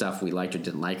like stuff we liked or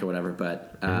didn't like or whatever.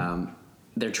 But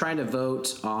they're trying to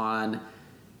vote on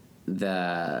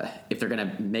if they're going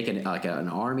to make an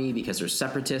army because there's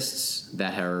separatists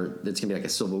that's going to be like a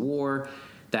civil war.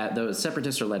 That those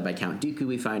separatists are led by Count Dooku.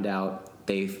 We find out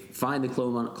they find the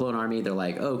clone army. They're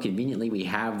like, oh, conveniently we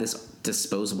have this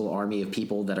disposable army of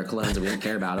people that are clones and we don't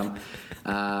care about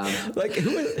them. Like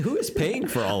who is paying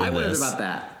for all of this? I wondered about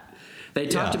that. They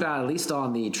talked about, at least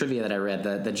on the trivia that I read,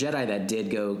 the Jedi that did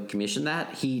go commission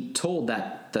that, he told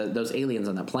that those aliens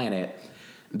on the planet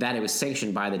that it was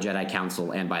sanctioned by the Jedi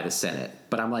Council and by the Senate.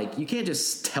 But I'm like, you can't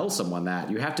just tell someone that.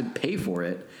 You have to pay for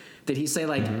it. Did he say,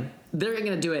 like, they're going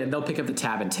to do it and they'll pick up the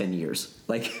tab in 10 years?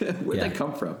 Like, where'd that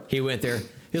come from? He went there.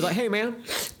 He was like, hey, man,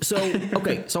 so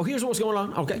here's what's going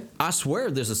on. Okay, I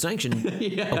swear there's a sanction.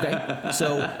 Okay,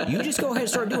 so you just go ahead and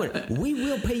start doing it. We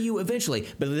will pay you eventually.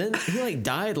 But then he,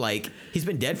 died, he's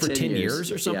been dead for 10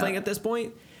 years or something at this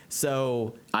point.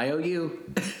 So I owe you.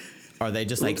 Are they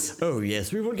just like, oh,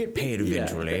 yes, we will get paid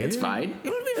eventually. It's fine. It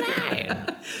will be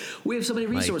fine. We have so many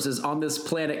resources on this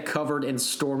planet covered in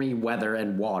stormy weather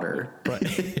and water.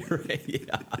 Right,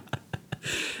 yeah.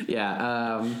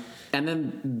 Yeah. And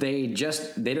then they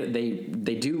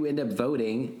do end up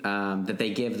voting that they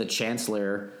give the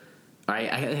chancellor. I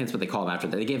think that's what they call him after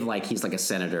that. They give he's like a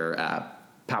senator,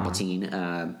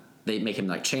 Palpatine. They make him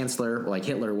like chancellor, like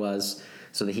Hitler was,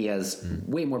 so that he has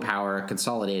way more power,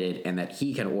 consolidated, and that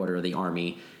he can order the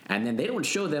army. And then they don't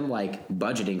show them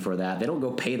budgeting for that. They don't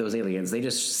go pay those aliens. They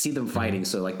just see them fighting.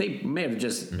 So they may have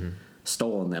just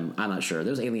stolen them. I'm not sure.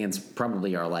 Those aliens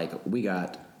probably are we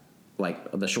got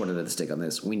the short end of the stick on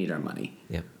this. We need our money.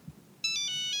 Yeah.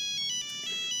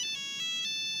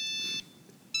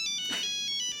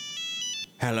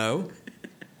 Hello?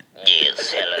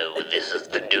 Yes, hello, this is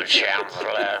the new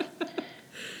chancellor.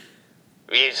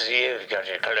 Yes, you've got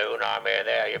your clone army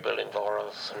there you're building for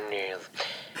us. Yes.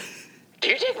 Do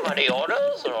you take money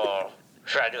orders, or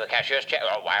should I do a cashier's check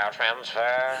or a wire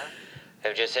transfer?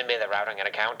 Have you send me the routing and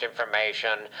account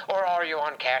information, or are you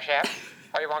on Cash App?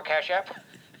 Are you on Cash App?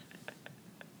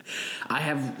 I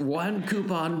have one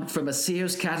coupon from a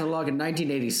Sears catalog in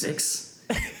 1986.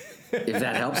 If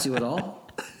that helps you at all.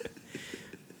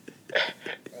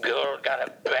 Girl got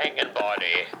a banging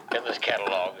body in this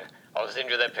catalog. I'll send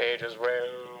you that page as well.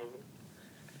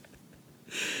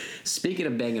 Speaking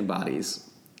of banging bodies,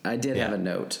 I did have a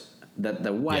note that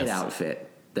the white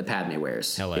outfit that Padme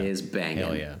wears is banging.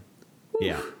 Hell yeah. Woo.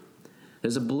 Yeah.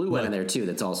 There's a blue one in there too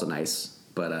that's also nice,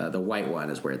 but the white one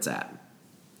is where it's at.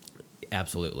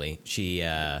 Absolutely. She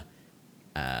yeah,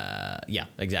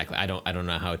 exactly. I don't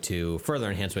know how to further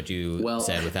enhance what you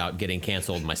said without getting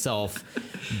canceled myself.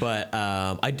 But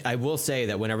I will say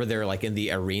that whenever they're in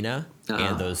the arena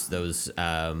and those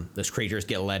creatures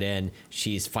get let in,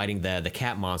 she's fighting the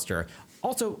cat monster.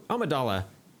 Also, Amidala,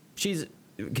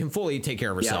 can fully take care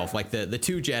of herself. Yeah. The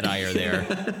two Jedi are there.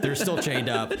 They're still chained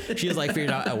up. She's figured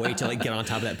out a way to get on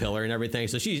top of that pillar and everything.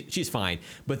 So she's fine.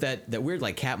 But that weird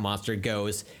cat monster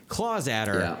goes, claws at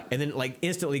her, and then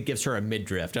instantly gives her a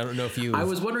midriff. I don't know if you. I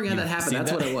was wondering how that happened.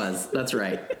 That's what it was. That's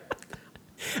right.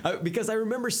 Because I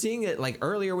remember seeing it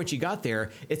earlier when she got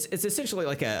there. It's essentially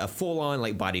a full on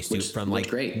bodysuit from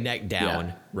great. neck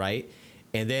down, right?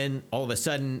 And then all of a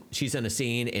sudden she's in a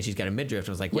scene and she's got a midriff. And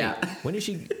I was like, wait, Yeah. when did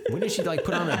she like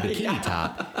put on a bikini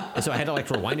top? And so I had to like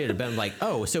rewind it a bit. I'm like,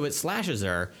 oh, so it slashes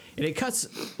her and it cuts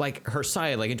like her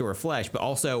side like into her flesh, but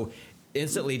also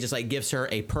instantly just like gives her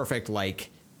a perfect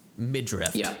like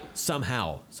midriff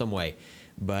somehow, some way.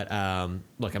 But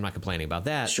look, I'm not complaining about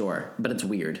that. Sure, but it's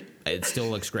weird. It still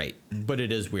looks great, but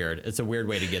it is weird. It's a weird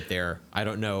way to get there. I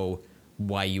don't know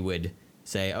why you would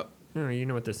say, oh, Oh, you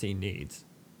know what the scene needs?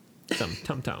 Some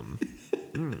tum-tum.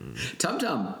 Tum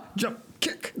Tum. Jump,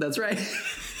 kick. That's right.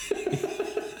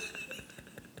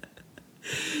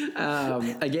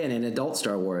 Again, in adult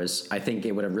Star Wars, I think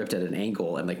it would have ripped at an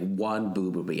angle and like one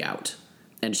boob would be out.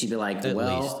 And she'd be like, At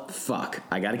well, least. fuck,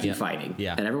 I gotta keep fighting.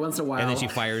 Yeah. And every once in a while. and then she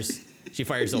fires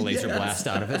the laser blast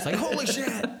out of it. It's like, holy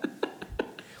shit!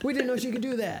 We didn't know she could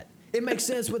do that. It makes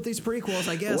sense with these prequels,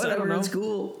 I guess. Whatever, I don't know. it's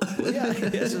cool. Yeah,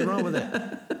 this is wrong with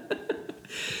it.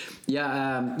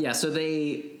 Yeah, so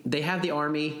they have the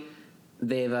army.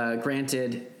 They've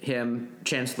granted him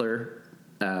Chancellor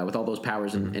with all those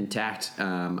powers intact.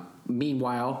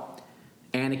 Meanwhile,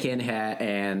 Anakin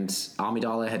and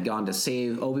Amidala had gone to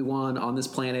save Obi-Wan on this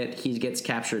planet. He gets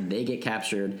captured. They get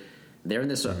captured. They're in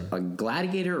this a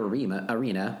gladiator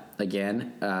arena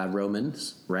again.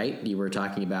 Romans, right? You were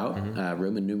talking about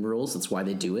Roman numerals. That's why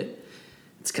they do it.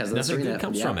 It's because of this Nothing arena. good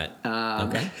comes from it.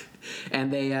 Okay.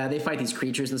 And they fight these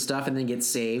creatures and stuff, and then get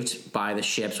saved by the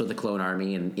ships with the clone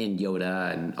army and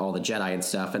Yoda and all the Jedi and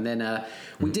stuff. And then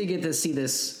we did get to see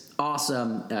this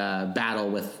awesome battle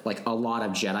with like a lot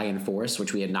of Jedi and Force,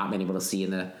 which we had not been able to see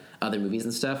in the other movies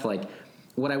and stuff. Like,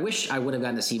 what I wish I would have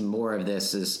gotten to see more of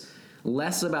this is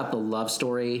less about the love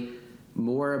story,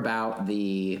 more about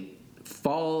the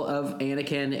fall of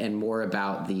Anakin, and more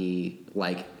about the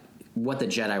like what the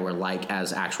Jedi were like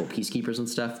as actual peacekeepers and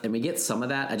stuff. And we get some of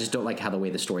that. I just don't like how the way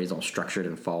the story is all structured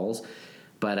and falls.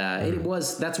 But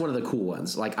that's one of the cool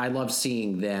ones. Like, I love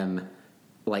seeing them,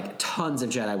 like tons of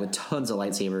Jedi with tons of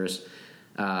lightsabers,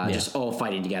 just all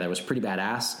fighting together. It was pretty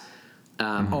badass.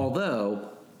 Although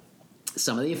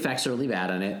some of the effects are really bad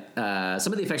on it.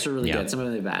 Some of the effects are really good. Some of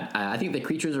them are bad. I think the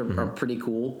creatures are pretty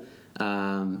cool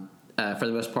for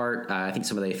the most part. I think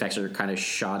some of the effects are kind of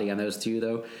shoddy on those too,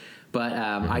 though. But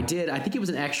I think it was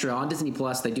an extra on Disney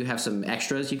Plus. They do have some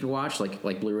extras you can watch, like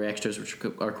Blu-ray extras, which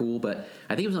are cool. But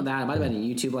I think it was on that. It might have been on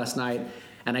YouTube last night.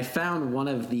 And I found one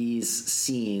of these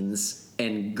scenes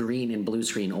in green and blue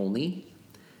screen only.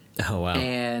 Oh, wow.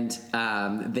 And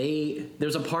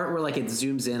there's a part where like it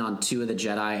zooms in on two of the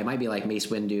Jedi. It might be like Mace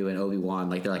Windu and Obi-Wan,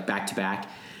 like they're like back to back.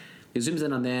 It zooms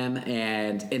in on them,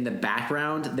 and in the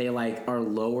background they like are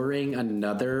lowering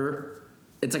another.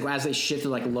 It's like as they shift to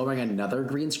like lowering another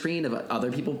green screen of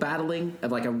other people battling,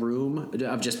 of like a room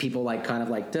of just people like kind of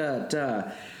like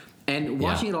duh. And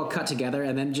watching it all cut together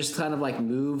and then just kind of like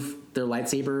move their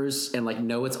lightsabers and like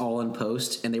know it's all in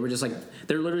post. And they were just like,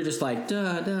 they're literally just like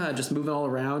duh, just moving all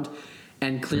around.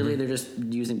 And clearly they're just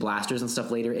using blasters and stuff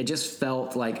later. It just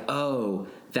felt like, oh,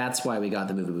 that's why we got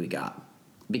the movie we got.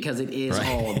 Because it is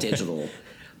all digital.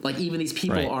 Like, even these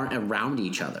people aren't around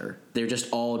each other. They're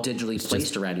just all digitally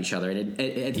placed around each other. And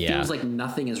it feels like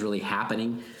nothing is really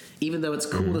happening. Even though it's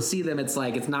cool to see them, it's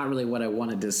like, it's not really what I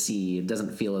wanted to see. It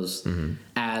doesn't feel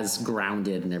as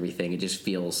grounded and everything. It just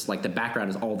feels like the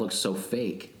background all looks so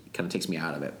fake. It kind of takes me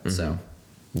out of it. So,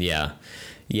 yeah,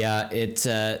 it's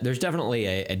there's definitely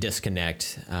a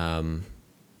disconnect, and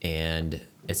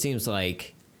it seems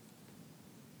like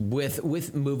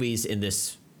with movies in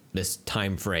this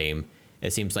time frame,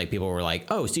 it seems like people were like,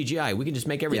 oh, CGI, we can just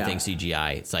make everything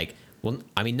CGI. It's like, well,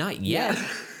 I mean, not yet.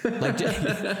 Like, just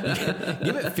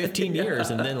give it 15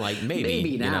 years and then like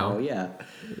maybe now,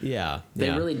 yeah. They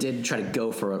really did try to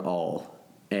go for it all,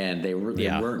 and they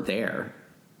weren't there,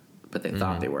 but they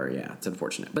thought they were. Yeah, it's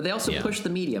unfortunate. But they also pushed the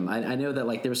medium. I know that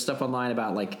like there was stuff online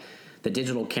about like the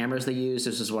digital cameras they used.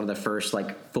 This was one of the first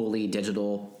like fully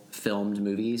digital filmed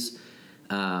movies.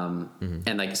 And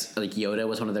like Yoda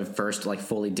was one of the first like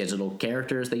fully digital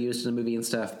characters they used in the movie and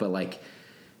stuff, but like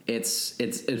it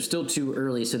was still too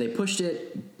early, so they pushed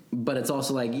it. But it's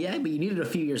also like, yeah, but you needed a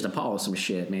few years to polish some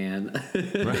shit, man.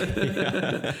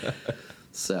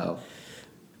 So,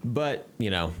 but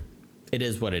it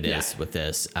is what it is with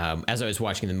this. As I was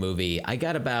watching the movie, I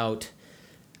got about,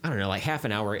 I don't know, like half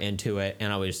an hour into it,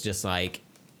 and I was just like,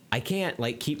 I can't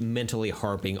like keep mentally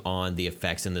harping on the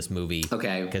effects in this movie.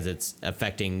 Okay. Because it's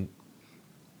affecting,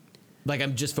 like,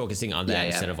 I'm just focusing on that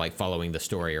instead of like following the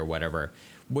story or whatever,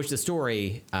 which the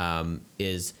story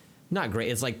is not great.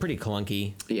 It's like pretty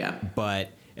clunky. Yeah.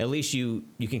 But at least you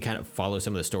can kind of follow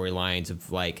some of the storylines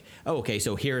of like, oh, okay,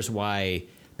 so here's why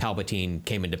Palpatine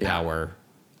came into power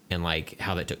and like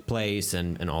how that took place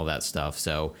and all that stuff.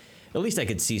 So at least I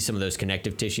could see some of those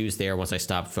connective tissues there once I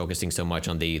stopped focusing so much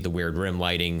on the weird rim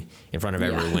lighting in front of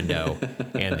every window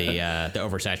and the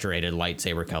oversaturated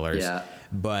lightsaber colors. Yeah.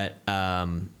 But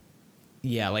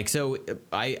yeah, like so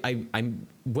I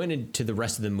went into the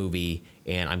rest of the movie,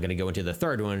 and I'm going to go into the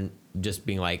third one just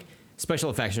being like,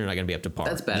 special effects are not going to be up to par.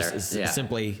 That's better.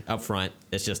 Simply up front,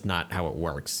 it's just not how it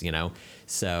works, you know?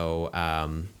 So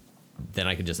then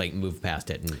I could just like move past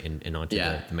it and onto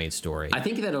the main story. I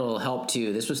think that it'll help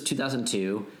too. This was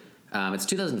 2002. It's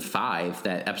 2005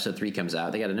 that episode 3 comes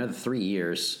out. They got another 3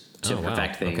 years to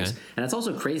perfect things. Okay. And it's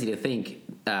also crazy to think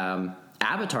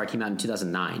Avatar came out in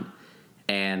 2009.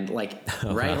 And like,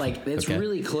 right, like it's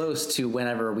really close to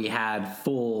whenever we had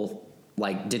full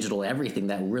like digital everything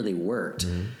that really worked.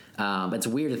 It's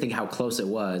weird to think how close it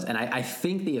was. And I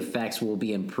think the effects will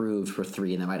be improved for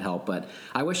 3, and that might help. But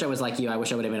I wish I was like you. I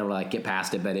wish I would have been able to like get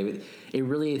past it. But it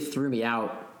really threw me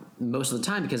out most of the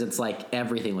time because it's like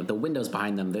everything, like the windows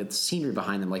behind them, the scenery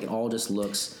behind them, like it all just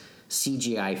looks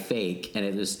CGI fake, and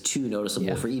it is too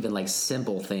noticeable for even like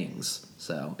simple things.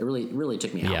 So it really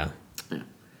took me out. Yeah.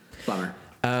 Bummer.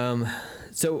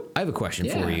 So I have a question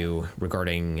for you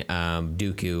regarding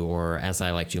Dooku, or as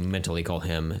I like to mentally call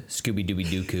him, Scooby Dooby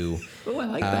Dooku. Oh, I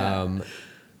like that.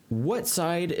 What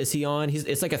side is he on?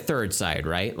 It's like a third side,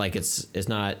 right? Like it's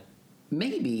not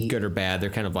maybe good or bad. They're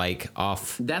kind of like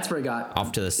off. That's where it got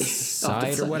off to the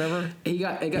side or whatever. He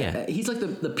got he's like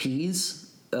the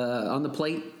peas on the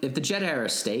plate. If the Jedi are a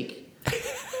steak,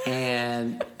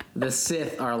 and the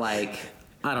Sith are like,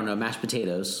 I don't know, mashed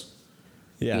potatoes.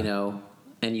 Yeah. You know.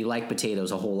 And you like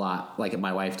potatoes a whole lot, like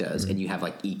my wife does, and you have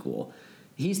like equal.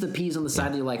 He's the peas on the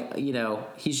side that you're like, you know,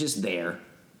 he's just there.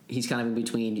 He's kind of in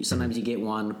between. Sometimes you get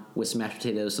one with some mashed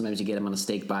potatoes. Sometimes you get him on a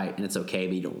steak bite, and it's okay,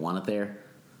 but you don't want it there.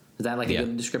 Is that like a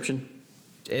good description?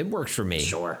 It works for me.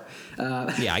 Sure.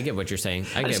 Yeah, I get what you're saying.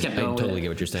 I totally get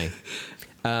what you're saying.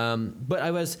 But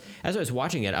as I was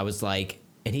watching it, I was like,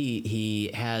 and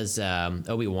he has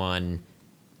Obi-Wan,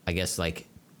 I guess, like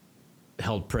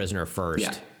held prisoner first.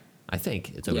 Yeah. I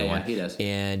think it's Obi-Wan. Yeah, he does.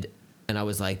 And I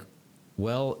was like,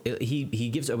 well, he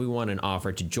gives Obi-Wan an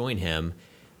offer to join him,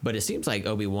 but it seems like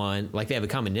Obi-Wan, like they have a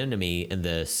common enemy in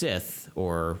the Sith,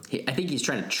 or I think he's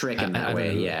trying to trick him that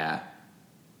way. Yeah.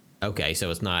 Okay,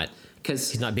 so it's not because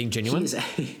he's not being genuine.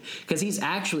 Because he's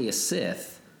actually a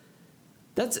Sith.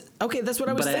 That's okay. That's what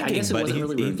I was thinking. I guess it wasn't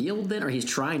really revealed then, or he's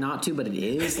trying not to, but it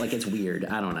is. Like it's weird.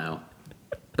 I don't know.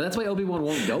 But that's why Obi-Wan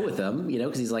won't go with him, you know,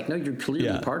 because he's like, no, you're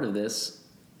clearly part of this.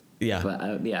 Yeah. But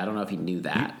I don't know if he knew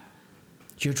that.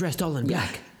 You're dressed all in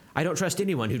black. I don't trust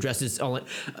anyone who dresses all in.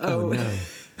 Oh no.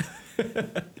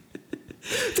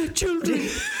 The children.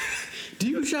 Do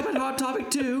you shop at Hot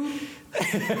Topic too?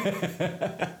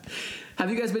 Have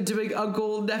you guys been doing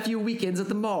uncle nephew weekends at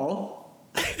the mall?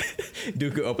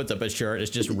 Dooku opens up his shirt.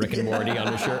 It's just Rick and Morty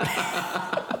on his shirt.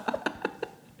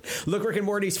 Look, Rick and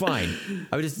Morty's fine.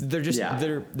 They're just Hot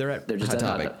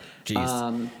Topic.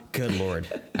 Jeez, good Lord,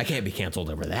 I can't be canceled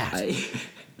over that.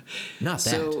 Not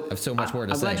that. I have so much more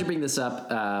to say. I'm glad you bring this up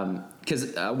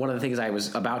because one of the things I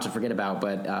was about to forget about,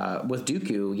 but with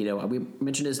Dooku, you know, we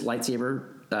mentioned his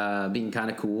lightsaber being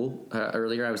kind of cool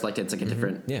earlier. I always liked it. It's like a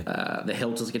different. The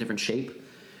hilt is like a different shape,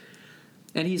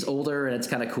 and he's older, and it's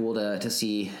kind of cool to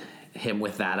see him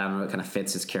with that. I don't know. It kind of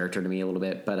fits his character to me a little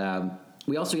bit, but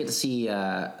we also get to see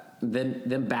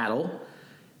them battle.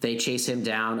 They chase him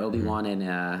down, Obi-Wan and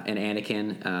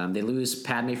Anakin. They lose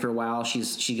Padme for a while. She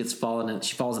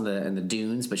falls in the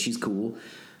dunes, but she's cool.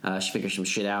 She figures some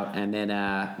shit out, and then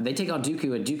they take on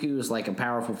Dooku. And Dooku is like a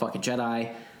powerful fucking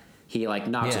Jedi. He like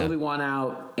knocks Obi-Wan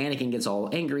out. Anakin gets all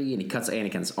angry and he cuts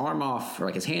Anakin's arm off, or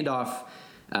like his hand off,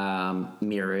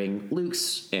 mirroring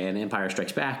Luke's and Empire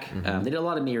Strikes Back. They did a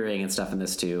lot of mirroring and stuff in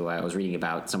this too. I was reading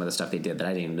about some of the stuff they did that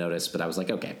I didn't even notice, but I was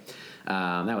like, okay,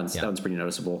 that one's pretty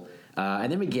noticeable.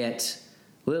 And then we get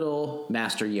little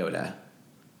Master Yoda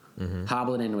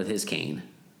hobbling in with his cane.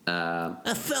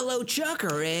 A fellow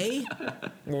chucker, eh?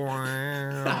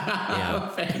 Yeah,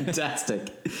 fantastic.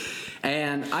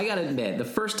 And I gotta admit, the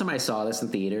first time I saw this in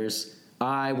theaters,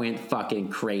 I went fucking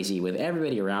crazy with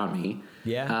everybody around me.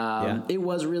 It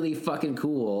was really fucking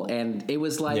cool, and it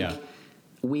was like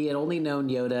we had only known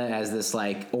Yoda as this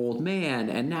like old man,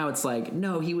 and now it's like,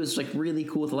 no, he was like really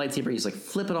cool with the lightsaber. He's like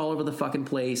flipping all over the fucking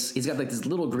place. He's got like this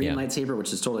little green lightsaber,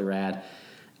 which is totally rad.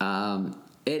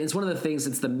 It's one of the things.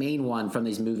 It's the main one from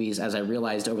these movies. As I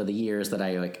realized over the years that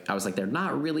I was like, they're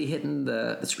not really hitting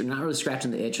the screen, not really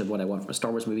scratching the itch of what I want from a Star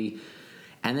Wars movie,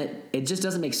 and it just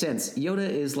doesn't make sense. Yoda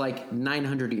is like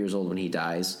 900 years old when he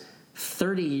dies,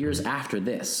 30 years after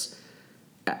this.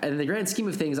 In the grand scheme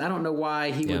of things, I don't know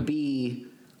why he would be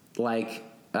like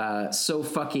so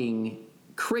fucking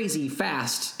crazy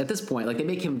fast at this point. Like they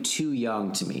make him too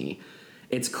young to me.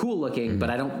 It's cool looking, but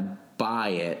I don't buy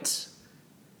it.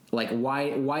 Like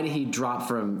why did he drop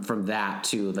from that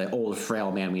to the old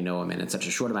frail man we know him in such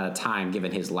a short amount of time,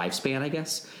 given his lifespan, I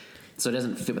guess? So it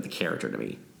doesn't fit with the character to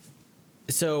me.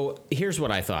 So here's what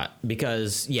I thought,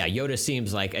 because Yoda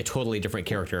seems like a totally different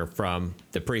character from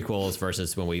the prequels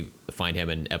versus when we find him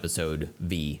in episode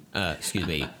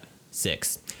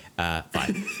 6,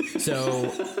 5.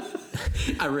 So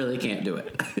I really can't do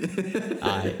it.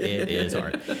 it is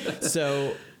hard.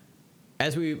 So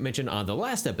as we mentioned on the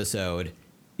last episode,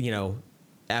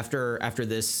 after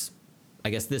this,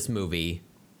 I guess this movie,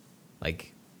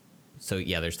 like. So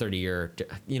there's 30-year.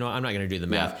 I'm not going to do the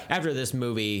math. Yeah. After this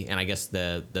movie, and I guess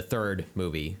the third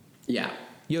movie. Yeah.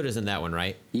 Yoda's in that one,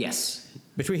 right? Yes.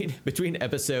 Between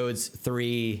episodes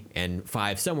 3 and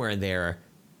 5, somewhere in there,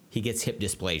 he gets hip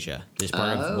dysplasia. Just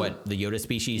part of what the Yoda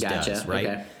species does, right?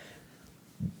 Okay.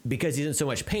 Because he's in so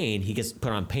much pain, he gets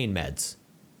put on pain meds.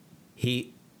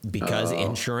 Because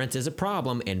insurance is a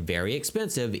problem and very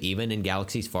expensive, even in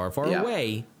galaxies far, far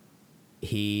away,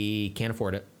 he can't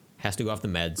afford it. Has to go off the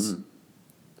meds.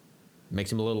 Makes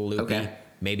him a little loopy. Okay.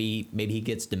 Maybe he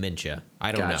gets dementia.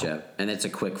 I don't know. And it's a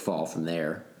quick fall from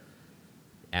there.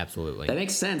 Absolutely. That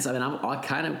makes sense. I mean, I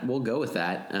kind of will go with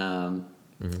that.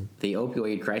 The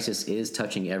opioid crisis is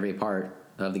touching every part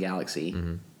of the galaxy.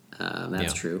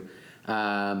 That's true.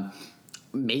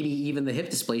 Maybe even the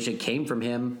hip dysplasia came from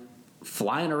him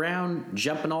flying around,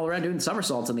 jumping all around, doing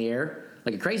somersaults in the air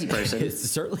like a crazy person. It's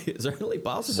certainly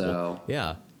possible. So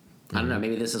yeah. I don't know.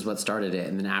 Maybe this is what started it,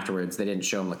 and then afterwards they didn't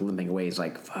show him like limping away. He's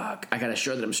like, "Fuck, I gotta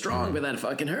show that I'm strong, but that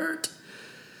fucking hurt."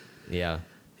 Yeah.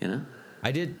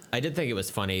 I did think it was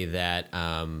funny that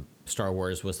Star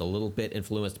Wars was a little bit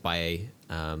influenced by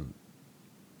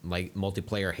like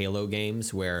multiplayer Halo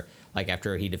games, where like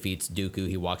after he defeats Dooku,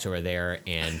 he walks over there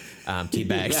and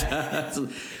teabags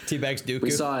teabags Dooku.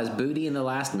 We saw his booty in the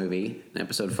last movie, in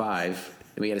episode 5,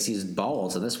 and we got to see his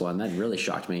balls in this one. That really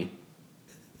shocked me.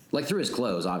 Like through his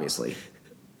clothes, obviously.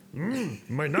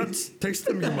 My nuts. Taste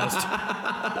them, you must.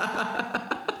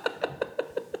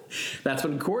 That's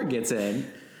when Korg gets in.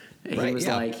 And he was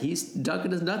like, he's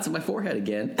dunking his nuts in my forehead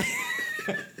again.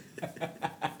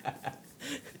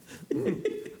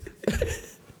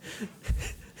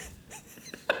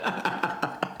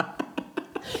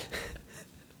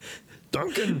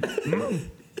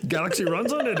 Duncan. Galaxy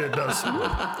runs on it, it does.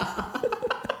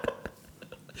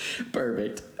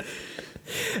 Perfect.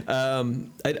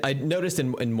 I noticed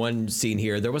in one scene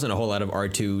here, there wasn't a whole lot of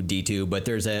R2-D2, but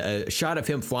there's a shot of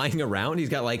him flying around. He's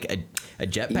got like a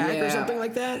jetpack or something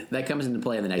like that. That comes into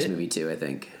play in the next movie too, I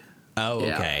think. Oh,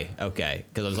 okay.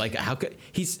 Because I was like, how could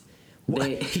he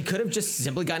could have just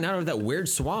simply gotten out of that weird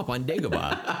swamp on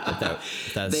Dagobah.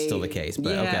 If that's still the case,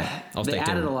 but okay, I'll stay tuned.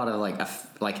 They added a lot of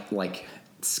like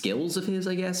skills of his,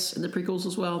 I guess, in the prequels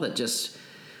as well. That just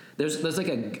there's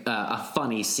like a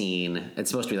funny scene. It's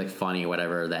supposed to be like funny or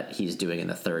whatever that he's doing in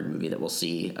the third movie that we'll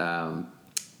see.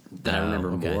 That I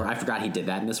remember more. I forgot he did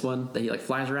that in this one. That he like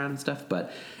flies around and stuff.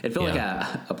 But it felt like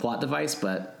a plot device.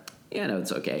 But no,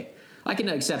 it's okay. I can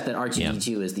accept that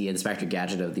R2-D2 is the Inspector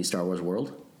Gadget of the Star Wars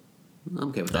world. I'm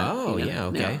okay with that. Oh, yeah,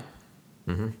 okay.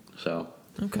 Yeah. Mm-hmm. So,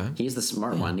 he's the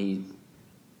smart one.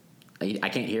 I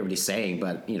can't hear what he's saying,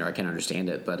 but, I can understand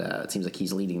it. But it seems like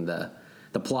he's leading the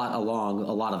plot along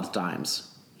a lot of the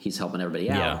times. He's helping everybody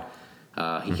out.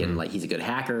 He can, he's a good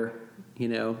hacker,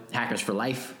 hackers for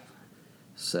life.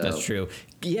 So that's true.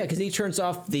 Yeah, because he turns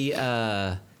off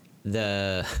the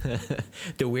the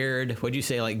weird, what'd you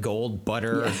say, like gold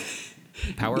butter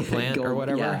power plant or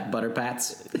whatever? Yeah, butter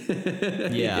pats.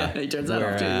 Yeah. He turns that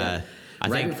off too. I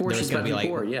right think before she's about to be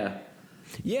poured,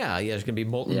 Yeah, there's gonna be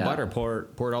molten butter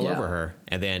poured all over her,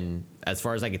 and then, as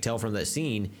far as I could tell from that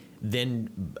scene,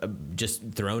 then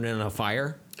just thrown in a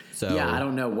fire. So I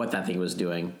don't know what that thing was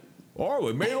doing. Oh,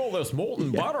 we made all this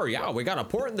molten butter. Yeah, we gotta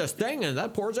pour it in this thing, and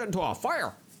that pours it into a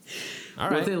fire. All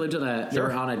right. What if they lived they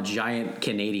were on a giant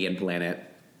Canadian planet,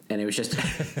 and it was just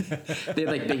they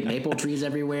had like big maple trees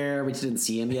everywhere. We just didn't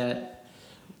see them yet.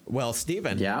 Well,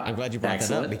 Steven, I'm glad you brought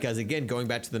that up, because again, going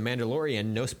back to The Mandalorian,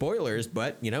 no spoilers,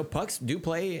 but pucks do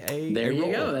play a There you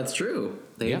role. go. That's true.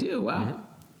 They do. Wow. Mm-hmm.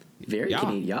 Very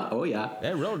Canadian. Yeah. Oh yeah.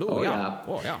 They really do. Oh yeah.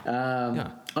 Oh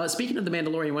yeah. Speaking of The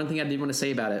Mandalorian, one thing I did want to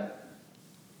say about it,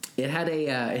 it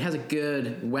has a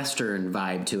good Western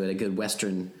vibe to it, a good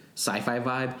Western sci-fi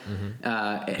vibe.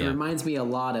 Mm-hmm. It reminds me a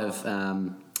lot of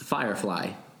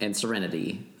Firefly and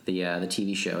Serenity, the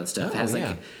TV show and stuff.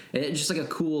 It's just like a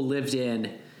cool lived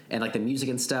in, and like the music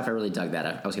and stuff. I really dug that.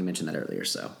 I was gonna mention that earlier.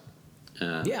 So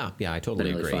Yeah, I Been totally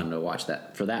really agree. fun to watch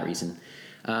that for that reason.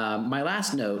 My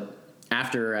last note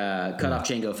after cut off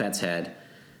Jango Fett's head.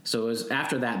 So it was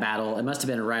after that battle. It must have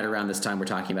been right around this time we're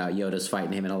talking about Yoda's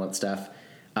fighting him and all that stuff.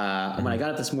 When I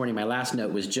got up this morning, my last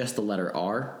note was just the letter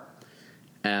R.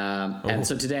 And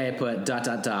so today I put ...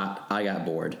 I got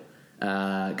bored.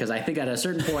 Because I think at a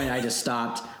certain point I just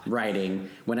stopped writing.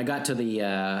 When I got to the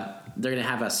they're gonna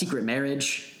have a secret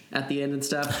marriage at the end and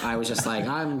stuff, I was just like,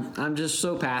 I'm just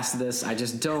so past this. I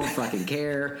just don't fucking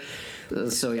care.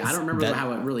 So yeah, I don't remember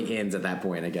how it really ends at that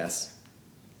point, I guess.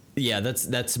 Yeah,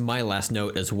 that's my last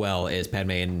note as well. Is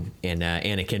Padme and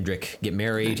Anna Kendrick get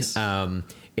married? Nice.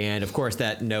 And of course,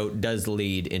 that note does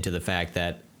lead into the fact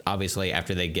that obviously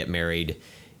after they get married,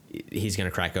 he's going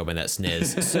to crack open that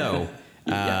sniz. So,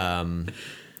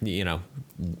 you know,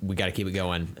 we got to keep it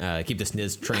going. Keep the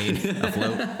sniz train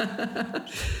afloat.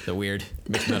 It's a weird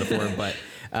mixed metaphor, but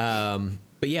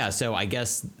yeah. So I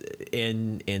guess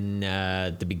in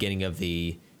the beginning of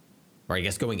or I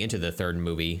guess going into the third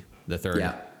movie, the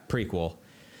third prequel,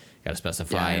 got to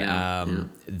specify.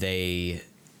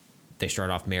 They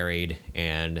start off married,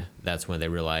 and that's when they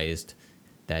realized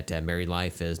that married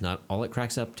life is not all it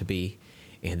cracks up to be,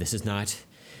 and this is not,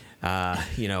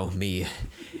 me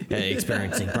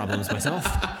experiencing problems myself.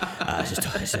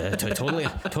 It's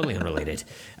totally unrelated.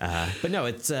 But no,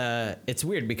 it's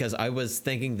weird because I was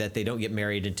thinking that they don't get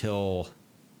married until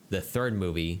the third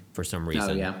movie for some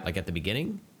reason, like at the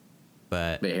beginning.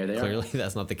 But clearly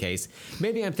that's not the case.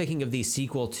 Maybe I'm thinking of the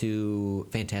sequel to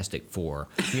Fantastic Four.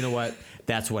 You know what?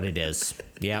 That's what it is.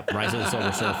 Yeah, Rise of the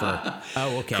Silver Surfer.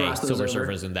 Oh, okay. Silver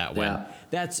Surfer's in that one. Yeah.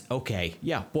 That's okay.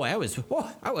 Yeah, boy, I was way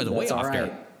That's off all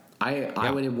right. there.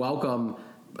 I would welcome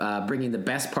bringing the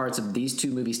best parts of these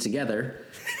two movies together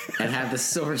and have the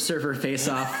Silver Surfer face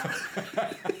off.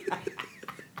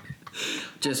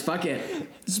 Just fuck it.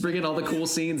 Just bring in all the cool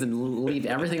scenes and leave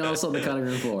everything else on the cutting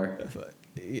room floor.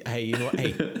 Hey, you know what?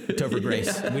 Hey, Topher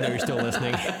Grace, we know you're still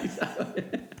listening.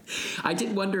 I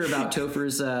did wonder about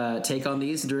Topher's take on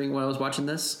these when I was watching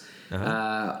this.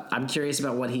 I'm curious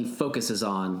about what he focuses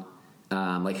on,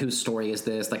 like whose story is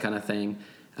this, that kind of thing.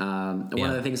 One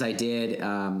of the things I did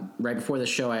right before the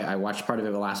show, I watched part of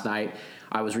it last night.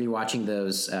 I was rewatching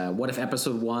those. What if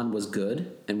Episode 1 was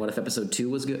good, and what if Episode 2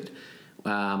 was good?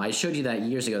 I showed you that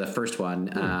years ago, the first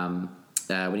one.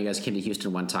 When you guys came to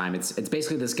Houston one time, it's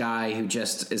basically this guy who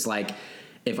just is like,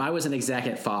 if I was an exec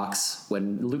at Fox,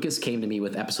 when Lucas came to me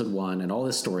with Episode 1 and all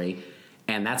this story,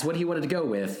 and that's what he wanted to go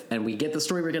with, and we get the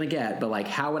story we're going to get, but like,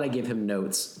 how would I give him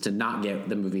notes to not get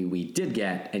the movie we did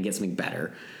get and get something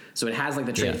better? So it has like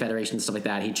the Trade Federation and stuff like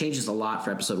that. He changes a lot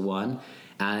for Episode 1.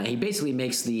 He basically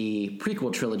makes the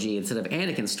prequel trilogy, instead of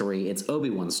Anakin's story, it's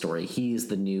Obi-Wan's story. He's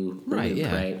the new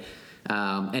Luke, right?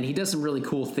 And he does some really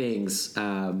cool things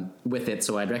with it,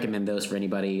 so I'd recommend those for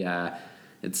anybody.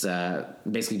 It's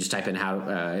basically just type in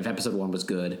how if Episode 1 was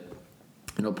good,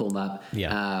 and it'll pull them up.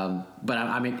 But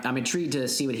I'm intrigued to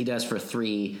see what he does for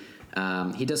 3.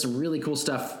 He does some really cool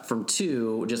stuff from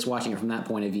 2, just watching it from that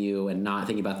point of view and not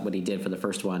thinking about what he did for the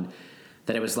first one.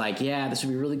 That it was like, this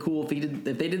would be really cool if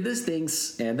they did these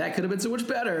things, and that could have been so much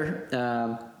better.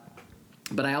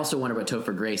 But I also wonder what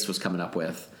Topher Grace was coming up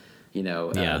with.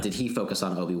 Did he focus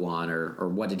on Obi-Wan, or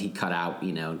what did he cut out,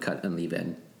 and cut and leave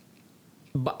in?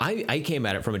 But I came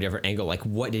at it from a different angle. Like,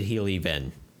 what did he leave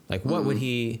in? Like, what would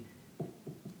he,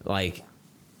 like...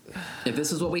 If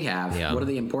this is what we have, what are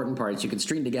the important parts you can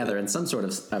string together in some sort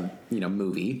of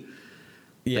movie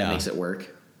that makes it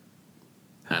work?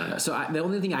 I don't know. So the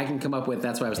only thing I can come up with,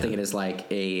 that's what I was thinking, is like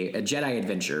a Jedi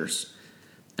Adventures,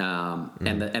 and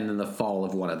then the fall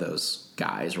of one of those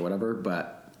guys or whatever.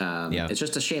 But it's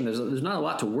just a shame. There's not a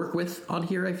lot to work with on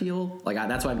here. I feel like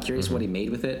that's why I'm curious what he made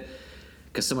with it,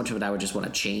 because so much of it I would just want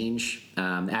to change.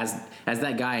 As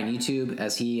that guy on YouTube,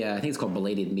 as he I think it's called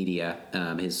Belated Media,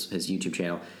 his YouTube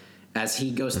channel. As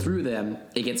he goes through them,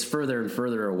 it gets further and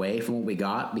further away from what we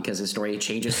got, because his story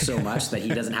changes so much that he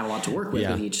doesn't have a lot to work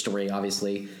with each story,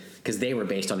 obviously, because they were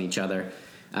based on each other.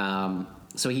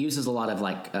 So he uses a lot of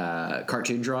like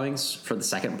cartoon drawings for the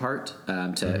second part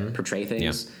to portray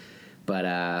things. Yeah. But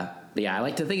I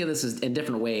like to think of this as in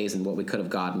different ways and what we could have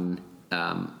gotten.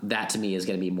 That to me is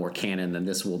going to be more canon than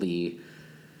this will be.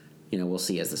 We'll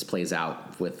see as this plays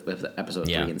out with Episode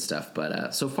 3 and stuff.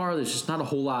 But so far, there's just not a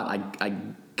whole lot I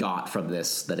got from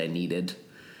this that I needed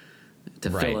to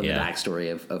fill in the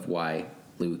backstory of why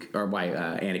Luke, or why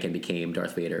Anakin became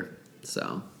Darth Vader.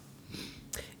 So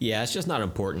it's just not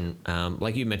important.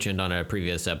 Like you mentioned on a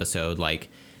previous episode, like,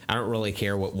 I don't really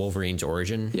care what Wolverine's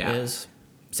origin is.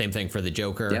 Same thing for the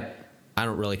Joker. I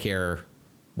don't really care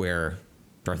where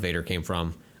Darth Vader came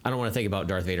from. I don't want to think about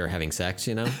Darth Vader having sex,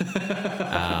 you know?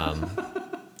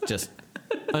 Just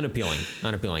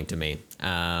unappealing to me.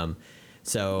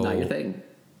 So Not your thing.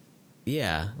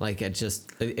 yeah, like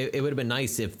it would have been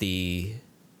nice if if the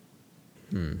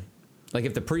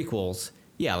prequels,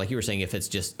 yeah, like you were saying, if it's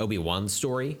just Obi-Wan's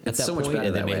story at It's that so much point, better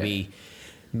and then that way.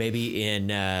 maybe in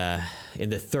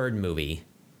the third movie,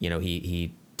 you know,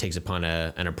 he takes upon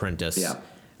an apprentice,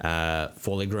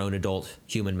 fully grown adult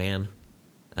human man,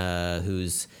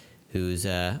 who's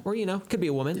or you know, could be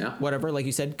a woman, whatever, like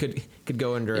you said, could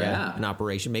go under an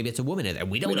operation. Maybe it's a woman in there.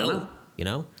 We don't know. You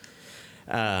know.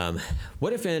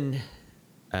 What if in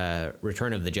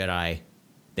Return of the Jedi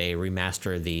they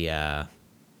remaster the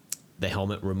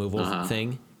helmet removal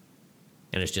thing,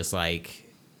 and it's just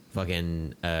like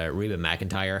fucking Reba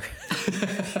McEntire?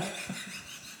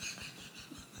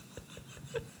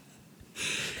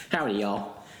 Howdy,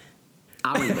 y'all.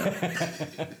 I'm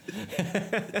Reba.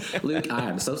 Luke, I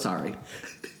am so sorry.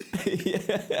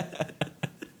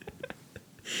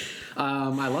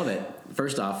 I love it.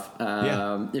 First off,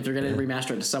 if you're going to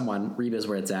remaster it to someone, Reba's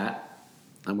where it's at.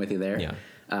 I'm with you there. Yeah.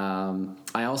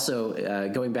 I also,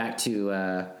 going back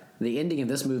to the ending of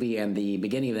this movie and the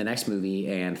beginning of the next movie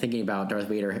and thinking about Darth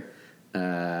Vader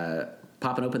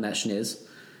popping open that schniz,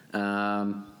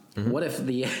 what if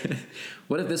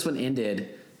what if this one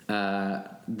ended,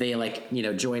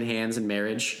 they join hands in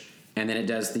marriage, and then it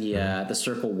does the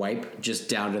circle wipe just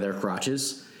down to their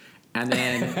crotches. And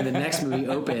then the next movie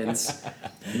opens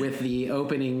with the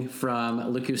opening from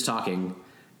Look Who's Talking,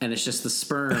 and it's just the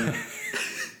sperm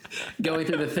going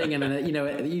through the thing, and then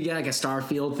you get like a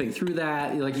Starfield thing through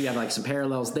that. Like you have like some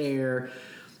parallels there,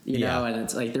 you know, and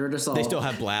it's like they're just all, they still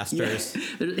have blasters.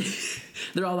 Yeah,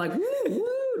 they're all like woo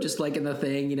woo, just like in the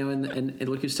thing, you know, and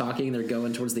Look Who's Talking. They're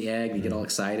going towards the egg. They get all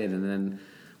excited, and then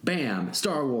bam,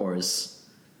 Star Wars.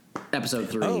 Episode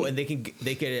 3. Oh, and they could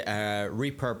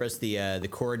repurpose the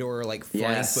corridor like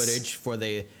flying footage for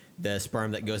the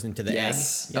sperm that goes into the egg.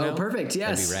 You know? Perfect.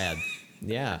 Yes, that'd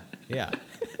be rad. Yeah.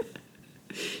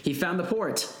 He found the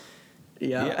port.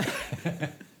 Yeah.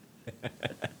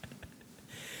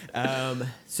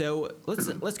 So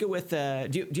let's go with. Do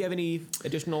you have any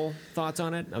additional thoughts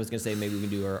on it? I was gonna say maybe we can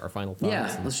do our final thoughts.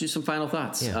 Yeah, let's do some final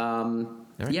thoughts. Yeah.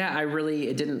 Right. Yeah,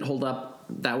 it didn't hold up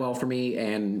that well for me,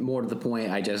 and more to the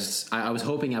point, I was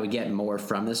hoping I would get more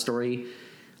from this story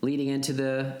leading into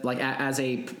the as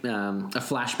a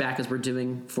flashback as we're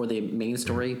doing for the main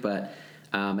story, but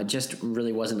it just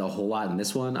really wasn't a whole lot in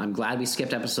this one. I'm glad we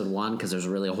skipped episode 1 because there's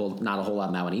really not a whole lot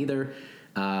in that one either.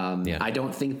 I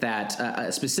don't think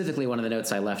that specifically one of the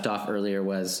notes I left off earlier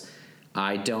was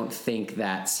I don't think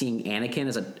that seeing Anakin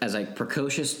as a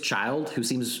precocious child who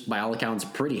seems by all accounts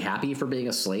pretty happy for being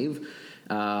a slave,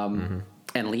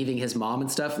 and leaving his mom and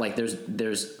stuff, like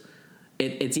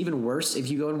it's even worse if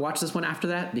you go and watch this one after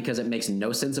that, because it makes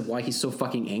no sense of why he's so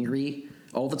fucking angry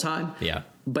all the time. Yeah.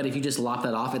 But if you just lop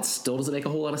that off, it still doesn't make a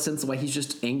whole lot of sense of why he's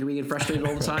just angry and frustrated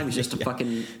all the time. He's just a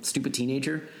fucking stupid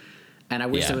teenager. And I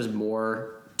wish there was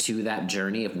more to that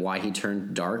journey of why he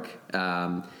turned dark.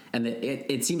 And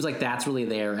it seems like that's really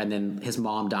there. And then his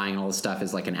mom dying and all this stuff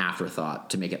is like an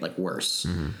afterthought to make it like worse.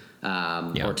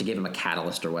 Or to give him a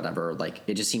catalyst or whatever. Like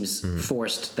it just seems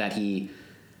forced that he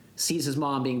sees his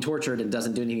mom being tortured and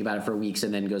doesn't do anything about it for weeks,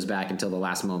 and then goes back until the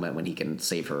last moment when he can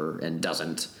save her and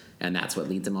doesn't. And that's what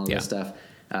leads him all this stuff.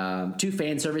 Too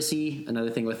fan servicey. Another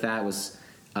thing with that was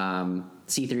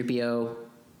C-3PO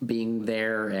being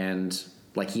there and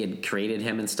like he had created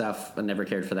him and stuff. I never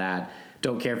cared for that.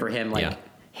 Don't care for him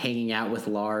hanging out with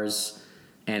Lars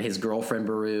and his girlfriend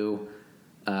Beru.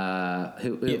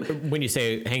 When you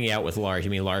say hanging out with Lars,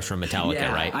 you mean Lars from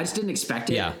Metallica, right? I just didn't expect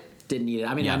it. Yeah. Didn't need it.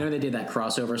 I mean, I know they did that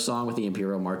crossover song with the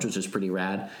Imperial March, which was pretty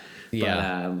rad.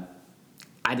 Yeah. But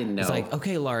I didn't know. It's like,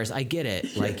 okay, Lars, I get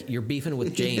it. Like you're beefing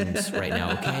with James right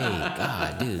now. Okay,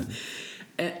 God, dude.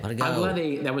 Let it go. I'm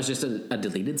glad that was just a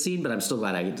deleted scene, but I'm still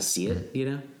glad I get to see it, you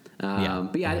know?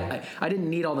 But I didn't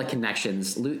need all the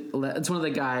connections. It's one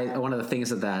of the things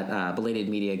that Belated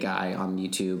Media guy on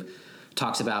YouTube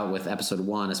talks about with episode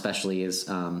 1 especially is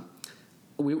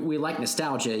we like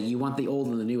nostalgia. You want the old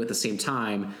and the new at the same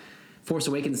time. Force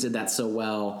Awakens did that so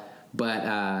well,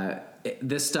 but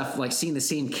this stuff, like seeing the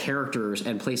same characters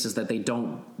and places that they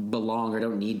don't belong or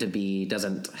don't need to be,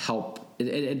 doesn't help.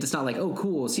 It's not like, oh,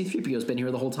 cool, C-3PO's been here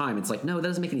the whole time. It's like, no, that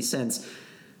doesn't make any sense.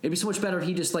 It'd be so much better if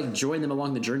he just like joined them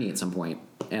along the journey at some point,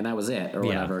 and that was it, or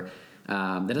whatever.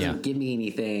 That doesn't give me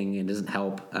anything and doesn't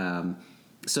help.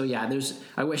 So yeah,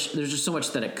 I wish there's just so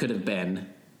much that it could have been,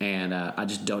 and I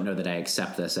just don't know that I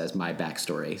accept this as my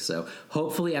backstory. So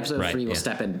hopefully episode 3 will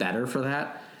step in better for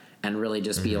that and really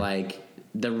just be like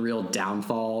the real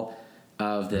downfall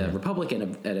of the Republic and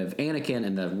of Anakin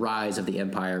and the rise of the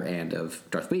Empire and of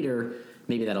Darth Vader,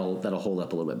 maybe that'll hold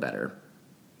up a little bit better.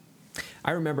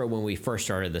 I remember when we first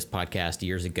started this podcast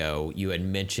years ago, you had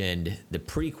mentioned the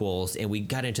prequels, and we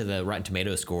got into the Rotten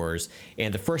Tomato scores,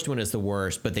 and the first one is the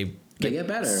worst, but they get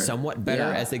better, somewhat better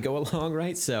as they go along,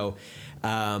 right? So,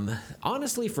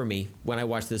 honestly, for me, when I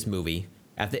watched this movie,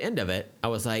 at the end of it, I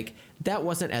was like, that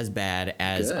wasn't as bad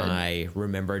as I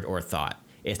remembered or thought.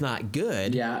 It's not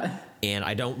good, and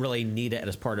I don't really need it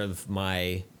as part of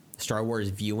my Star Wars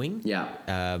viewing.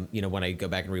 When I go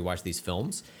back and rewatch these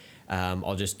films.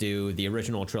 I'll just do the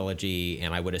original trilogy,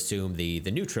 and I would assume the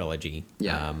new trilogy,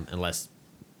 unless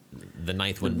the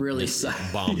ninth one really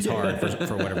bombs hard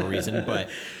for whatever reason. But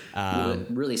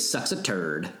really sucks a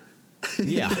turd.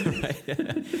 Right.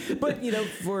 But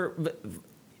for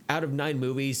out of 9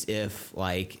 movies, if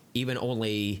like even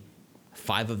only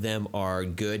 5 of them are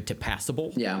good to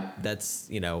passable, that's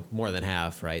more than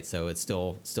half, right? So it's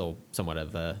still somewhat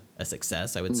of a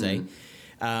success, I would say.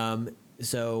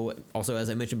 So, also,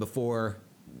 as I mentioned before,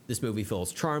 this movie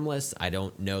feels charmless. I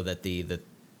don't know that the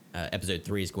episode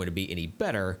 3 is going to be any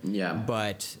better.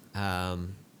 But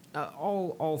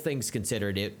all things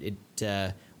considered, it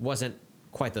wasn't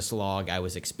quite the slog I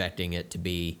was expecting it to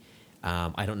be.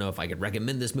 I don't know if I could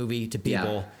recommend this movie to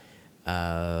people.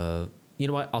 You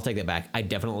know what? I'll take that back. I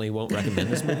definitely won't recommend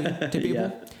this movie to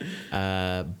people.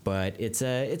 But it's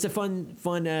a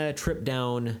fun trip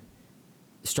down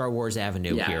Star Wars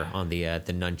Avenue here on the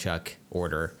nunchuck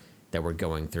order that we're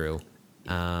going through.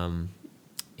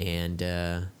 Did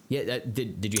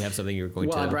you have something you were going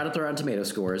to? Well, I brought up the Rotten Tomato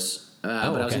scores, but I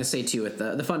was going to say too, with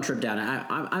the fun trip down.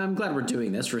 I'm glad we're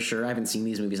doing this for sure. I haven't seen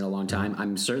these movies in a long time.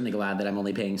 I'm certainly glad that I'm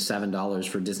only paying $7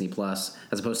 for Disney Plus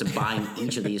as opposed to buying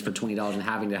each of these for $20 and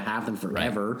having to have them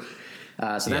forever.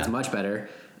 So that's much better.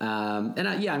 I'm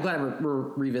glad we're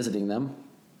revisiting them.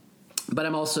 But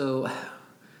I'm also.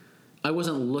 I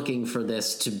wasn't looking for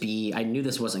this to be. I knew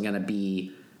this wasn't going to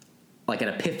be like an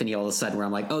epiphany all of a sudden where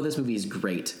I'm like, oh, this movie is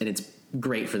great and it's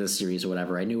great for this series or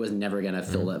whatever. I knew it was never going to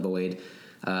fill that void.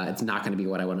 It's not going to be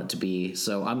what I want it to be.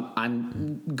 So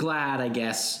I'm glad, I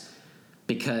guess,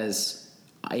 because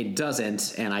it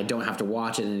doesn't, and I don't have to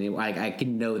watch it anymore. I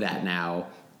can know that now,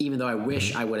 even though I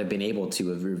wish I would have been able to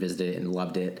have revisited it and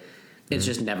loved it. It's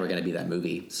just never going to be that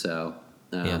movie. So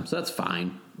so that's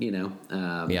fine.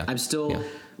 I'm still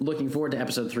looking forward to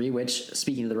episode 3, which,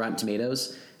 speaking of the Rotten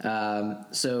Tomatoes,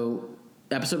 so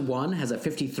episode 1 has a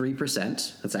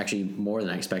 53%. That's actually more than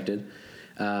I expected.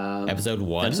 Episode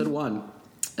 1? Episode 1.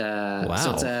 Wow.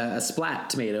 So it's a splat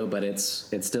tomato, but it's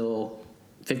still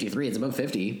 53. It's above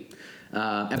 50.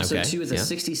 Episode 2 is a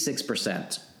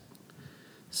 66%.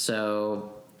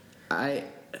 So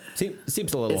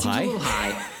seems a little high. Seems a little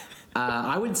high.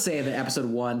 I would say that episode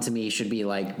 1 to me should be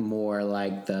like more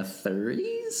like the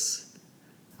 30s.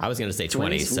 I was going to say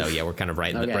 20s, so yeah, we're kind of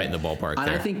right in the ballpark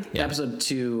there. I think episode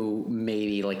 2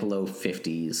 maybe like low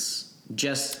 50s.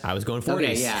 I was going 40s.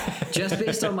 Okay, just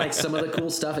based on like some of the cool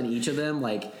stuff in each of them,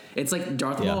 like it's like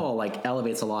Darth Maul like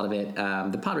elevates a lot of it.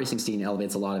 The pod racing scene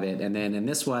elevates a lot of it, and then in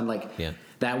this one, like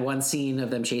that one scene of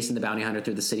them chasing the bounty hunter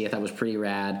through the city, I thought was pretty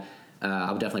rad.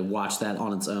 I would definitely watch that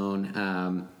on its own.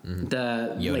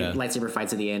 The lightsaber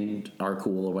fights at the end are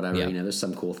cool or whatever. There's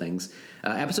some cool things.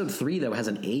 Episode 3 though has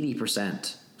an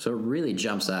 80%, so it really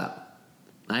jumps up.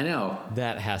 I know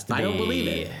that has to be. I don't believe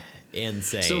it.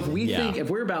 Insane. So if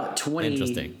we're about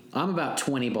 20, I'm about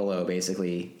 20 below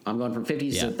basically. I'm going from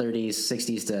 50s to 30s,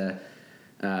 60s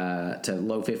to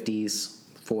low 50s,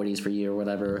 40s for you or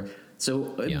whatever.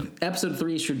 So episode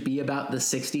 3 should be about the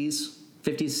 60s,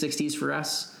 50s, 60s for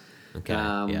us. Okay.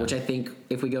 Which I think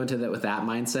if we go into that with that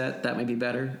mindset, that might be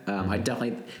better. I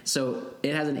definitely. So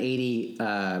it has an 80.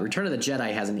 Return of the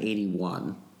Jedi has an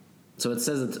 81. So it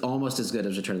says it's almost as good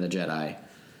as Return of the Jedi.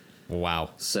 Wow.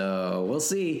 So we'll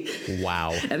see.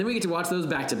 Wow. And then we get to watch those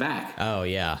back to back. Oh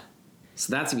yeah.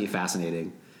 So that's gonna be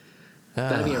fascinating.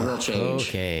 That'd be a real change.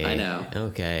 Okay. I know.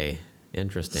 Okay.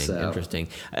 Interesting. Interesting.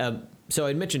 So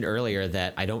I mentioned earlier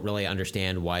that I don't really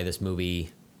understand why this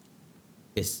movie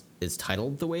is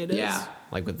titled the way it is. Yeah.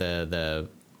 Like with the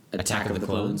Attack of the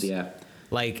Clones. Yeah.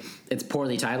 Like it's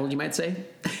poorly titled, you might say.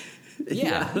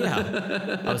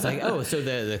 Yeah. I was like, oh, so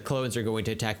the clones are going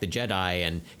to attack the Jedi,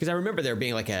 and because I remember there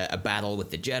being like a battle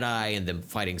with the Jedi and them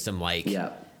fighting some like,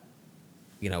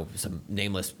 some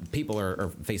nameless people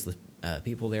or faceless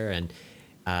people there, and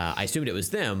I assumed it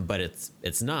was them, but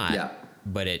it's not. Yeah.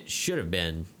 But it should have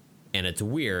been, and it's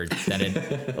weird that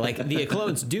it like the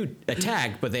clones do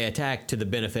attack, but they attack to the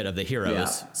benefit of the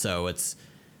heroes. Yeah. So it's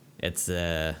just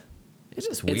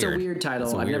weird. It's a weird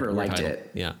title. I've never liked title.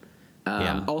 it. Yeah.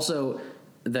 Also,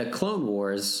 the Clone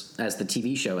Wars as the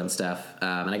TV show and stuff,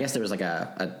 and I guess there was like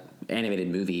a animated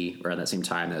movie around that same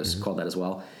time that was called that as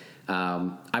well.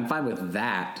 I'm fine with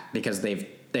that because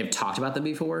they've talked about them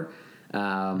before,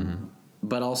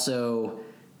 but also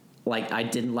like I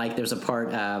didn't like. There's a part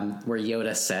where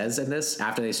Yoda says in this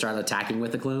after they start attacking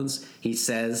with the clones, he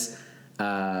says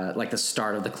like the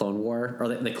start of the Clone War or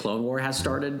the Clone War has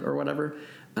started or whatever,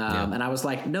 and I was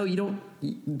like, no, you don't.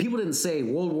 People didn't say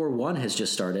World War I has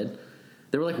just started.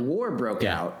 They were like, war broke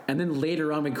out. And then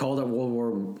later on, we called it World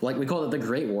War, like we called it the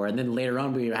Great War. And then later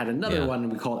on, we had another one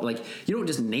and we called it, like, you don't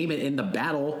just name it in the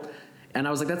battle. And I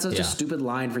was like, that's such a stupid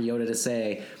line for Yoda to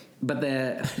say. But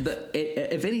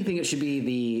if anything, it should be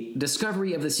the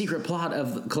discovery of the secret plot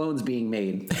of clones being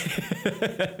made.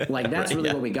 Like, that's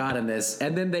really what we got in this.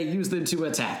 And then they use them to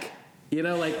attack. You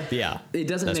know, like, it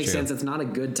doesn't make sense. It's not a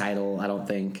good title, I don't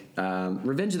think.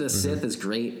 Revenge of the Sith is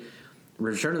great.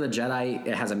 Return of the Jedi,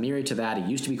 it has a mirror to that. It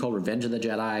used to be called Revenge of the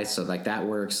Jedi, so like that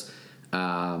works.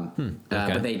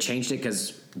 But they changed it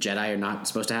because Jedi are not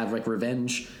supposed to have like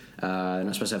revenge. They're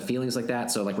not supposed to have feelings like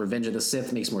that. So like Revenge of the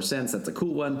Sith makes more sense. That's a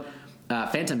cool one.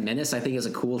 Phantom Menace, I think, is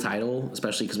a cool title,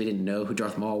 especially because we didn't know who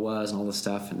Darth Maul was and all this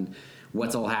stuff and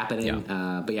what's all happening.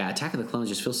 But yeah, Attack of the Clones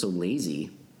just feels so lazy.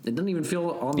 It doesn't even feel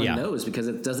on the nose because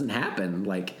it doesn't happen.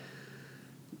 Like,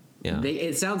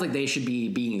 it sounds like they should be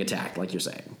being attacked, like you're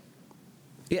saying.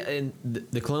 Yeah, and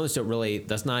the clones don't really.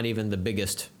 That's not even the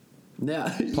biggest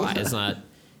plot. It's not.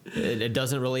 It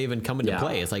doesn't really even come into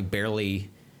play. It's like barely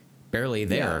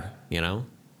there. You know.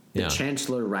 The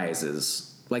Chancellor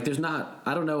rises. Like, there's not.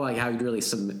 I don't know like how you'd really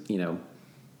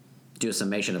do a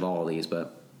summation of all of these,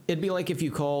 but it'd be like if you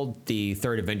called the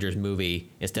third Avengers movie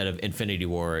instead of Infinity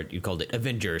War, you called it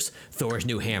Avengers: Thor's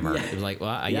New Hammer. It was like,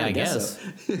 well, I guess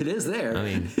so. It is there. I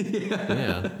mean,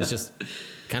 it's just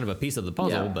kind of a piece of the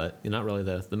puzzle, but not really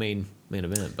the main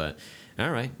event. But all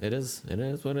right, it is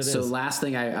what it is. So last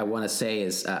thing I want to say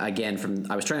is again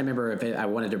I was trying to remember if I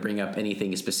wanted to bring up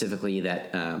anything specifically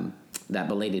that that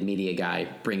Belated Media guy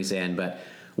brings in, but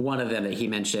one of them that he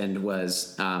mentioned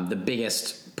was the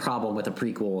biggest problem with the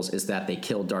prequels is that they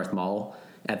killed Darth Maul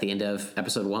at the end of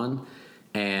Episode 1,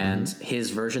 and his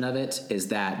version of it is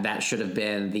that should have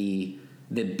been the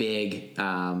big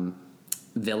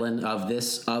villain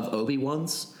of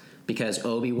Obi-Wan's, because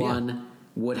Obi-Wan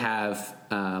would have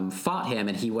fought him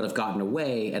and he would have gotten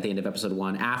away at the end of Episode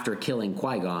 1 after killing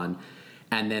Qui-Gon,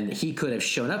 and then he could have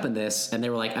shown up in this, and they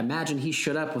were like, imagine he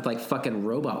showed up with like fucking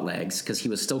robot legs because he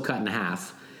was still cut in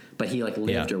half, but he like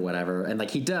lived or whatever, and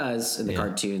like he does in the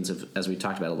cartoons as we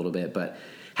talked about a little bit. But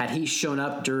had he shown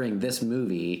up during this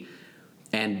movie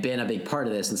and been a big part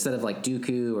of this, instead of like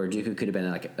Dooku, or Dooku could have been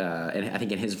like, and I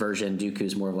think in his version,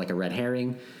 Dooku's more of like a red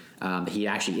herring. He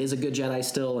actually is a good Jedi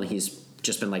still, and he's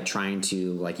just been like trying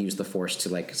to like use the Force to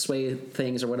like sway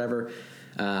things or whatever.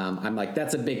 I'm like,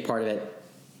 that's a big part of it.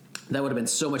 That would have been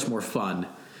so much more fun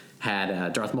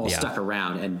had Darth Maul stuck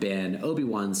around and been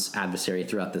Obi-Wan's adversary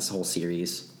throughout this whole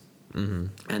series. And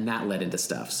that led into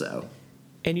stuff. So,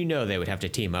 and they would have to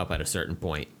team up at a certain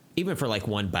point, even for like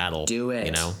one battle. Do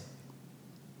it.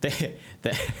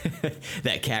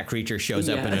 That cat creature shows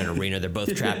up in an arena they're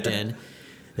both trapped in.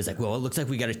 It's like, well, it looks like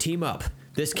we got to team up.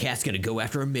 This cat's going to go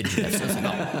after a midget. So it's like,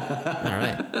 all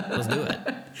right, let's do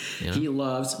it. He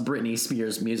loves Britney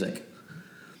Spears music.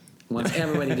 Wants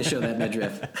everybody to show that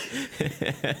midriff.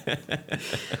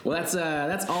 Well,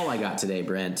 that's all I got today,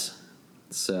 Brent.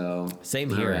 So same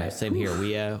here. Right. Same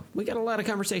here. We got a lot of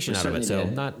conversation out of it, so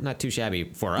not too shabby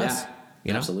for us.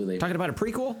 Absolutely. Talking about a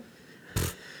prequel,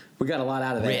 we got a lot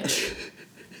out of that. Rich.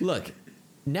 Look,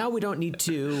 now we don't need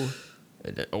to,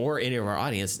 or any of our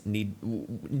audience need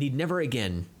never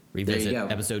again revisit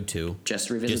Episode 2. Just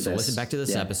revisit. Just listen back to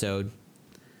this episode.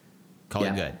 Call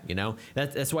it good,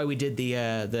 That's why we did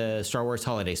the Star Wars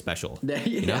Holiday Special. If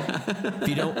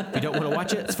you don't want to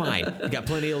watch it, it's fine. We got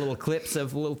plenty of little clips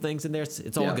of little things in there.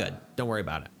 It's all good. Don't worry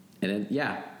about it. And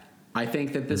then, I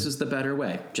think that this is the better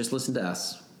way. Just listen to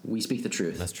us. We speak the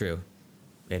truth. That's true.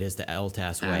 It is the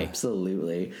LTAS way.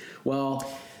 Absolutely.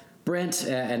 Well, Brent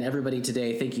and everybody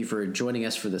today, thank you for joining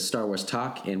us for the Star Wars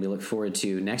talk, and we look forward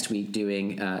to next week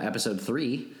doing Episode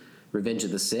 3, Revenge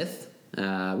of the Sith.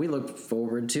 We look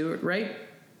forward to it, right?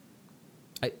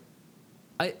 I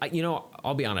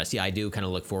I'll be honest. Yeah, I do kind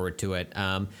of look forward to it.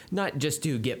 Not just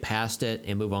to get past it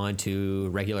and move on to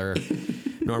regular,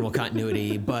 normal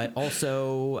continuity, but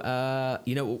also,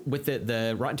 with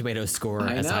the Rotten Tomatoes score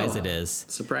as high as it is,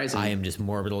 surprising. I am just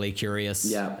morbidly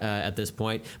curious at this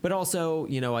point. But also,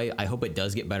 I hope it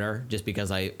does get better, just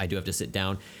because I do have to sit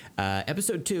down.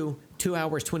 Episode 2, 2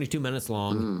 hours, 22 minutes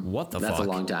long. What the fuck? That's a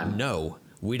long time. No.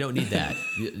 We don't need that.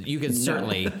 You can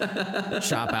certainly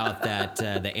shop out that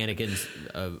the Anakin's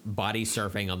body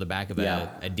surfing on the back of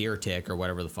a deer tick or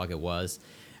whatever the fuck it was.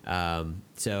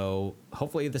 So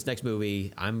hopefully this next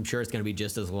movie, I'm sure it's going to be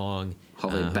just as long.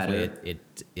 Hopefully better. Hopefully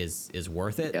it is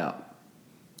worth it. Yeah.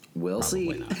 We'll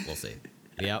Probably see. not. We'll see.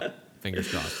 Yep. Fingers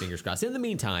crossed. Fingers crossed. In the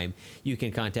meantime, you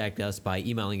can contact us by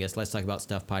emailing us,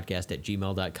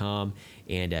 letstalkaboutstuffpodcast@gmail.com,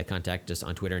 and contact us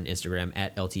on Twitter and Instagram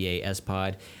at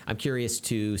LTASpod. I'm curious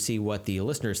to see what the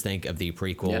listeners think of the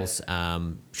prequels. Yeah.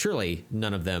 Surely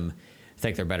none of them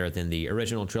think they're better than the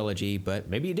original trilogy, but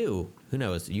maybe you do. Who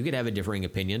knows? You could have a differing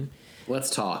opinion.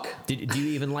 Let's talk. Do you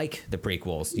even like the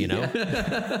prequels, you know?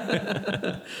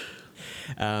 Yeah.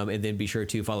 And then be sure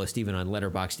to follow Steven on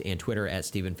Letterboxd and Twitter at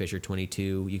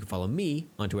StevenFisher22. You can follow me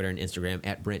on Twitter and Instagram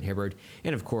at Brent Hibbard.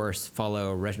 And, of course,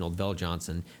 follow Reginald Vell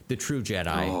Johnson, the true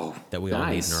Jedi that we all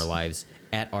need in our lives,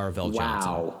 at RVell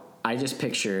Johnson. Wow. I just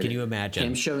pictured Can you imagine?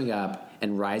 him showing up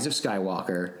in Rise of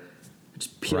Skywalker,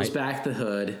 just peels Right. back the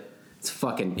hood. It's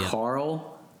fucking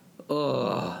Carl.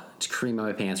 Ugh. Just cream on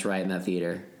my pants right in that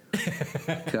theater.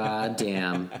 God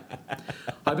damn.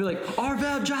 I'd be like,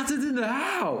 RVell Johnson's in the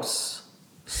house.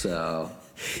 So.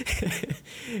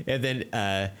 And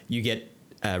then you get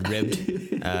ribbed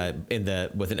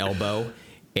with an elbow,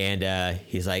 and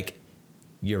he's like,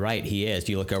 "You're right, he is."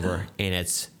 You look over, and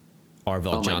it's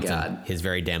RVell Johnson, God. his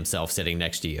very damn self, sitting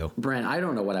next to you. Brent, I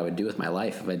don't know what I would do with my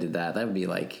life if I did that. That would be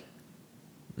like.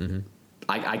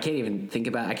 I can't even think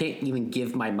about it. I can't even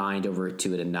give my mind over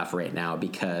to it enough right now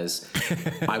because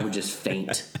I would just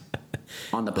faint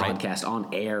on the podcast,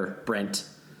 on air, Brent.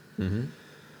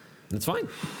 That's fine.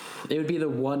 It would be the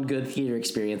one good theater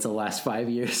experience of the last 5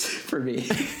 years for me.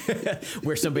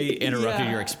 Where somebody interrupted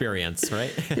Yeah. your experience,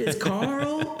 right? It's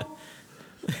Carl.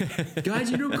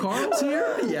 Guys, you know Carl's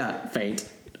here? Yeah, faint.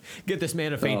 Get this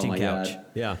man a fainting my couch. God.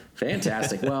 Yeah.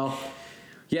 Fantastic. Well,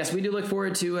 yes, we do look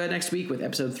forward to next week with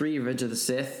episode 3, Revenge of the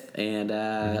Sith, and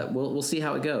we'll see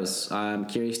how it goes. I'm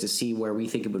curious to see where we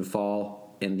think it would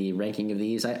fall in the ranking of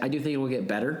these. I do think it will get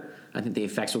better. I think the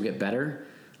effects will get better.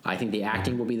 I think the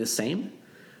acting will be the same.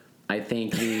 I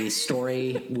think the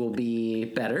story will be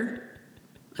better.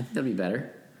 I think that'll be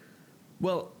better.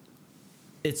 Well,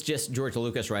 it's just George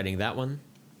Lucas writing that one.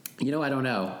 You know, I don't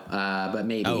know, but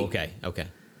maybe. Oh, okay.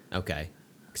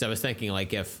 Because I was thinking,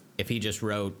 like, if he just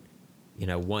wrote,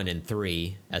 1 and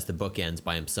 3 as the bookends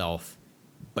by himself,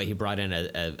 but he brought in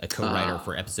a co-writer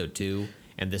for episode 2,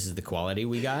 and this is the quality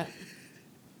we got.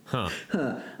 All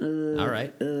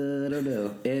right. I don't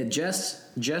know. Just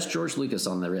George Lucas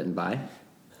on the written by.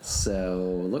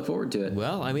 So look forward to it.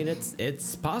 Well, I mean,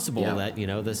 it's possible that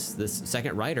this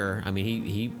second writer. I mean,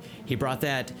 he brought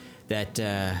that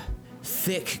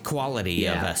thick quality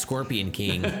of Scorpion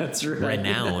King That's right.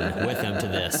 renown with him to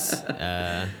this.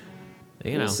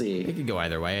 We'll see. It could go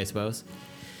either way, I suppose.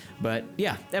 But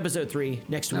yeah, episode 3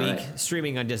 next week, right.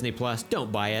 streaming on Disney Plus. Don't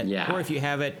buy it, Yeah. or if you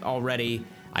have it already,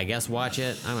 I guess watch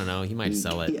it. I don't know. You might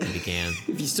sell it if you can.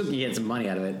 If you still can get some money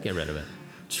out of it, Get rid of it.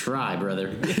 try, brother.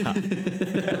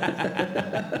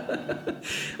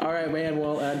 All right, man.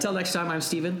 Well, until next time, I'm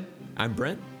Steven. I'm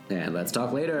Brent. And let's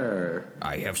talk later.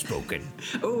 I have spoken.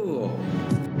 Ooh.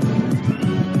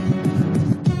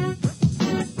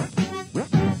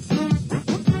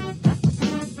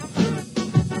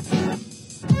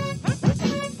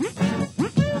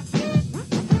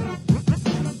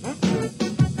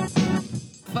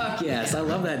 Fuck yes, I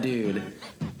love that dude.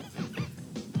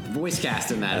 Voice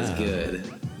cast in that is good.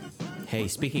 Hey,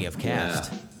 speaking of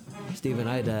cast, Steven,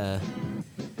 I'd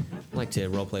like to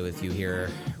roleplay with you here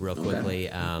real quickly.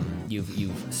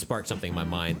 You've sparked something in my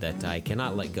mind that I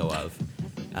cannot let go of.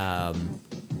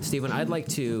 Steven, I'd like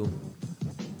to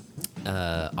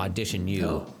audition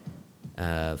you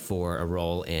for a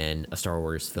role in a Star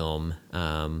Wars film.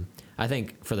 I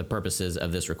think for the purposes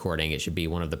of this recording, it should be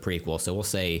one of the prequels. So we'll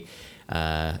say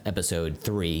episode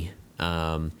 3.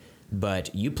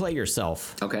 But you play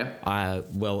yourself. Okay. I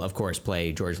will, of course,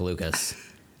 play George Lucas.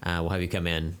 We'll have you come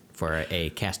in for a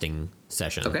casting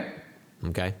session. Okay.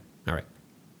 Okay? All right.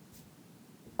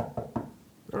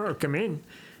 Oh, come in.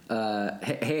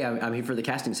 Hey, I'm here for the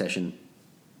casting session.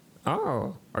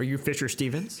 Oh, are you Fisher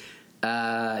Stevens?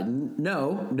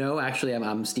 No, actually,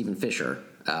 I'm Stephen Fisher.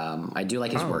 I do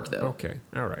like his work, though. Okay.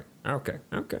 All right. All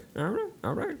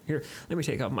right. Here, let me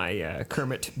take off my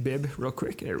Kermit bib real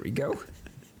quick. There we go.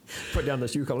 Put down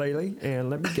this ukulele and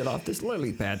let me get off this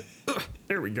lily pad. Ugh,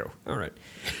 there we go. All right.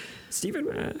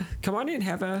 Stephen, come on in.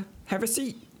 Have a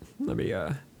seat. Let me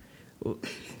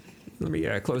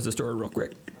close this door real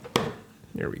quick.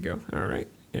 There we go. All right.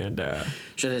 And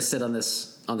Should I sit on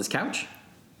this couch?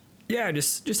 Yeah,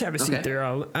 just have a seat Okay. there.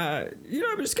 I'll,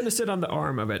 I'm just gonna sit on the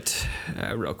arm of it,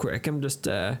 real quick. I'm just.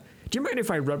 Do you mind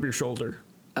if I rub your shoulder?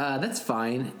 That's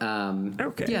fine.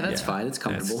 Okay, Yeah, that's yeah. fine. It's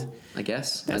comfortable, I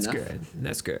guess. That's Enough. good.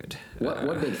 That's good.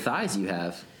 What big thighs you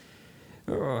have?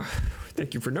 Oh,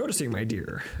 thank you for noticing, my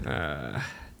dear.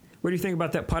 What do you think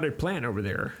about that potted plant over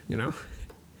there? You know,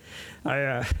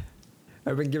 I've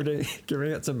been giving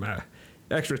it some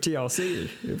extra TLC.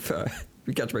 If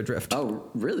you catch my drift.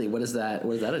 Oh, really? What does that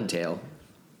entail?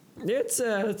 It's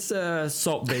a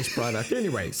salt-based product.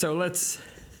 Anyway, so let's.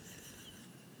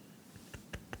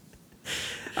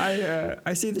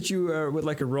 I see that you would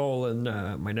like a role in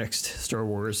my next Star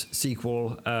Wars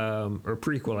sequel or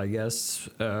prequel, I guess.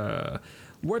 I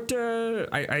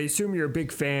assume you're a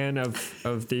big fan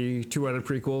of the two other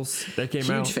prequels that came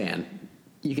out. Huge fan.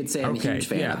 You could say I'm a huge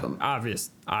fan yeah, of them.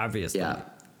 obviously. Yeah.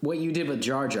 What you did with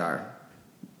Jar Jar,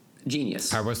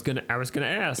 genius. I was gonna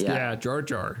ask. Yeah. Yeah, Jar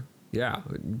Jar. Yeah.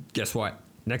 Guess what?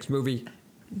 Next movie,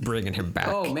 bringing him back.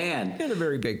 Oh, man. In a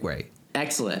very big way.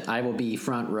 Excellent. I will be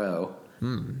front row.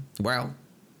 Well,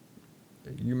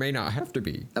 you may not have to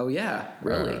be. Oh yeah,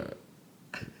 really?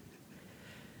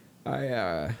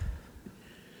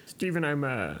 Steven,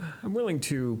 I'm willing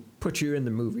to put you in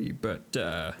the movie, but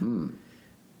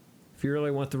if you really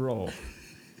want the role,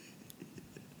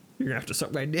 you're gonna have to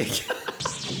suck my dick.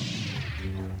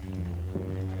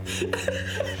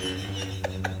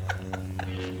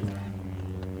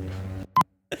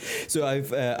 So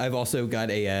I've also got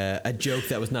a joke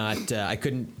that was not I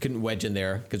couldn't wedge in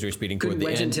there because we were speeding toward Good the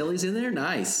wedge end. Antilles in there.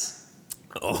 Nice.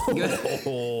 Oh,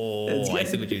 I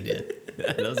see what you did.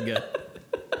 That was good.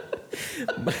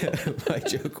 my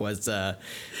joke was,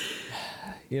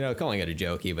 calling it a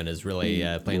joke even is really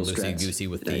playing little stretch. loosey-goosey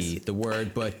with Nice. the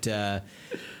word. But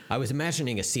I was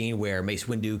imagining a scene where Mace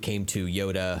Windu came to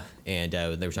Yoda and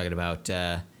they were talking about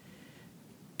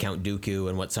Count Dooku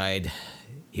and what side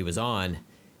he was on.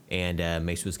 And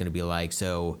Mace was going to be like,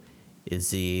 so is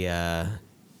he,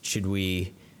 should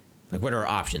we, like, what are our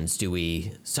options? Do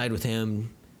we side with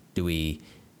him?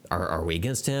 Are we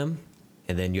against him?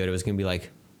 And then Yoda was going to be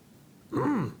like,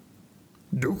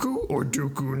 Dooku or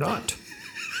Dooku not?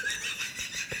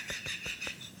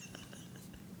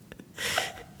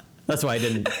 that's why I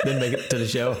didn't make it to the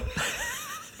show.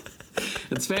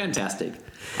 It's fantastic.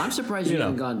 I'm surprised you You know.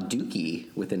 haven't gone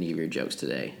dookie with any of your jokes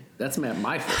today. That's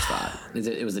my first thought. Was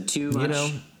it too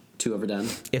much? Too overdone?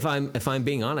 If I'm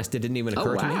being honest, it didn't even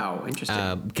occur to me. wow.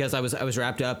 Interesting. Because I was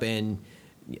wrapped up in,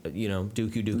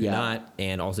 Dooku Yeah. not,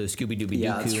 and also Scooby Dooby Dooku.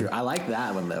 Yeah, that's true. I like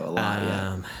that one though a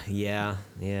lot. Yeah.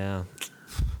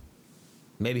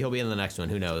 Maybe he'll be in the next one.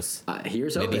 Who knows?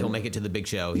 Here's Maybe hoping. he'll make it to the big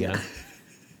show. You know.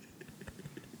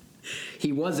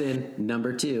 He was in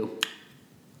number 2.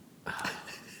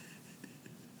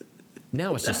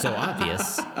 Now it's just so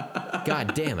obvious.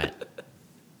 God damn it,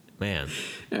 man.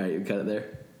 All right, you cut it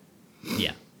there.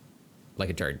 Yeah, like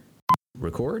a turd.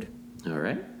 Record. All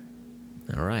right.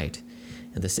 All right.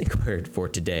 And the sync word for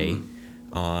today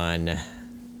on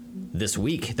this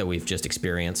week that we've just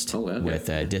experienced Oh, okay. with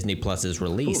Disney Plus's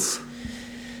release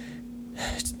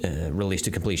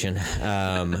to completion.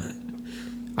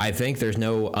 I think there's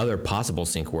no other possible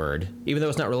sync word, even though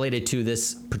it's not related to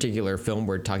this particular film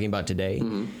we're talking about today.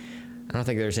 I don't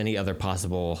think there's any other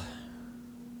possible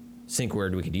sync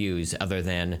word we could use other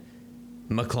than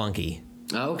McClunky.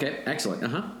 Oh, okay.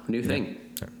 Excellent. New thing.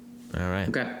 All right.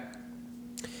 Okay.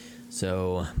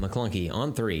 So, McClunky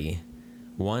on 3.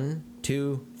 1,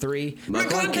 2, 3.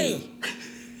 McClunky!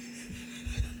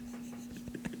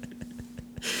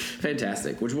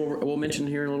 Fantastic. Which we'll mention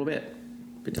here in a little bit.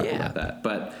 Be talking about that.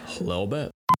 But A little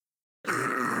bit.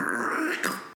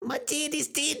 My dad is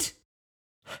dead.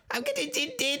 I'm gonna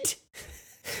dead.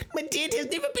 My dad has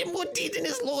never been more dead in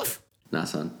his life. nah,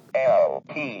 son.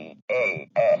 LPAS.